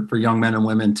be for young men and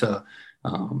women to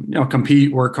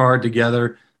compete, work hard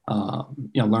together,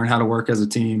 learn how to work as a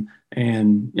team,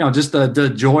 and just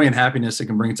the joy and happiness it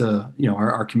can bring to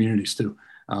our communities too.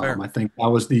 I think that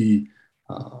was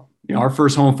our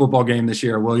first home football game this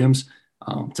year at Williams.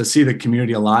 To see the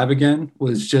community alive again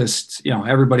was just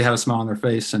everybody had a smile on their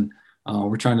face, and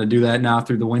we're trying to do that now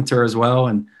through the winter as well,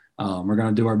 and we're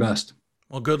going to do our best.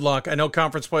 Well, good luck. I know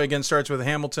conference play again starts with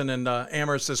Hamilton and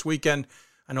Amherst this weekend.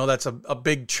 I know that's a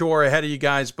big chore ahead of you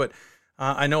guys, but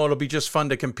I know it'll be just fun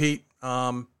to compete.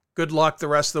 Good luck the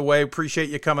rest of the way. Appreciate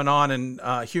you coming on and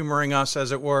humoring us,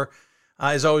 as it were.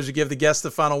 As always, we give the guests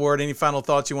the final word. Any final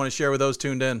thoughts you want to share with those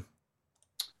tuned in?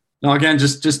 No, again,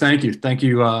 just thank you. Thank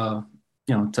you,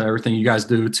 to everything you guys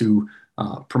do to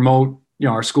promote,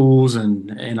 our schools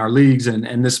and our leagues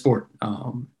and this sport.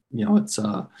 It's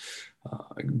a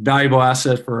valuable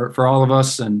asset for all of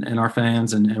us and our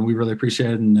fans, and we really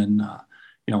appreciate it. And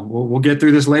we'll get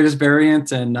through this latest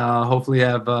variant and hopefully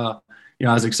have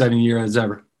as exciting a year as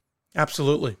ever.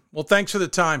 Absolutely. Well, thanks for the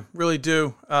time. Really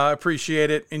do appreciate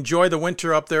it. Enjoy the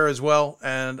winter up there as well.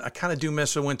 And I kind of do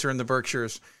miss a winter in the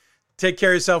Berkshires. Take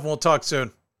care of yourself, and we'll talk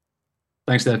soon.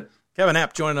 Thanks, Dave. Kevin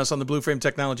Happ joining us on the Blue Frame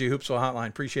Technology Hoopsville Hotline.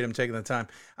 Appreciate him taking the time.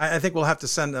 I think we'll have to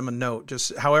send him a note,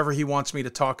 just however he wants me to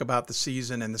talk about the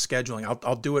season and the scheduling.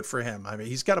 I'll do it for him. I mean,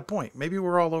 he's got a point. Maybe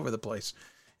we're all over the place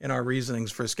in our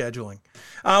reasonings for scheduling.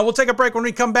 We'll take a break. When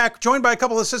we come back, joined by a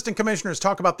couple of assistant commissioners,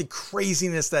 talk about the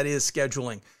craziness that is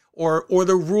scheduling or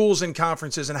the rules in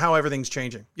conferences and how everything's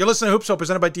changing. You're listening to Hoopsville,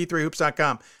 presented by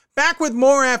D3Hoops.com. Back with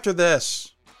more after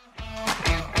this.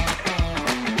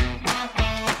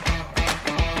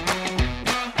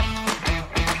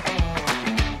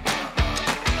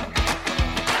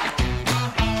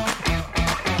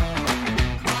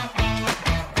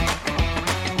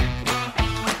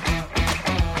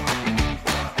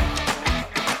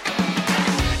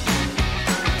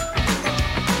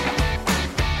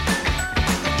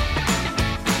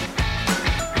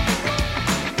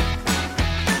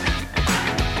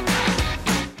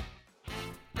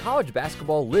 College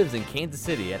basketball lives in Kansas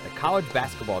City at the College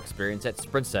Basketball Experience at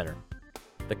Sprint Center.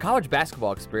 The College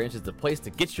Basketball Experience is the place to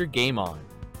get your game on.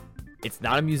 It's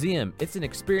not a museum, it's an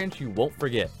experience you won't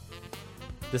forget.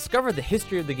 Discover the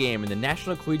history of the game in the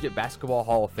National Collegiate Basketball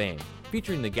Hall of Fame,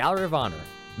 featuring the Gallery of Honor,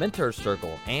 Mentor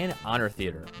Circle, and Honor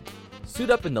Theater.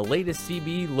 Suit up in the latest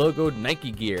CBE logoed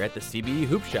Nike gear at the CBE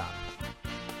Hoop Shop.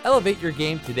 Elevate your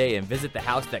game today and visit the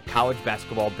house that college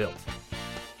basketball built.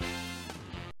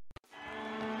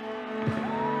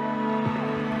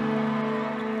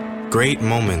 Great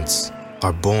moments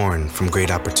are born from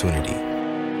great opportunity.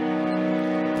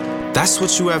 That's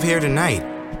what you have here tonight.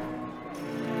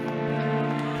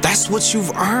 That's what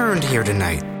you've earned here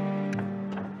tonight.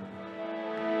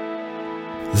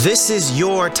 This is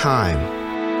your time.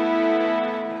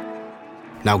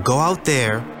 Now go out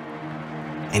there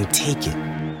and take it.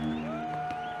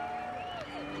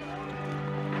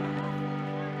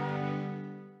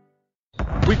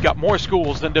 We've We've got more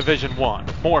schools than Division I,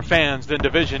 more fans than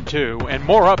Division II, and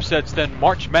more upsets than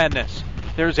March Madness.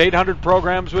 There's 800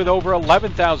 programs with over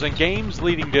 11,000 games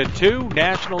leading to 2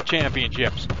 national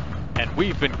championships. And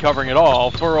we've been covering it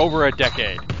all for over a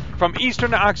decade. From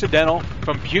Eastern to Occidental,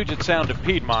 from Puget Sound to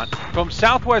Piedmont, from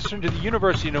Southwestern to the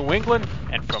University of New England,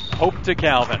 and from Hope to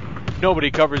Calvin. Nobody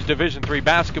covers Division III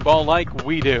basketball like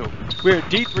we do. We're at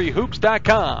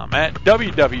d3hoops.com at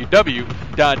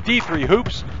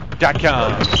www.d3hoops.com.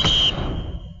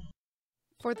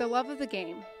 For the love of the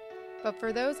game. But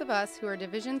for those of us who are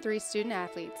Division III student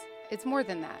athletes, it's more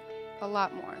than that, a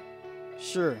lot more.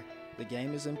 Sure, the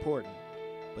game is important,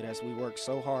 but as we work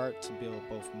so hard to build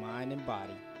both mind and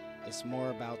body, it's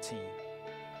more about team.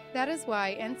 That is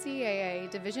why NCAA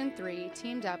Division III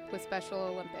teamed up with Special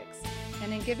Olympics,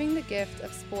 and in giving the gift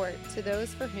of sport to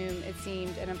those for whom it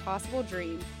seemed an impossible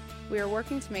dream, we are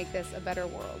working to make this a better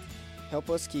world. Help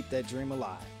us keep that dream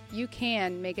alive. You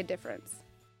can make a difference.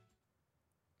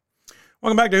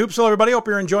 Welcome back to Hoopsville, everybody. Hope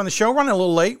you're enjoying the show. Running a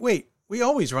little late. Wait, we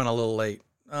always run a little late.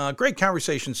 Great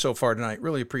conversation so far tonight.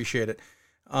 Really appreciate it.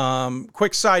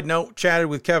 Quick side note, chatted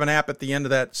with Kevin App at the end of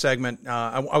that segment.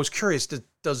 I was curious,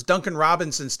 does Duncan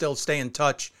Robinson still stay in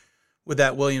touch with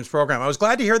that Williams program? I was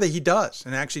glad to hear that he does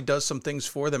and actually does some things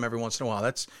for them every once in a while.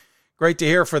 That's great to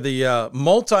hear for the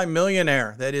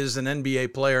multi-millionaire that is an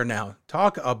NBA player now.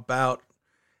 Talk about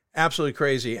absolutely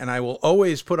crazy. And I will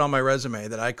always put on my resume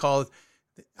that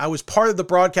I was part of the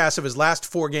broadcast of his last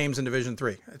 4 games in Division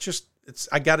III.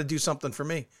 I got to do something for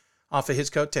me off of his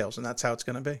coattails, and that's how it's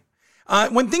going to be.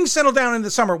 When things settle down in the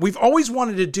summer, we've always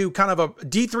wanted to do kind of a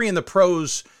D3 in the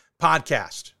Pros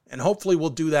podcast, and hopefully we'll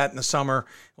do that in the summer.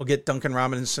 We'll get Duncan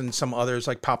Robinson, some others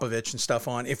like Popovich and stuff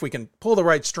on, if we can pull the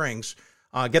right strings,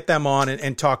 get them on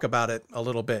and talk about it a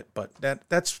little bit. But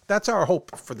that's our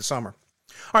hope for the summer.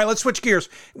 All right, let's switch gears.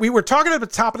 We were talking at the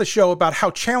top of the show about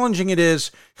how challenging it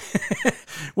is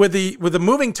with the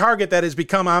moving target that has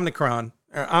become Omicron,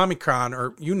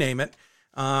 or you name it.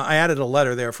 I added a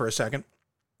letter there for a second.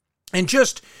 And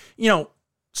just,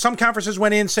 some conferences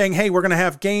went in saying, hey, we're going to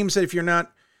have games that if you're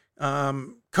not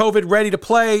COVID ready to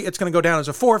play, it's going to go down as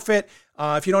a forfeit.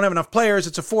 If you don't have enough players,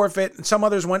 it's a forfeit. And some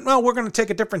others went, well, we're going to take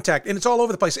a different tack. And it's all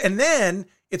over the place. And then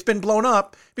it's been blown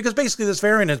up because basically this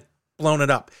variant has blown it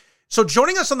up. So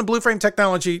joining us on the Blue Frame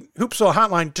Technology Hoopsville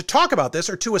hotline to talk about this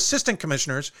are 2 assistant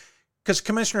commissioners, because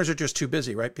commissioners are just too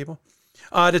busy, right, people?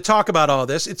 To talk about all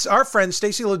this. It's our friend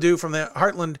Stacy Ledoux from the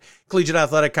Heartland Collegiate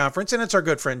Athletic Conference, and it's our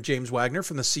good friend James Wagner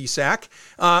from the CSAC.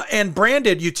 And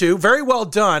branded, you two, very well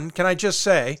done, can I just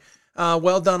say.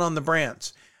 Well done on the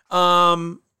brands.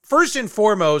 First and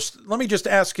foremost, let me just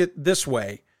ask it this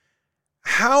way.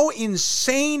 How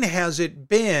insane has it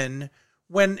been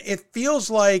when it feels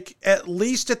like, at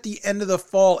least at the end of the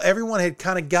fall, everyone had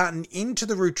kind of gotten into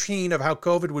the routine of how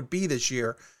COVID would be this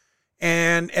year?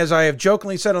 And as I have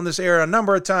jokingly said on this air a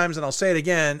number of times, and I'll say it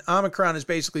again, Omicron has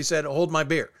basically said, hold my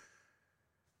beer.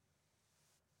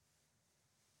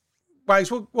 Wags,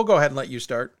 we'll go ahead and let you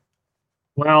start.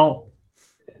 Well,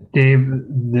 Dave,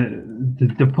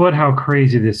 to put how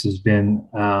crazy this has been,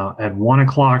 at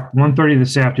 1:30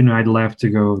 this afternoon, I'd left to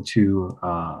go to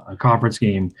a conference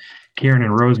game, Karen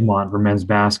and Rosemont for men's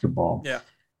basketball. Yeah.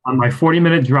 On my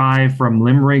 40-minute drive from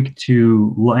Limerick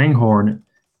to Langhorne,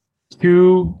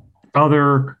 2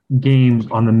 other games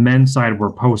on the men's side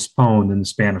were postponed in the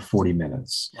span of 40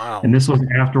 minutes. Wow. And this was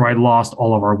after I lost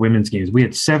all of our women's games. We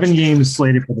had 7 games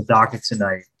slated for the docket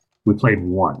tonight. We played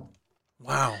 1.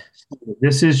 Wow.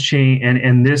 This has changed,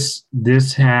 and this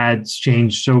had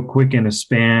changed so quick in a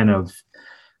span of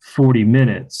 40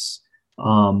 minutes.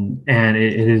 And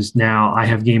it is now, I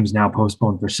have games now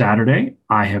postponed for Saturday.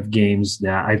 I have teams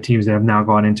that have now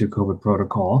gone into COVID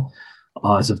protocol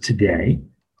as of today.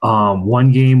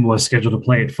 One game was scheduled to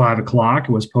play at 5:00. It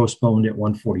was postponed at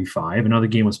 1:45. Another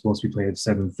game was supposed to be played at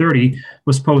 7:30,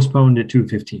 was postponed at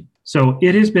 2:15. So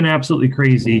it has been absolutely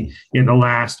crazy in the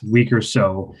last week or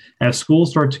so as schools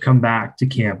start to come back to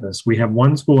campus. We have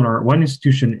one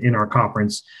institution in our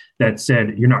conference that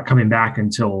said, you're not coming back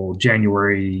until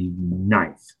January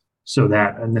 9th. So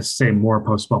that, and let's say more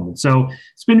postponement. So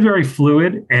it's been very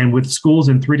fluid, and with schools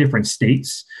in 3 different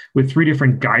states with 3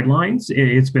 different guidelines,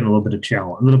 it's been a little bit of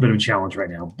a challenge right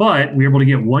now. But we were able to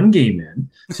get 1 game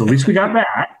in, so at least we got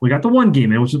that. We got the 1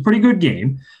 game in, which was a pretty good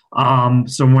game.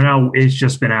 So now it's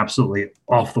just been absolutely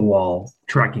off the wall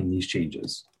tracking these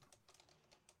changes.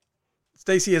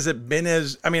 Stacy, has it been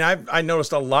I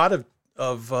noticed a lot of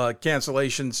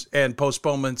cancellations and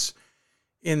postponements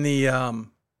in the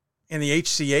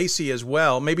HCAC as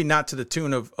well, maybe not to the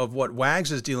tune of what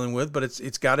Wags is dealing with, but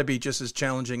it's got to be just as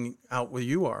challenging out where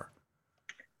you are.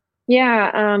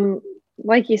 Yeah.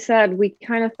 like you said, we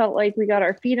kind of felt like we got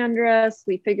our feet under us.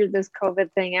 We figured this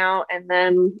COVID thing out. And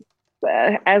then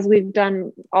as we've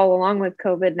done all along with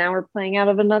COVID, now we're playing out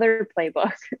of another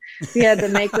playbook. We had to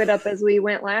make it up as we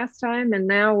went last time. And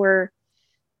now we're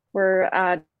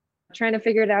trying to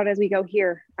figure it out as we go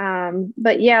here.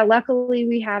 But yeah, luckily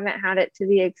we haven't had it to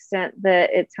the extent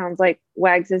that it sounds like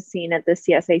Wags has seen at the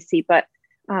CSAC, but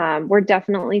we're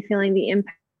definitely feeling the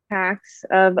impacts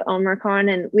of Omicron.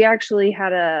 And we actually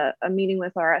had a meeting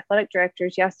with our athletic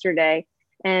directors yesterday,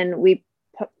 and we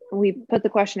put the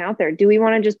question out there. Do we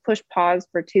want to just push pause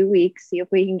for 2 weeks, see if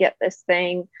we can get this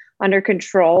thing under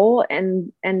control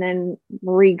and then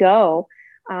re-go?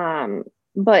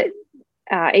 But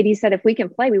AD said, if we can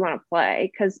play, we want to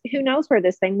play, because who knows where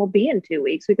this thing will be in 2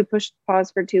 weeks. We could push pause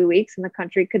for 2 weeks and the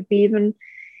country could be even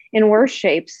in worse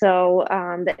shape. So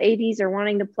the ADs are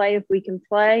wanting to play if we can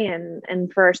play.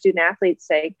 And for our student athletes'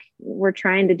 sake, we're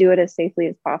trying to do it as safely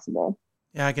as possible.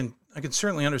 Yeah, I can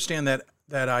certainly understand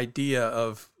that idea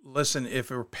of, listen,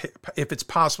 if it's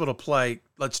possible to play,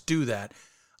 let's do that.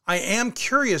 I am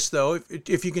curious, though,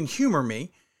 if you can humor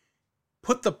me,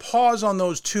 put the pause on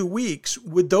those 2 weeks.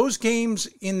 Would those games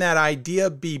in that idea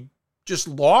be just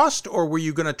lost, or were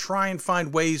you going to try and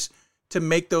find ways to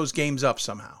make those games up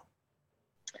somehow?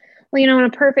 Well, in a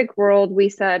perfect world, we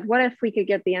said, what if we could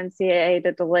get the NCAA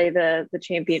to delay the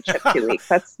championship 2 weeks?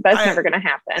 That's never going to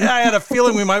happen. I had a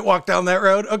feeling we might walk down that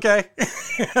road. Okay.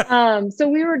 So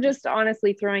we were just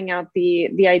honestly throwing out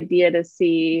the idea to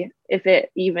see if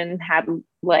it even had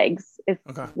legs, if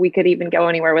we could even go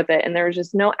anywhere with it. And there was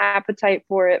just no appetite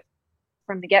for it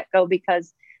from the get-go,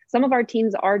 because some of our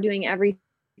teams are doing everything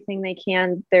they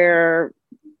can. They're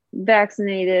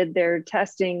vaccinated, they're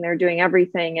testing, they're doing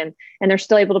everything, and they're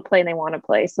still able to play, and they want to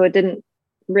play. So it didn't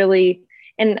really,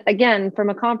 and again, from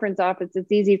a conference office,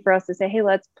 it's easy for us to say, hey,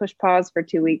 let's push pause for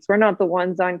 2 weeks. We're not the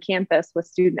ones on campus with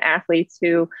student athletes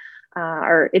who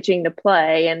are itching to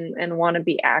play and want to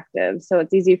be active. So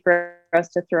it's easy for us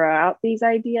to throw out these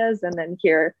ideas and then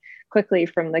hear quickly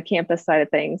from the campus side of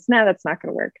things, no, that's not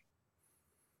going to work.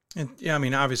 And yeah, I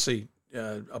mean, obviously,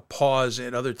 a pause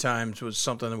at other times was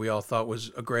something that we all thought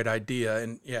was a great idea.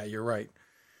 And yeah, you're right.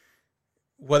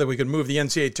 Whether we could move the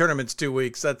NCAA tournaments 2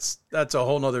 weeks, that's a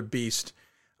whole nother beast.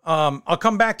 I'll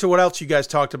come back to what else you guys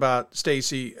talked about,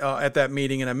 Stacy, at that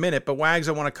meeting in a minute. But Wags,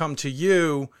 I want to come to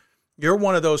you. You're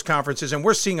one of those conferences, and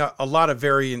we're seeing a lot of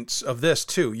variants of this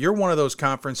too. You're one of those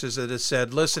conferences that has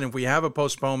said, listen, if we have a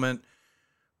postponement,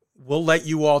 we'll let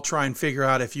you all try and figure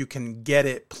out if you can get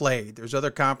it played. There's other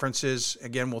conferences,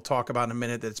 again, we'll talk about in a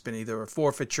minute, that's been either a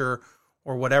forfeiture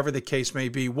or whatever the case may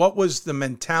be. What was the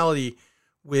mentality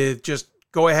with just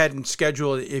go ahead and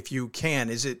schedule it if you can?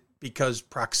 Is it because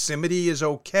proximity is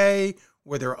okay?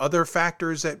 Were there other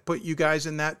factors that put you guys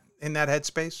in that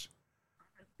headspace?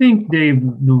 I think, Dave,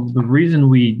 the reason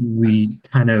we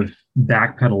kind of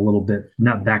backpedal a little bit,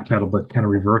 not backpedal, but kind of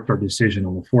reversed our decision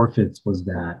on the forfeits, was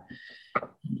that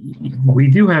we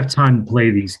do have time to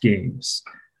play these games.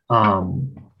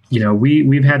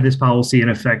 We've had this policy in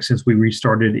effect since we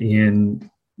restarted in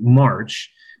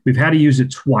March. We've had to use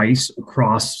it twice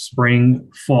across spring,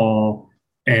 fall,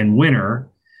 and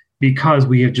winter because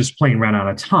we had just plain ran out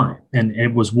of time. And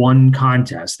it was one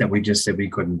contest that we just said we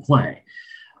couldn't play.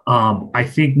 I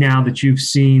think now that you've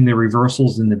seen the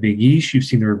reversals in the Big East, you've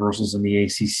seen the reversals in the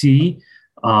ACC.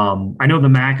 I know the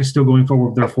MAC is still going forward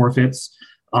with their forfeits.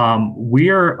 We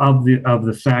are of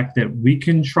the fact that we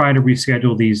can try to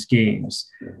reschedule these games.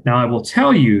 Now, I will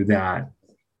tell you that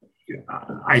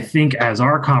I think as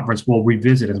our conference will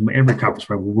revisit, as every conference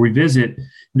will revisit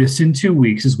this in 2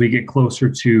 weeks as we get closer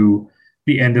to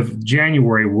the end of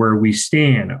January, where we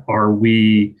stand. Are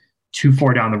we too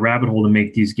far down the rabbit hole to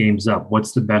make these games up?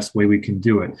 What's the best way we can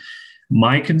do it?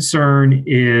 My concern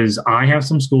is I have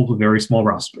some schools with very small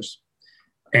rosters.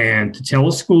 And to tell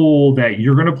a school that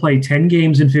you're going to play 10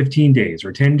 games in 15 days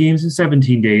or 10 games in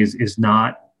 17 days is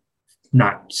not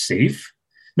safe.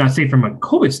 Not safe from a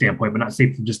COVID standpoint, but not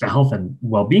safe from just a health and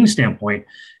well-being standpoint.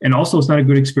 And also, it's not a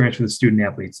good experience for the student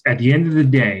athletes. At the end of the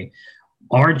day,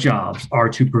 our jobs are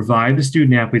to provide the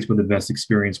student athletes with the best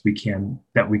experience we can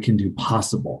do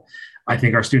possible. I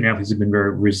think our student athletes have been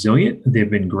very resilient. They've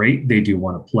been great. They do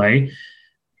want to play.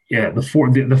 Yeah, the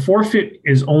forfeit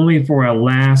is only for a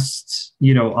last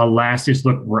ditch.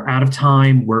 Look, we're out of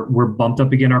time. We're bumped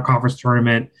up again our conference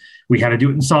tournament. We had to do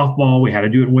it in softball. We had to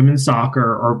do it in women's soccer,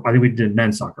 or I think we did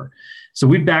men's soccer. So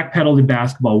we backpedaled in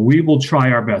basketball. We will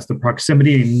try our best. The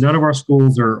proximity, none of our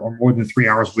schools are more than 3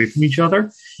 hours away from each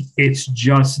other. It's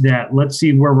just that let's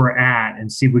see where we're at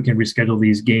and see if we can reschedule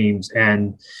these games.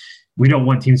 And we don't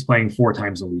want teams playing 4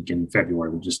 times a week in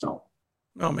February. We just don't.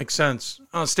 Oh, makes sense.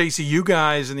 Stacy, you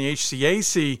guys in the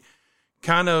HCAC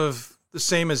kind of the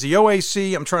same as the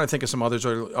OAC. I'm trying to think of some others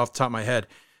off the top of my head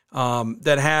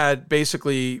that had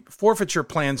basically forfeiture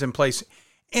plans in place.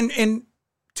 And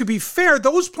to be fair,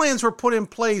 those plans were put in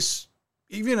place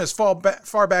even as far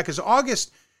back as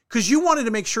August because you wanted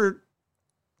to make sure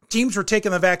teams were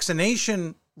taking the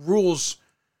vaccination rules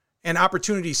and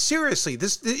opportunities seriously.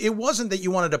 It wasn't that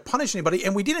you wanted to punish anybody,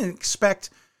 and we didn't expect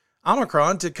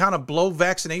Omicron to kind of blow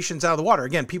vaccinations out of the water.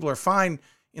 Again, people are fine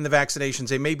in the vaccinations.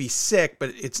 They may be sick,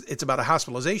 but it's about a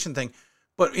hospitalization thing.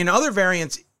 But in other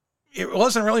variants, it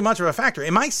wasn't really much of a factor.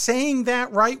 Am I saying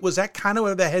that right? Was that kind of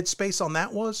where the headspace on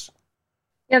that was?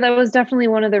 Yeah, that was definitely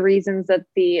one of the reasons that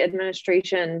the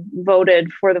administration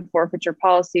voted for the forfeiture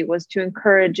policy was to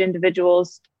encourage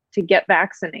individuals to get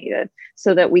vaccinated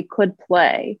so that we could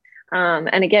play.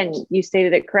 And again, you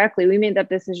stated it correctly. We made that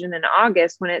decision in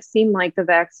August when it seemed like the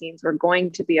vaccines were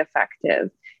going to be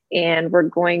effective and were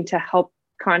going to help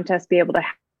contests be able to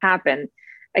happen.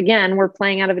 Again, we're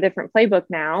playing out of a different playbook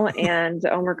now, and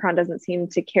Omicron doesn't seem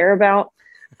to care about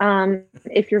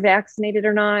if you're vaccinated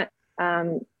or not.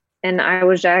 And I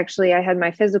had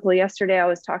my physical yesterday. I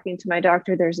was talking to my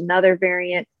doctor. There's another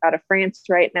variant out of France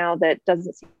right now that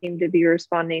doesn't seem to be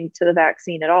responding to the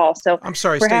vaccine at all. So I'm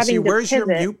sorry, Stacey, where's your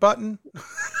mute button?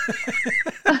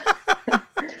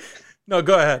 No,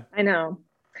 go ahead. I know.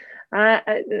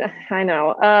 I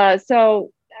know.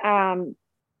 So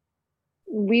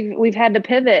we've had to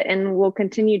pivot, and we'll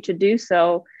continue to do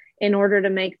so in order to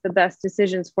make the best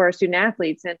decisions for our student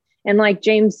athletes. And like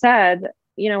James said,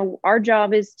 our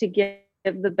job is to give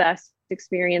the best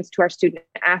experience to our student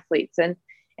athletes.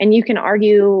 And you can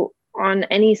argue on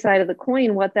any side of the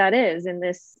coin what that is in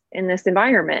this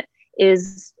environment.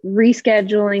 Is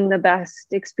rescheduling the best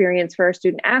experience for our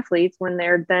student athletes when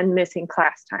they're then missing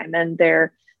class time and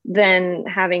they're then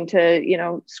having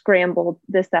to, scramble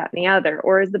this, that, and the other?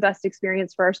 Or is the best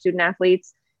experience for our student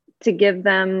athletes to give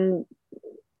them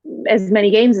as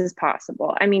many games as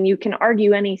possible? I mean, you can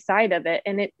argue any side of it,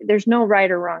 and there's no right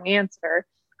or wrong answer.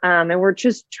 And we're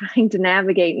just trying to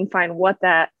navigate and find what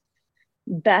that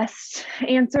best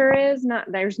answer is.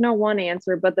 There's no one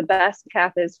answer, but the best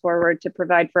path is forward to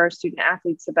provide for our student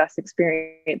athletes the best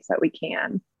experience that we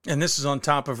can. And this is on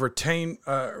top of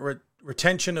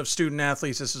retention of student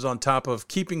athletes. This is on top of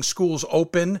keeping schools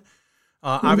open.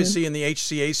 Obviously, in the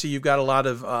HCAC, you've got a lot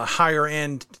of higher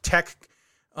end tech,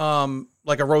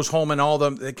 like a Rose-Hulman, all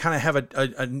them. They kind of have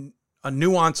a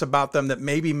nuance about them that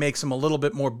maybe makes them a little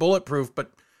bit more bulletproof.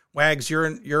 But Wags, you're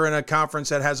in a conference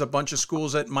that has a bunch of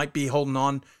schools that might be holding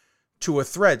on to a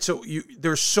thread. So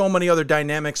there's so many other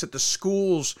dynamics that the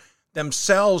schools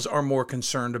themselves are more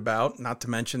concerned about, not to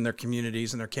mention their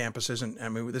communities and their campuses. And I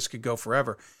mean, this could go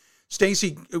forever.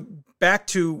 Stacy, back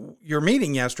to your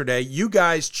meeting yesterday, you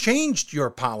guys changed your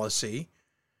policy.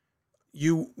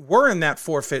 You were in that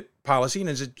forfeit policy, and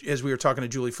as we were talking to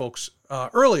Julie Folks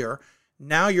earlier,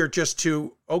 now you're just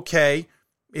okay,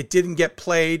 it didn't get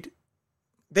played.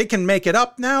 They can make it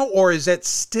up now, or is it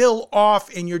still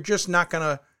off and you're just not going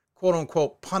to, quote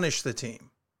unquote, punish the team?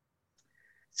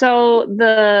 So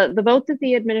the vote that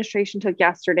the administration took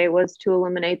yesterday was to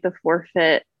eliminate the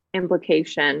forfeit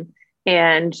implication,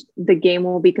 and the game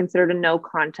will be considered a no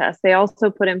contest. They also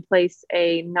put in place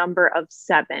a number of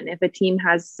 7. If a team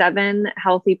has 7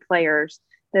 healthy players,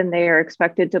 then they are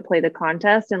expected to play the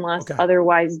contest unless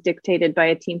otherwise dictated by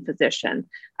a team physician.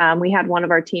 We had one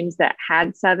of our teams that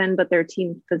had 7, but their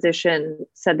team physician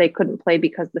said they couldn't play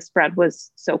because the spread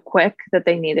was so quick that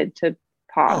they needed to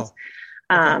pause.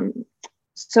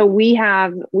 So we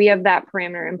have that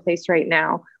parameter in place right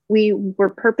now. We were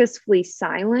purposefully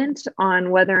silent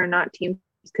on whether or not teams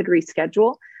could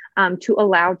reschedule to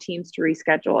allow teams to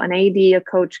reschedule. An AD, a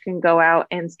coach, can go out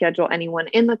and schedule anyone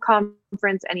in the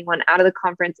conference, anyone out of the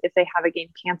conference if they have a game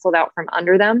canceled out from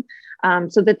under them,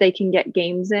 so that they can get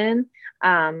games in.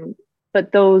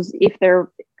 But those, if they're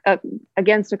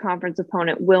against a conference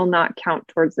opponent, will not count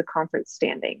towards the conference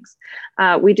standings.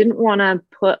 We didn't want to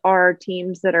put our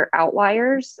teams that are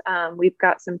outliers. We've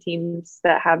got some teams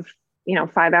that have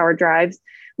 5-hour drives.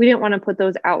 We didn't want to put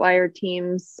those outlier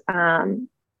teams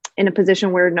in a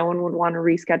position where no one would want to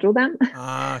reschedule them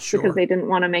because they didn't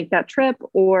want to make that trip,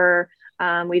 or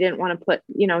we didn't want to put,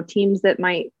 teams that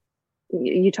might,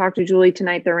 you talked to Julie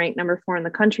tonight, they're ranked number 4 in the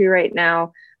country right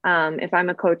now. If I'm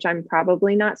a coach, I'm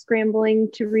probably not scrambling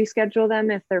to reschedule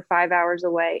them if they're 5 hours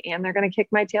away and they're going to kick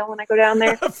my tail when I go down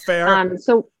there. Fair.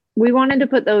 So we wanted to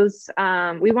put those,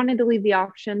 we wanted to leave the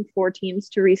option for teams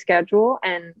to reschedule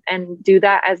and do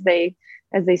that as they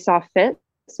saw fit,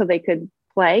 so they could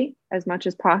play as much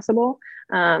as possible.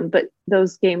 But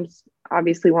those games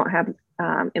obviously won't have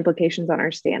implications on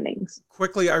our standings.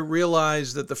 Quickly, I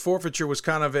realized that the forfeiture was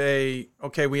kind of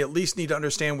okay, we at least need to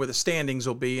understand where the standings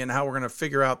will be and how we're going to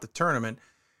figure out the tournament.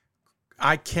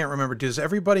 I can't remember. Does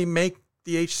everybody make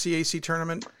the HCAC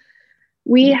tournament?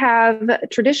 We have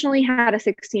traditionally had a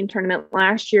 6-team tournament.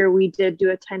 Last year, we did do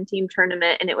a 10-team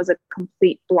tournament, and it was a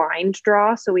complete blind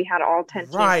draw. So we had all 10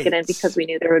 teams get in because we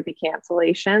knew there would be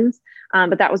cancellations.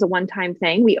 But that was a one-time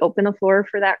thing. We open the floor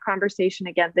for that conversation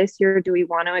again this year. Do we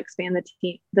want to expand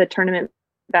the tournament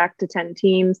back to 10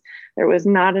 teams? There was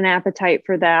not an appetite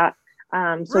for that.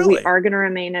 So we are going to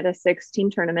remain at a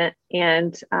 6-team tournament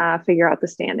and figure out the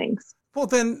standings. Well,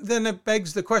 then it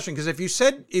begs the question, because if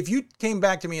you came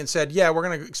back to me and said, yeah, we're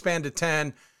going to expand to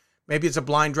 10, maybe it's a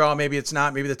blind draw, maybe it's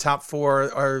not, maybe the top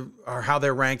 4 are how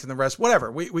they're ranked and the rest, whatever.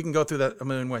 We can go through that a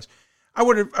million ways. I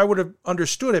would have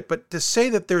understood it, but to say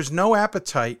that there's no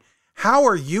appetite, how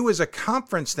are you as a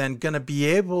conference then going to be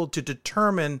able to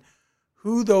determine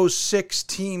who those 6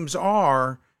 teams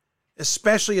are,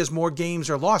 especially as more games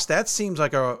are lost? That seems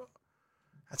like a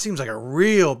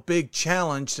real big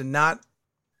challenge to not,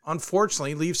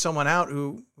 unfortunately, leave someone out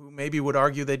who maybe would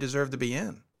argue they deserve to be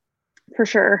in. For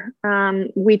sure.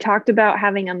 We talked about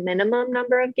having a minimum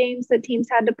number of games that teams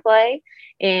had to play,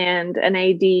 and an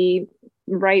AD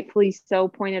rightfully so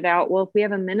pointed out, well, if we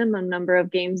have a minimum number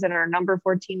of games and our number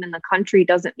 4 team in the country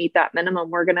doesn't meet that minimum,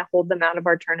 we're going to hold them out of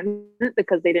our tournament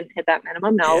because they didn't hit that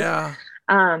minimum. No. Yeah.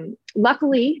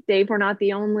 Luckily, Dave, we're not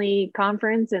the only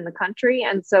conference in the country.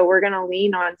 And so we're going to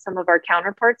lean on some of our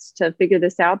counterparts to figure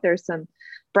this out. There's some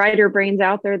brighter brains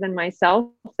out there than myself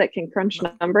that can crunch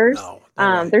numbers.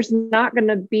 There's not going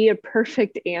to be a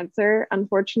perfect answer,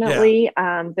 unfortunately.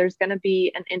 Yeah. There's going to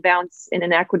be an imbalance in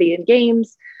inequity in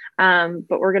games.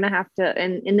 But we're going to have to,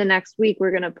 and in the next week,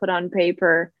 we're going to put on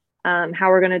paper how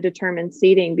we're going to determine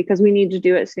seeding, because we need to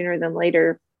do it sooner than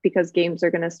later, because games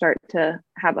are going to start to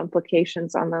have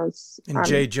implications on those, and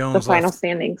Jay Jones the final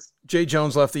standings. Jay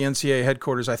Jones left the NCAA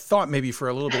headquarters, I thought maybe for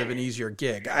a little bit of an easier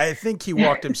gig. I think he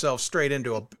walked himself straight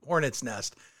into a hornet's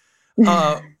nest.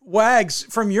 Wags,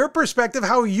 from your perspective,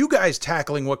 how are you guys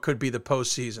tackling what could be the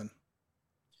postseason?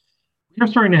 We're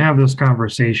starting to have those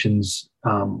conversations,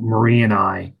 Marie and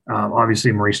I.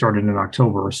 Obviously, Marie started in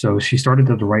October, so she started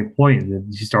at the right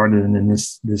point. She started, and then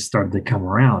this started to come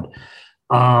around.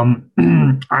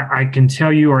 I can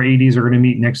tell you our ADs are going to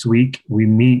meet next week. We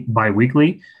meet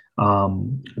bi-weekly. Now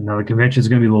the convention is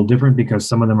going to be a little different because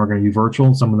some of them are going to be virtual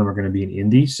and some of them are going to be in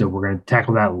Indy. So we're going to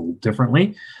tackle that a little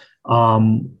differently.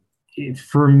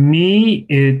 For me,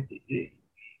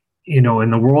 in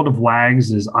the world of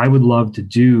WAGs, is I would love to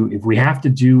do, if we have to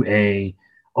do a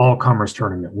all-comers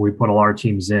tournament where we put all our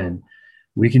teams in,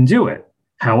 we can do it.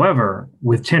 However,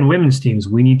 with 10 women's teams,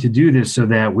 we need to do this so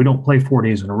that we don't play 4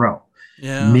 days in a row.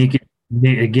 Yeah.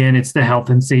 Again, it's the health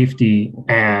and safety.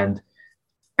 And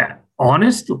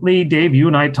honestly, Dave, you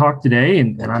and I talked today,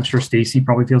 and I'm sure Stacy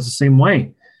probably feels the same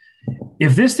way.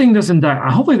 If this thing doesn't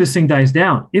die, hopefully this thing dies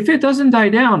down. If it doesn't die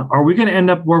down, are we going to end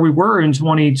up where we were in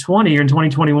 2020 or in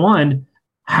 2021?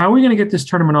 How are we going to get this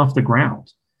tournament off the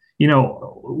ground?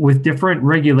 With different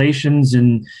regulations,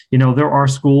 and, there are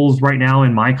schools right now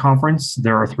in my conference.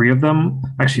 There are 3 of them,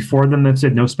 actually 4 of them, that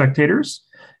said no spectators.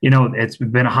 It's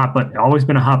been always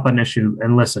been a hot button issue.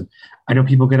 And listen, I know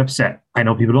people get upset. I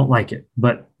know people don't like it,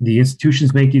 but the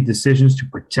institutions make these decisions to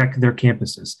protect their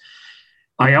campuses.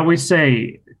 I always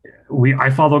say, I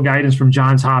follow guidance from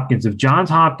Johns Hopkins. If Johns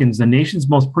Hopkins, the nation's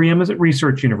most preeminent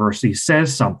research university,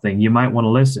 says something, you might want to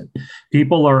listen.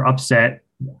 People are upset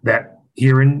that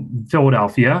here in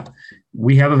Philadelphia,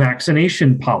 we have a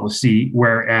vaccination policy,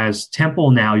 whereas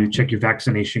Temple now, you check your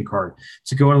vaccination card.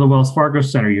 To go into the Wells Fargo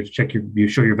Center, you have to you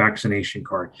show your vaccination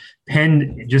card.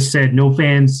 Penn just said no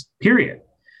fans, period.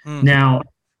 Now,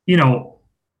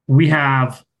 we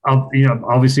have,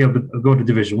 obviously I'll go to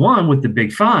Division I with the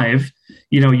Big Five.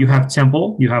 You have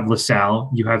Temple, you have LaSalle,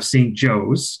 you have St.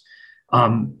 Joe's,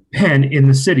 Penn in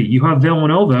the city. You have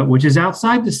Villanova, which is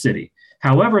outside the city.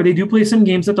 However, they do play some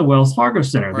games at the Wells Fargo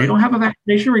Center. Right. They don't have a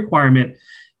vaccination requirement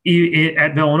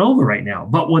at Villanova right now.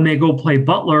 But when they go play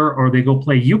Butler, or they go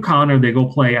play UConn, or they go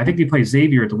play, I think they play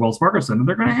Xavier at the Wells Fargo Center,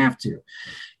 they're going to have to.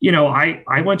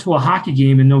 I went to a hockey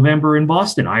game in November in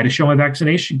Boston. I had to show my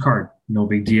vaccination card. No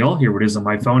big deal. Here it is on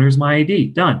my phone. Here's my ID.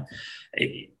 Done.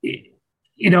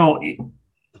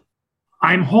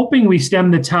 I'm hoping we stem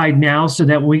the tide now so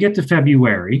that when we get to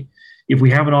February, if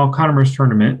we have an all-comers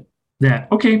tournament, that,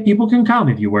 okay, people can come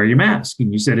if you wear your mask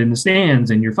and you sit in the stands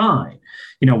and you're fine.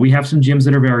 We have some gyms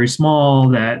that are very small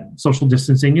that social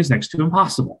distancing is next to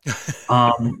impossible.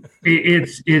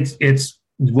 It's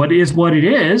what it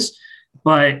is,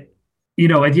 but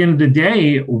at the end of the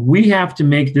day, we have to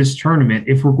make this tournament,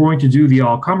 if we're going to do the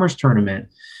all-comers tournament,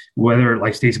 whether,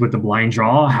 like Stacey, with the blind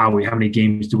draw, how many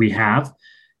games do we have?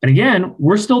 And again,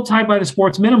 we're still tied by the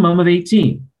sports minimum of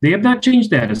 18. They have not changed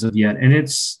that as of yet. And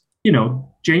it's,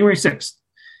 January 6th.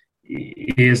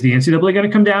 Is the NCAA going to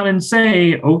come down and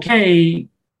say, okay,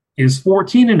 is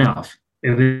 14 enough?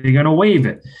 Are they going to waive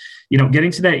it?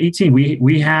 Getting to that 18,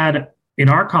 we had in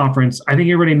our conference, I think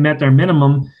everybody met their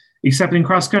minimum, except in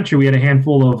cross country, we had a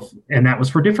handful of, and that was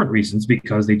for different reasons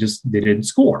because they didn't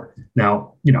score.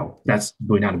 Now, that's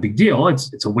really not a big deal.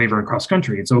 It's a waiver in cross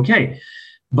country. It's okay.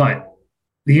 But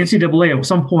the NCAA at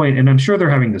some point, and I'm sure they're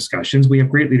having discussions. We have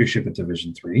great leadership at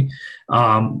Division III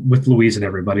with Louise and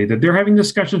everybody, that they're having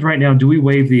discussions right now. Do we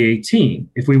waive the 18?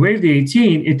 If we waive the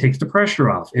 18, it takes the pressure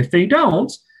off. If they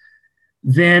don't,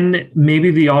 then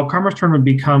maybe the all-comers tournament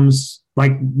becomes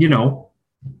like, we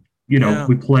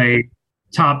play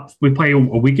a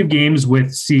week of games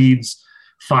with seeds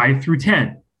 5 through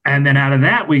 10. And then out of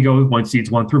that, we go with seeds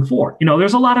 1 through 4.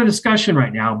 There's a lot of discussion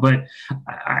right now, but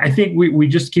I think we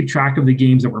just keep track of the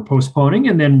games that we're postponing.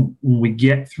 And then when we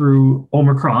get through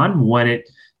Omicron, when it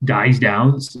dies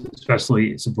down,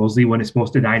 especially supposedly when it's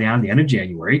supposed to die down at the end of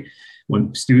January,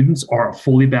 when students are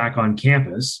fully back on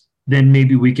campus, then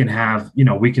maybe we can have,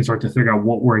 we can start to figure out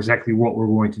what we're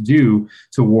going to do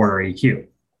to award our AQ.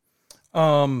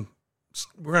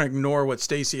 We're going to ignore what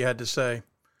Stacey had to say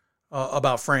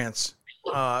about France.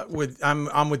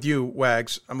 I'm with you,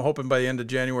 Wags. I'm hoping by the end of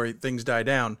January things die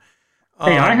down.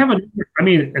 Hey, I have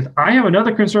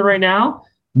another concern right now.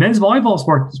 Men's volleyball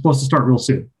is supposed to start real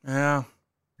soon. Yeah,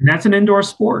 and that's an indoor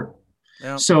sport.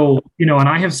 Yeah. So and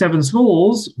I have 7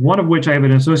 schools, one of which I have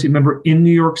an associate member in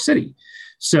New York City.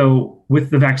 So with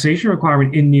the vaccination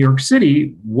requirement in New York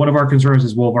City, one of our concerns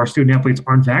is, well, if our student athletes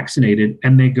aren't vaccinated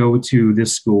and they go to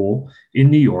this school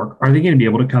in New York, are they going to be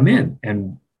able to come in?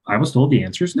 And I was told the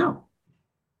answer is no.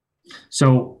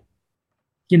 So,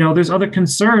 there's other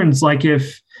concerns. Like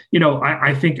if,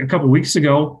 I think a couple of weeks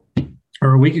ago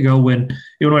or a week ago when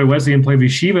Illinois Wesleyan played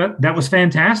Yeshiva, that was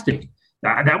fantastic.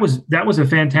 That was a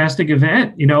fantastic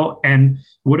event, and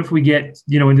what if we get,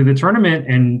 into the tournament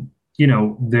and,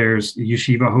 there's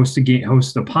Yeshiva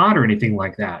hosts a pod or anything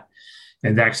like that,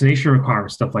 and vaccination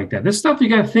requirements, stuff like that. This stuff you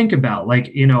got to think about,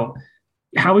 like,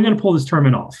 how are we going to pull this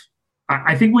tournament off?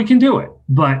 I think we can do it,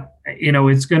 but,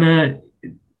 it's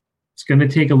going to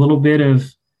take a little bit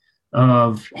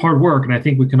of hard work, and I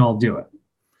think we can all do it.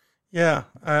 Yeah.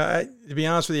 To be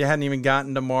honest with you, I hadn't even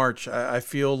gotten to March. I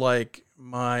feel like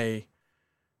my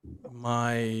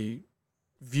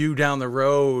view down the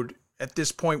road at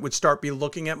this point would start be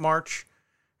looking at March.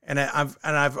 And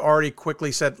I've already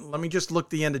quickly said, let me just look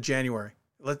the end of January.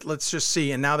 Let's just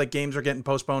see. And now that games are getting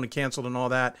postponed and canceled and all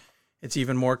that, it's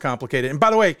even more complicated. And by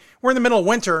the way, we're in the middle of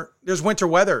winter. There's winter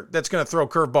weather that's going to throw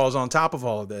curveballs on top of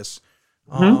all of this.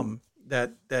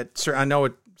 That I know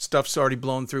stuff's already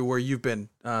blown through where you've been,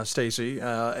 Stacey,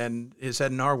 and is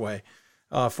heading our way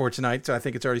for tonight. So I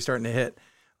think it's already starting to hit.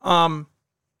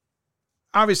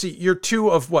 Obviously, you're 2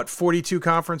 of 42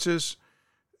 conferences.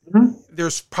 Mm-hmm.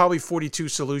 There's probably 42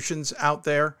 solutions out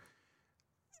there.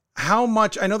 How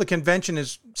much, I know the convention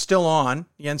is still on,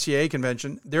 the NCAA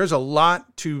convention. There's a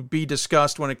lot to be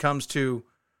discussed when it comes to,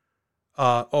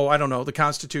 I don't know, the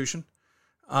Constitution.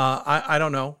 I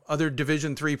don't know, other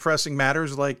Division III pressing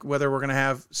matters, like whether we're going to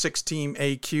have 6-team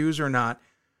AQs or not.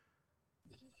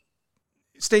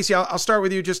 Stacey, I'll start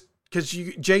with you just because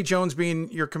Jay Jones being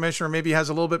your commissioner maybe has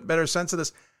a little bit better sense of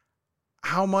this.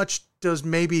 How much does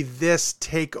maybe this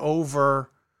take over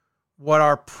what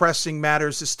are pressing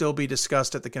matters to still be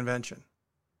discussed at the convention?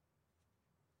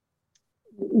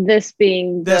 This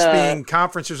being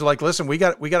conferences are like, listen, we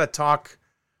got to talk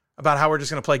about how we're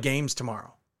just going to play games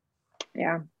tomorrow.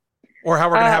 Yeah. Or how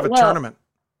we're going to have a tournament.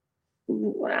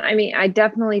 I mean, I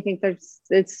definitely think it's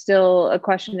still a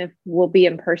question if we'll be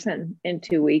in person in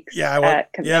 2 weeks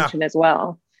at convention as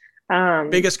well.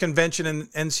 Biggest convention in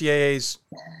NCAA's,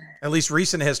 at least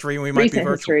recent history. We might be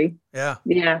virtual. History. Yeah.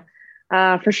 Yeah.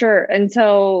 For sure. And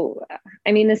so,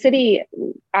 I mean, the city,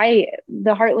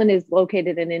 the Heartland is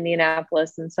located in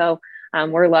Indianapolis. And so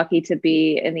we're lucky to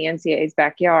be in the NCAA's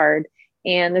backyard,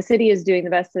 and the city is doing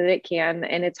the best that it can.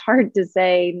 And it's hard to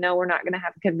say, no, we're not going to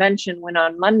have a convention when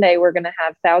on Monday, we're going to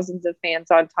have thousands of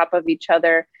fans on top of each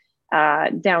other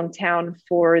downtown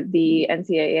for the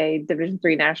NCAA Division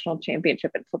III National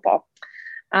Championship in football.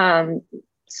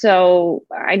 So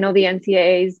I know the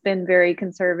NCAA has been very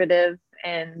conservative,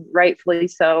 and rightfully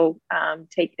so,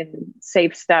 taking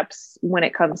safe steps when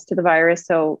it comes to the virus.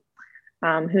 So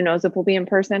who knows if we'll be in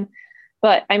person.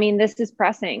 But I mean, this is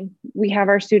pressing. We have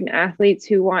our student athletes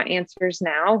who want answers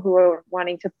now, who are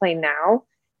wanting to play now,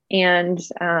 and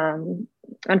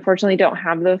unfortunately don't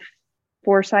have the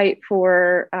foresight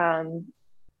for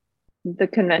the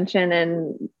convention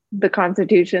and the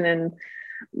Constitution and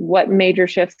what major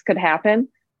shifts could happen.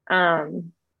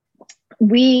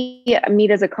 We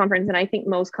meet as a conference, and I think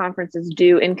most conferences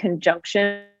do in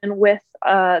conjunction with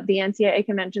the NCAA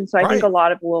convention. So I think a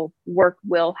lot of work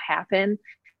will happen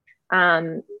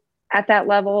at that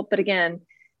level. But again,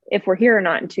 if we're here or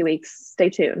not in 2 weeks, stay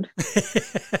tuned.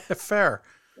 Fair.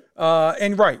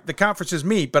 And right, the conferences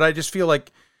meet, but I just feel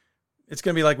like it's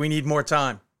going to be like we need more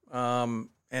time.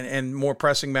 And more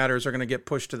pressing matters are going to get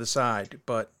pushed to the side.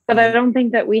 But I don't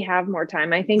think that we have more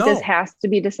time. I think this has to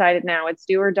be decided now. It's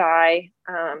do or die.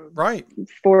 Right.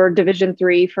 For Division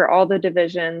III, for all the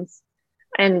divisions,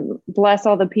 and bless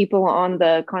all the people on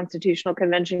the Constitutional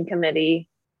Convention Committee.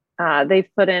 They've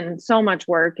put in so much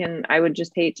work, and I would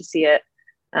just hate to see it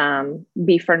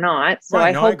be for naught. So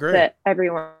I hope that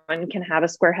everyone can have a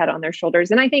square head on their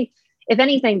shoulders. And I think, if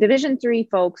anything, Division III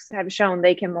folks have shown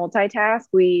they can multitask.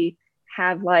 We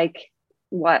have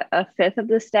a fifth of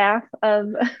the staff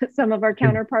of some of our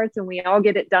counterparts, and we all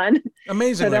get it done.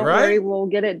 Amazingly, so don't worry, we'll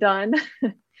get it done.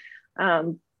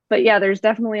 But yeah, there's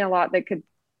definitely a lot that could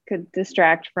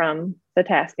distract from the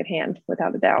task at hand,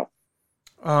 without a doubt.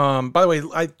 By the way,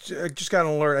 I just got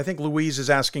an alert. I think Louise is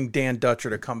asking Dan Dutcher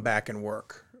to come back and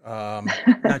work.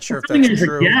 Not sure if that's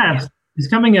true. He's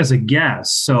coming as a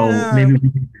guest, so maybe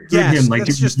we can get him.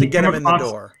 That's just to get him in the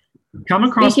door. Come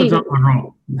across the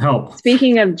help.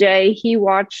 Speaking of Jay, he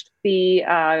watched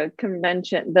the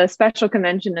convention, the special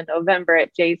convention in November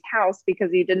at Jay's house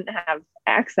because he didn't have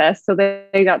access. So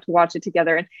they got to watch it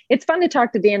together. And it's fun to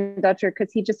talk to Dan Dutcher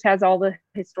because he just has all the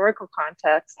historical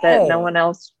context that no one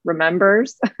else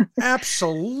remembers.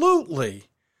 Absolutely.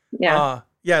 Yeah.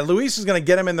 Luis is going to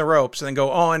get him in the ropes and then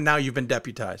go, and now you've been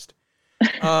deputized.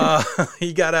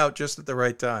 He got out just at the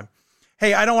right time.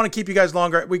 Hey, I don't want to keep you guys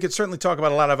longer. We could certainly talk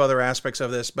about a lot of other aspects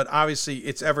of this, but obviously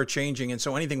it's ever changing. And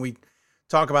so anything we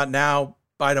talk about now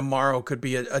by tomorrow could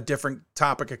be a different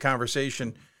topic of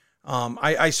conversation.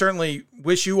 I certainly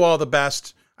wish you all the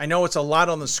best. I know it's a lot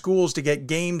on the schools to get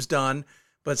games done,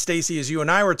 but Stacy, as you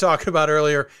and I were talking about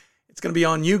earlier, it's going to be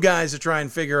on you guys to try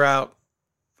and figure out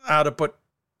how to put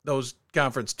those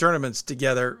conference tournaments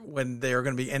together when they are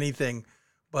going to be anything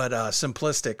but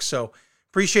simplistic. So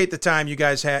appreciate the time you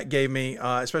guys gave me,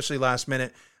 especially last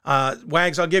minute.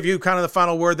 Wags, I'll give you kind of the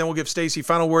final word, then we'll give Stacy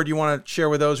final word you want to share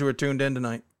with those who are tuned in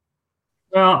tonight.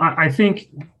 Well, I think,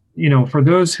 for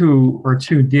those who are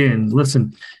tuned in,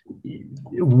 listen,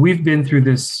 we've been through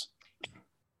this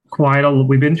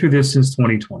we've been through this since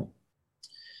 2020.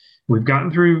 We've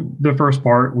gotten through the first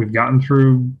part. We've gotten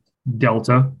through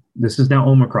Delta. This is now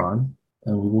Omicron,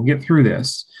 and we will get through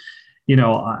this.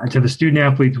 To the student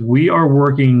athletes, we are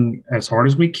working as hard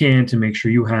as we can to make sure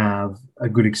you have a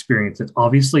good experience. It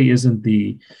obviously isn't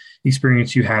the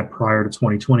experience you had prior to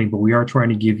 2020, but we are trying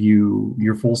to give you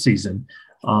your full season.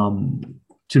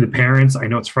 To the parents, I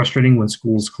know it's frustrating when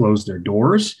schools close their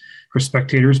doors for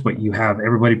spectators, but you have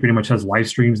everybody pretty much has live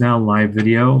streams now, live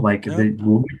video. We'll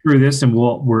get through this, and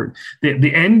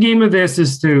the end game of this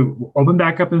is to open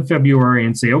back up in February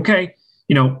and say, okay,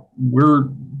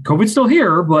 COVID's still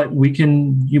here, but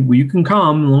you can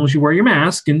come as long as you wear your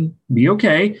mask and be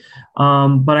okay.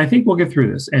 But I think we'll get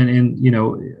through this. And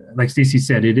like Stacey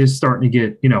said, it is starting to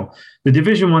get, the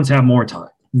Division I's have more time.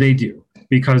 They do,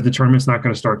 because the tournament's not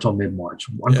going to start till mid-March.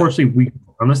 Unfortunately,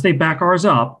 unless they back ours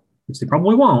up, which they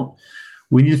probably won't,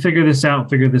 we need to figure this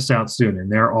out soon.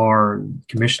 And there are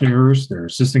commissioners, there are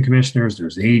assistant commissioners,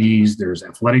 there's ADs, there's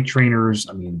athletic trainers,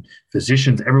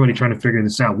 physicians, everybody trying to figure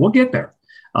this out. We'll get there.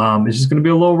 It's just going to be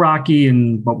a little rocky,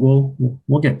 but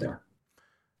we'll get there.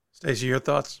 Stacey, your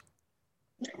thoughts?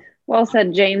 Well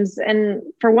said, James. And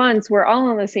for once, we're all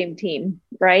on the same team,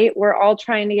 right? We're all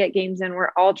trying to get games in.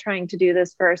 We're all trying to do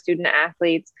this for our student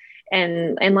athletes.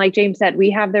 And like James said,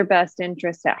 we have their best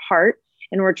interests at heart,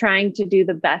 and we're trying to do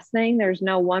the best thing. There's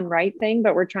no one right thing,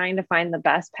 but we're trying to find the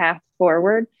best path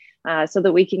forward so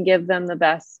that we can give them the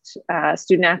best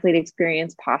student athlete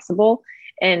experience possible.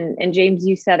 And James,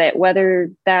 you said it,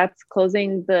 whether that's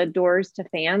closing the doors to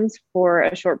fans for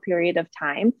a short period of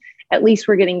time, at least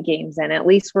we're getting games in, at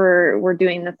least we're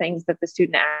doing the things that the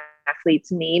student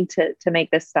athletes need to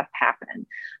make this stuff happen.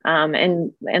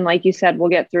 And like you said, we'll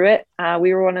get through it.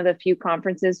 We were one of the few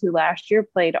conferences who last year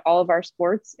played all of our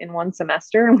sports in one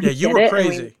semester. And you were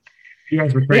crazy. You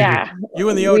guys were crazy. Yeah. You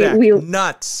and the ODAC,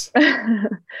 nuts.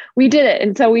 We did it.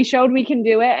 And so we showed we can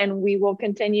do it, and we will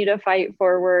continue to fight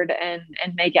forward and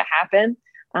make it happen.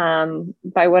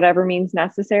 by whatever means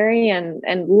necessary.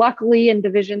 And luckily in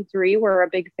Division III, we're a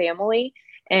big family.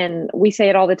 And we say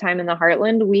it all the time in the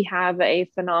Heartland, we have a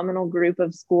phenomenal group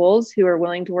of schools who are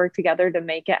willing to work together to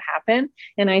make it happen.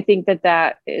 And I think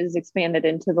that is expanded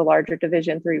into the larger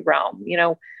Division III realm. You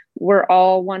know, we're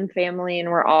all one family and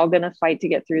we're all going to fight to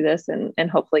get through this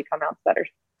and hopefully come out better.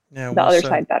 Yeah, the other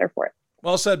side better for it.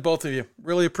 Well said, both of you.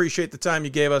 Really appreciate the time you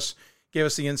gave us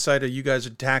the insight of you guys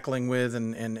are tackling with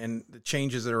and the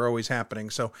changes that are always happening.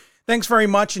 So thanks very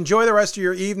much. Enjoy the rest of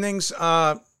your evenings.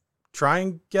 Try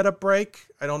and get a break.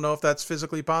 I don't know if that's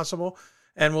physically possible.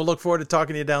 And we'll look forward to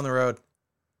talking to you down the road.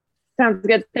 Sounds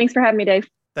good. Thanks for having me, Dave.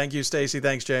 Thank you, Stacy.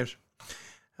 Thanks, James.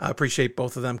 I appreciate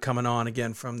both of them coming on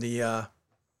again from the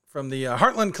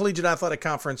Heartland Collegiate Athletic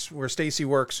Conference where Stacy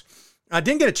works. I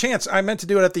didn't get a chance. I meant to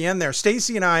do it at the end there.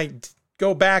 Stacy and I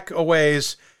go back a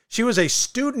ways. She was a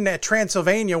student at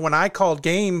Transylvania when I called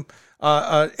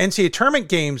NCAA tournament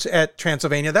games at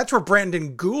Transylvania. That's where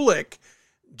Brandon Gulick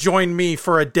joined me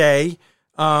for a day.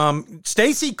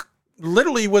 Stacy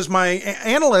literally was my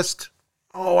analyst.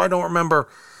 Oh, I don't remember.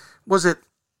 Was it?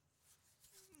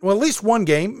 Well, at least one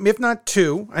game, if not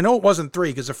two. I know it wasn't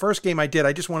three because the first game I did,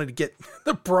 I just wanted to get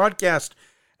the broadcast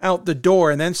out the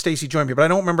door, and then Stacy joined me, but I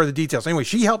don't remember the details. Anyway,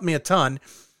 she helped me a ton.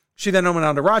 She then went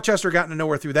on to Rochester, gotten to know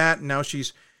her through that, and now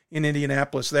she's in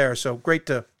Indianapolis there. So great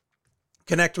to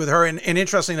connect with her. And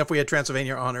interesting enough, we had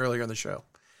Transylvania on earlier in the show.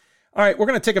 All right, we're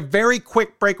going to take a very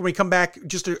quick break. When we come back,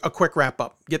 just a quick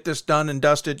wrap-up. Get this done and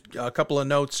dusted, a couple of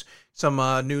notes, some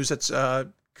news that's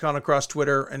gone across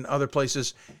Twitter and other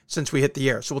places since we hit the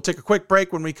air. So we'll take a quick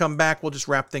break. When we come back, we'll just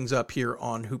wrap things up here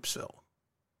on Hoopsville.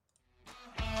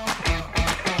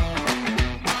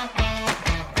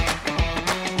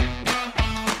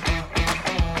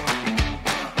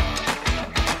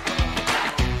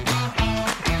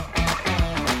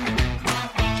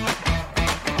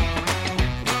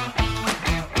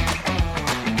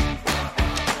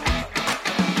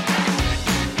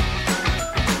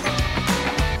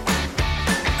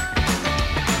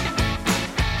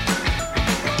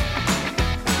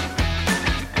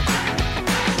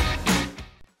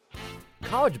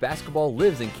 College basketball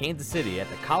lives in Kansas City at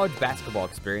the College Basketball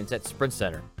Experience at Sprint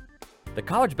Center. The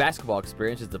College Basketball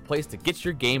Experience is the place to get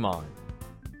your game on.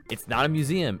 It's not a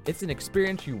museum, it's an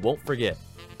experience you won't forget.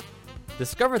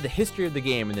 Discover the history of the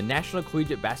game in the National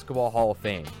Collegiate Basketball Hall of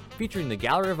Fame, featuring the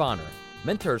Gallery of Honor,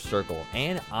 Mentor's Circle,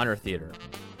 and Honor Theater.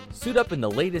 Suit up in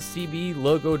the latest CBE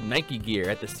logoed Nike gear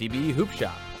at the CBE Hoop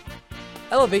Shop.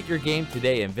 Elevate your game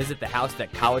today and visit the house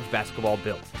that college basketball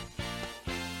built.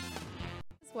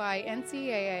 Why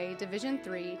NCAA Division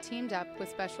III teamed up with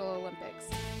Special Olympics,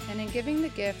 and in giving the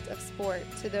gift of sport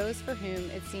to those for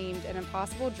whom it seemed an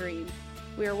impossible dream,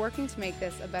 we are working to make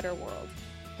this a better world.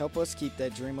 Help us keep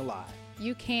that dream alive.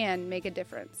 You can make a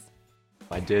difference.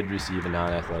 I did receive a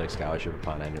non-athletic scholarship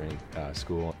upon entering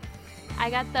school. I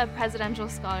got the presidential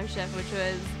scholarship, which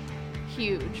was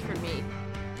huge for me.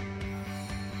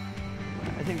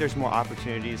 I think there's more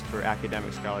opportunities for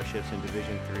academic scholarships in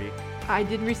Division III. I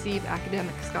did receive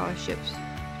academic scholarships.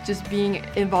 Just being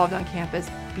involved on campus,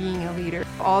 being a leader,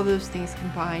 all those things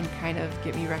combined kind of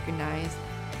get me recognized.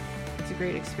 It's a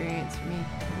great experience for me.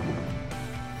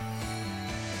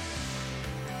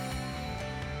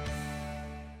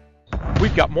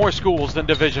 We've got more schools than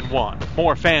Division I,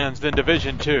 more fans than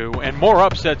Division II, and more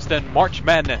upsets than March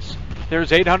Madness.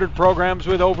 There's 800 programs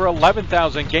with over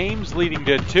 11,000 games leading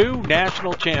to 2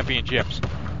 national championships.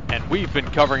 And we've been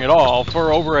covering it all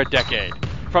for over a decade.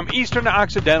 From Eastern to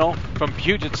Occidental, from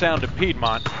Puget Sound to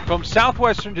Piedmont, from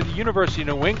Southwestern to the University of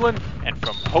New England, and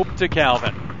from Hope to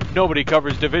Calvin. Nobody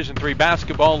covers Division III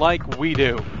basketball like we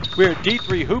do. We're at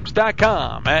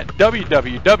d3hoops.com at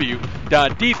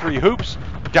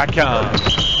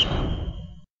www.d3hoops.com.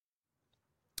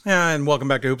 And welcome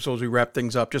back to Hoopsville as we wrap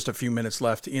things up. Just a few minutes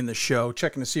left in the show.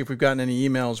 Checking to see if we've gotten any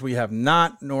emails. We have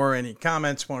not, nor any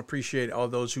comments. Want to appreciate all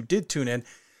those who did tune in.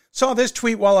 Saw this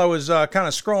tweet while I was kind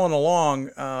of scrolling along.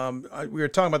 We were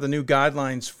talking about the new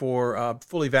guidelines for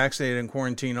fully vaccinated and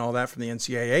quarantine and all that from the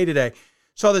NCAA today.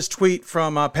 Saw this tweet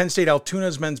from Penn State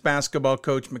Altoona's men's basketball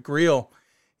coach, McGreal.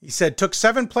 He said, took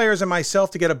 7 players and myself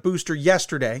to get a booster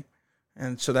yesterday.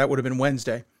 And so that would have been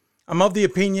Wednesday. I'm of the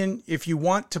opinion, if you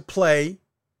want to play,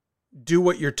 do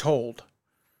what you're told.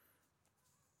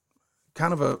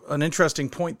 Kind of an interesting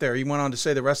point there. He went on to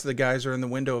say the rest of the guys are in the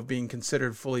window of being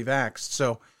considered fully vaxxed.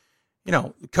 So, you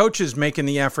know, coaches making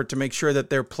the effort to make sure that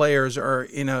their players are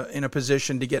in a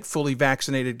position to get fully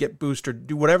vaccinated, get boosted,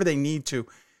 do whatever they need to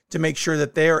make sure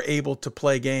that they're able to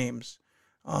play games.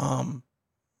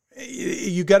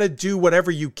 You got to do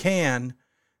whatever you can,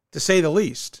 to say the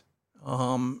least.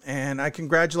 And I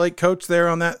congratulate Coach there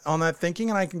on that thinking,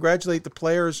 and I congratulate the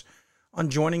players on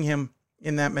joining him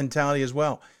in that mentality as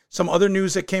well. Some other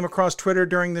news that came across Twitter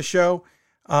during the show.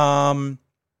 Let's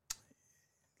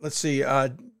see.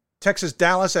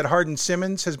 Texas-Dallas at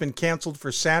Hardin-Simmons has been canceled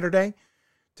for Saturday.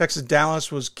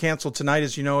 Texas-Dallas was canceled tonight,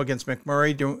 as you know, against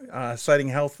McMurray, citing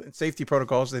health and safety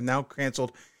protocols. They've now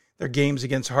canceled their games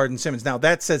against Hardin-Simmons. Now,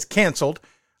 that says canceled.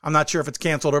 I'm not sure if it's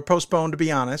canceled or postponed, to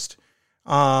be honest.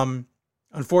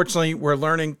 Unfortunately, we're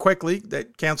learning quickly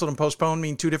that canceled and postponed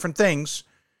mean two different things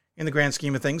in the grand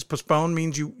scheme of things. Postponed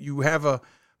means you have a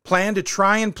plan to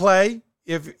try and play,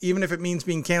 even if it means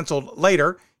being canceled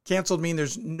later. Canceled means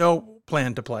there's no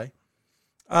plan to play.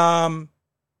 LeTourneau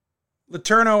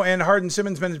and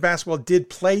Hardin-Simmons men's basketball did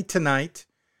play tonight.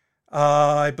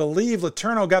 I believe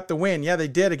LeTourneau got the win. Yeah, they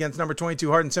did against number 22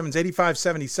 Hardin-Simmons,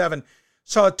 85-77.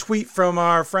 Saw a tweet from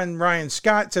our friend Ryan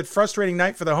Scott. It said, frustrating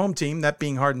night for the home team, that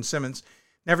being Hardin-Simmons.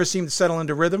 Never seemed to settle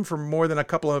into rhythm for more than a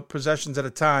couple of possessions at a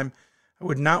time. I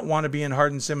would not want to be in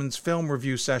Hardin-Simmons' film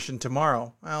review session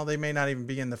tomorrow. Well, they may not even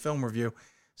be in the film review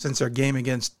since their game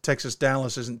against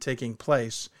Texas-Dallas isn't taking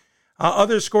place.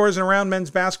 Other scores in around men's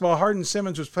basketball,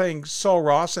 Hardin-Simmons was playing Sul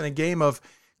Ross in a game of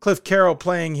Cliff Carroll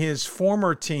playing his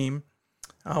former team.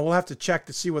 We'll have to check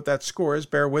to see what that score is.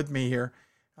 Bear with me here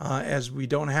as we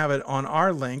don't have it on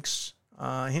our links.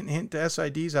 Hint, hint to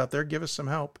SIDs out there. Give us some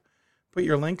help. Put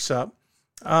your links up.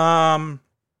 It's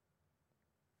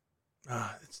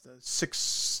the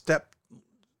 6-step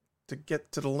to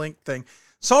get to the link thing.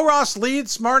 Sul Ross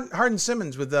leads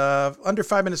Hardin-Simmons with under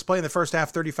 5 minutes play in the first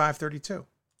half, 35-32.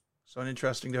 So an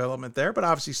interesting development there, but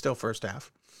obviously still first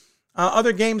half.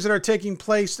 Other games that are taking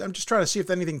place, I'm just trying to see if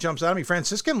anything jumps out at me.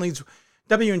 Franciscan leads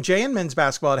W&J in men's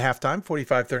basketball at halftime,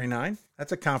 45-39.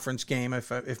 That's a conference game,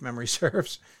 if memory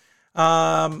serves.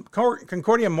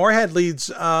 Concordia Moorhead leads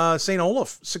St.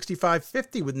 Olaf,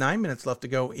 65-50 with 9 minutes left to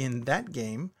go in that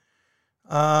game.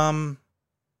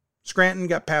 Scranton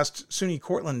got past SUNY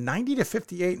Cortland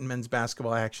 90-58 in men's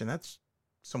basketball action. That's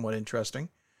somewhat interesting.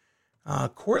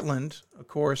 Cortland, of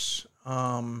course,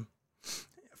 5-6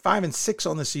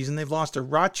 on the season. They've lost to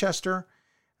Rochester,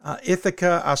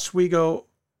 Ithaca, Oswego,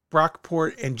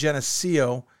 Brockport, and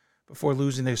Geneseo before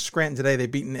losing to Scranton today.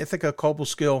 They've beaten Ithaca,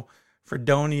 Cobleskill,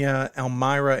 Fredonia,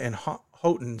 Elmira, and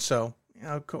Houghton. So,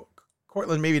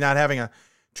 Cortland maybe not having a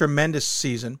tremendous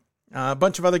season. A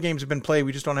bunch of other games have been played.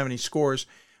 We just don't have any scores.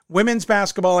 Women's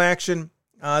basketball action.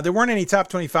 There weren't any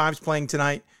top 25s playing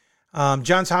tonight.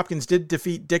 Johns Hopkins did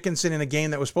defeat Dickinson in a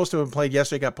game that was supposed to have been played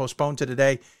yesterday, got postponed to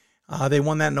today. They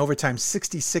won that in overtime,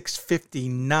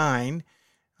 66-59.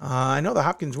 I know the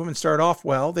Hopkins women started off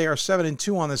well. They are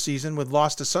 7-2 on the season with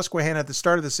loss to Susquehanna at the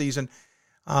start of the season,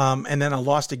 and then a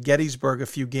loss to Gettysburg a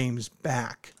few games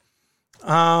back.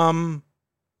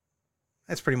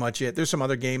 That's pretty much it. There's some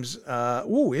other games.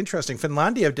 Interesting.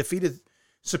 Finlandia defeated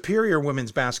Superior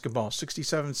women's basketball,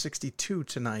 67-62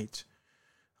 tonight.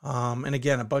 And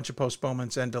again, a bunch of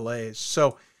postponements and delays.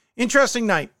 So, interesting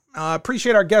night.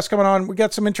 Appreciate our guests coming on. We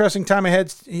got some interesting time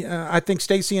ahead. I think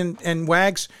Stacy and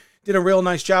Wags did a real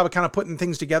nice job of kind of putting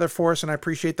things together for us, and I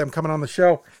appreciate them coming on the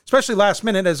show, especially last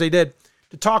minute as they did,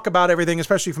 to talk about everything,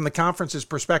 especially from the conference's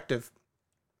perspective.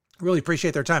 Really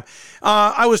appreciate their time.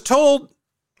 I was told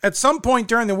at some point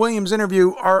during the Williams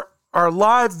interview, our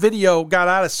live video got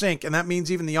out of sync, and that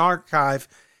means even the archive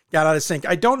got out of sync.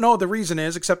 I don't know what the reason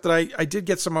is, except that I did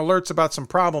get some alerts about some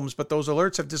problems, but those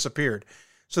alerts have disappeared.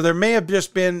 So there may have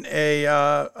just been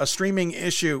a streaming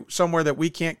issue somewhere that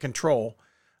we can't control.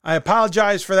 I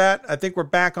apologize for that. I think we're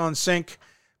back on sync,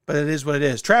 but it is what it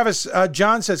is. Travis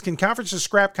John says, can conferences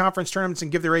scrap conference tournaments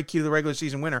and give their AQ to the regular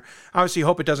season winner? Obviously,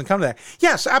 hope it doesn't come to that.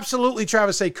 Yes, absolutely,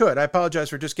 Travis, they could. I apologize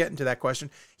for just getting to that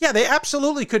question. Yeah, they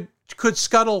absolutely could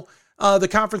scuttle the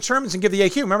conference tournaments and give the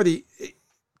AQ. Remember, the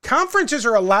conferences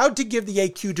are allowed to give the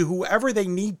AQ to whoever they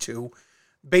need to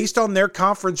based on their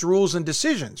conference rules and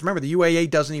decisions. Remember, the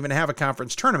UAA doesn't even have a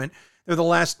conference tournament. They're the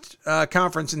last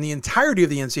conference in the entirety of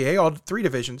the NCAA, all three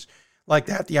divisions like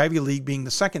that, the Ivy League being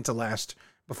the second to last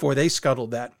before they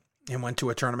scuttled that and went to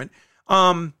a tournament.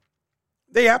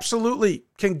 They absolutely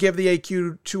can give the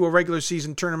AQ to a regular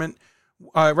season tournament,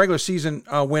 regular season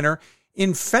winner.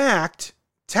 In fact,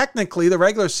 technically, the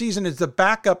regular season is the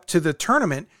backup to the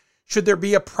tournament should there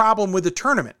be a problem with the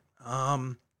tournament.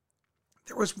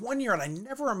 There was one year, and I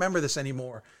never remember this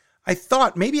anymore. I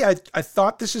thought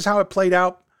this is how it played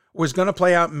out, was going to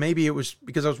play out. Maybe it was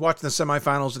because I was watching the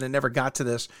semifinals and it never got to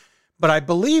this. But I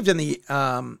believed in the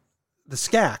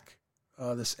SCAC,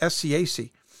 this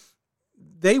SCAC.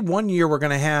 They one year were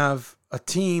going to have a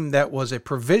team that was a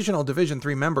provisional Division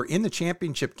III member in the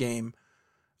championship game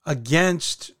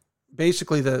against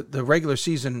basically the regular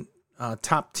season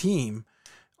top team.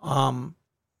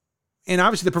 And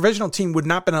obviously the provisional team would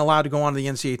not have been allowed to go on to the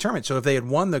NCAA tournament. So if they had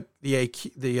won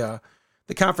the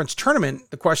conference tournament,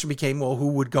 the question became, well, who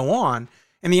would go on?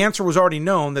 And the answer was already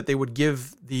known, that they would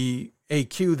give the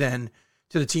AQ then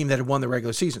to the team that had won the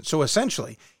regular season. So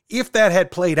essentially, if that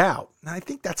had played out, and I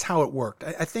think that's how it worked.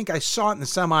 I think I saw it in the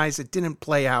semis. It didn't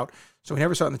play out, so we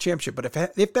never saw it in the championship. But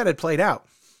if that had played out,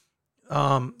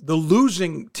 the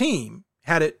losing team,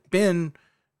 had it been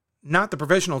not the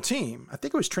provisional team, I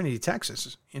think it was Trinity,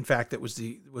 Texas, in fact, that was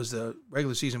the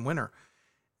regular season winner.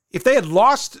 If they had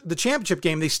lost the championship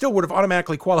game, they still would have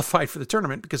automatically qualified for the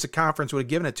tournament because the conference would have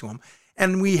given it to them.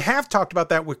 And we have talked about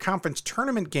that with conference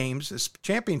tournament games, this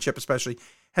championship especially,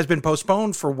 has been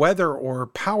postponed for weather or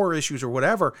power issues or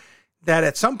whatever, that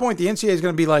at some point the NCAA is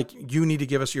going to be like, you need to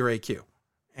give us your AQ,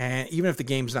 and even if the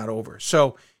game's not over.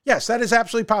 So, yes, that is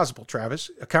absolutely possible,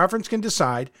 Travis. A conference can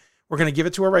decide, we're going to give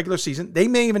it to a regular season. They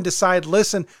may even decide,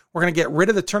 listen, we're going to get rid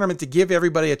of the tournament to give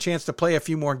everybody a chance to play a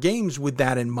few more games with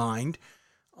that in mind.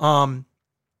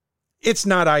 It's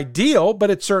not ideal,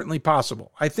 but it's certainly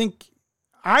possible. I think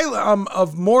I am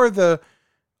of more of the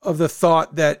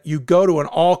thought that you go to an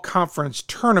all-conference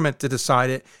tournament to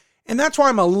decide it. And that's why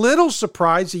I'm a little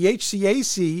surprised the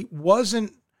HCAC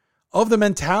wasn't of the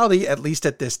mentality, at least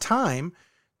at this time,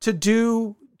 to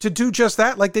do just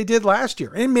that like they did last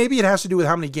year. And maybe it has to do with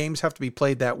how many games have to be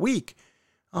played that week.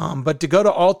 But to go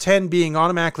to all 10 being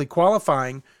automatically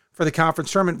qualifying for the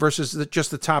conference tournament versus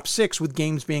just the top 6 with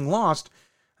games being lost,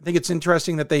 I think it's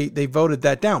interesting that they voted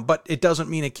that down. But it doesn't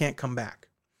mean it can't come back.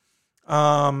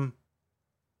 But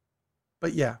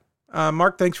yeah,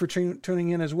 Mark, thanks for tuning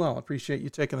in as well. Appreciate you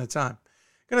taking the time.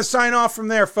 Going to sign off from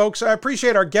there, folks. I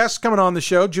appreciate our guests coming on the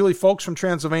show. Julie Folks from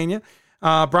Transylvania,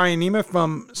 Brian Nemeth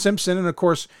from Simpson, and of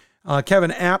course,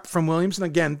 Kevin App from Williams. And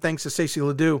again, thanks to Stacey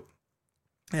Ledoux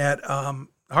at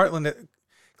Heartland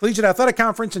Collegiate Athletic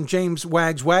Conference and James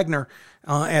Wags Wagner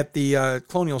at the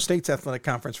Colonial States Athletic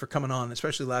Conference for coming on,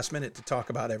 especially last minute, to talk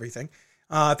about everything.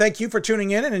 Thank you for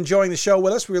tuning in and enjoying the show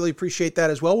with us. We really appreciate that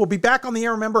as well. We'll be back on the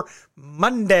air, remember,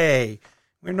 Monday.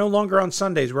 We're no longer on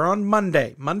Sundays. We're on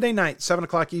Monday. Monday night, 7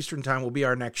 o'clock Eastern time will be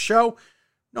our next show.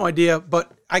 No idea,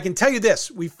 but I can tell you this.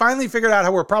 We finally figured out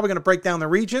how we're probably going to break down the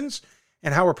regions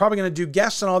and how we're probably going to do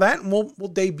guests and all that, and we'll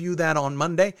debut that on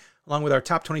Monday along with our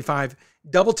top 25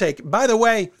 double take. By the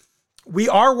way, we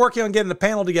are working on getting the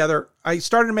panel together. I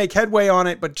started to make headway on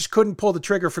it, but just couldn't pull the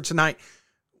trigger for tonight.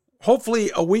 Hopefully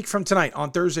a week from tonight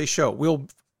on Thursday's show, we'll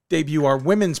debut our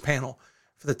women's panel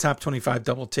for the top 25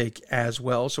 double take as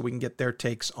well, so we can get their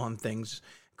takes on things.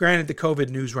 Granted, the COVID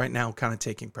news right now kind of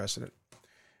taking precedent.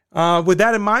 With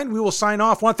that in mind, we will sign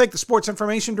off. I want to thank the sports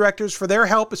information directors for their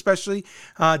help, especially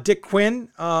Dick Quinn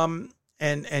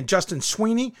and Justin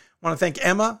Sweeney. I want to thank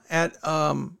Emma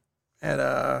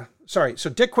so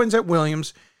Dick Quinn's at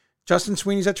Williams, Justin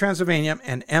Sweeney's at Transylvania,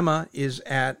 and Emma is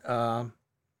at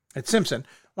Simpson.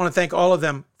 I want to thank all of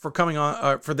them for coming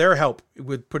on, for their help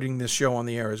with putting this show on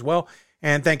the air as well.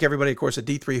 And thank everybody, of course, at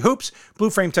D3 Hoops, Blue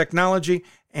Frame Technology,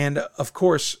 and, of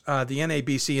course, the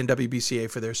NABC and WBCA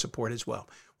for their support as well.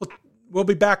 We'll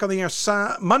be back on the air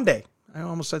Monday. I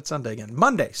almost said Sunday again.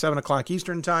 Monday, 7 o'clock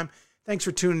Eastern time. Thanks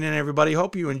for tuning in, everybody.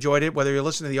 Hope you enjoyed it, whether you're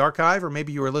listening to the archive or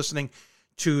maybe you were listening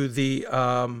to the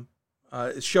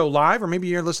show live or maybe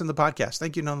you're listening to the podcast.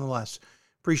 Thank you nonetheless.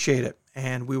 Appreciate it.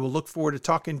 And we will look forward to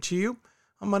talking to you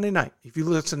on Monday night. If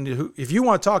you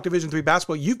want to talk Division III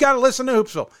basketball, you've got to listen to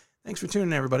Hoopsville. Thanks for tuning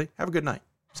in, everybody. Have a good night.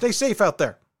 Stay safe out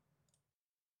there.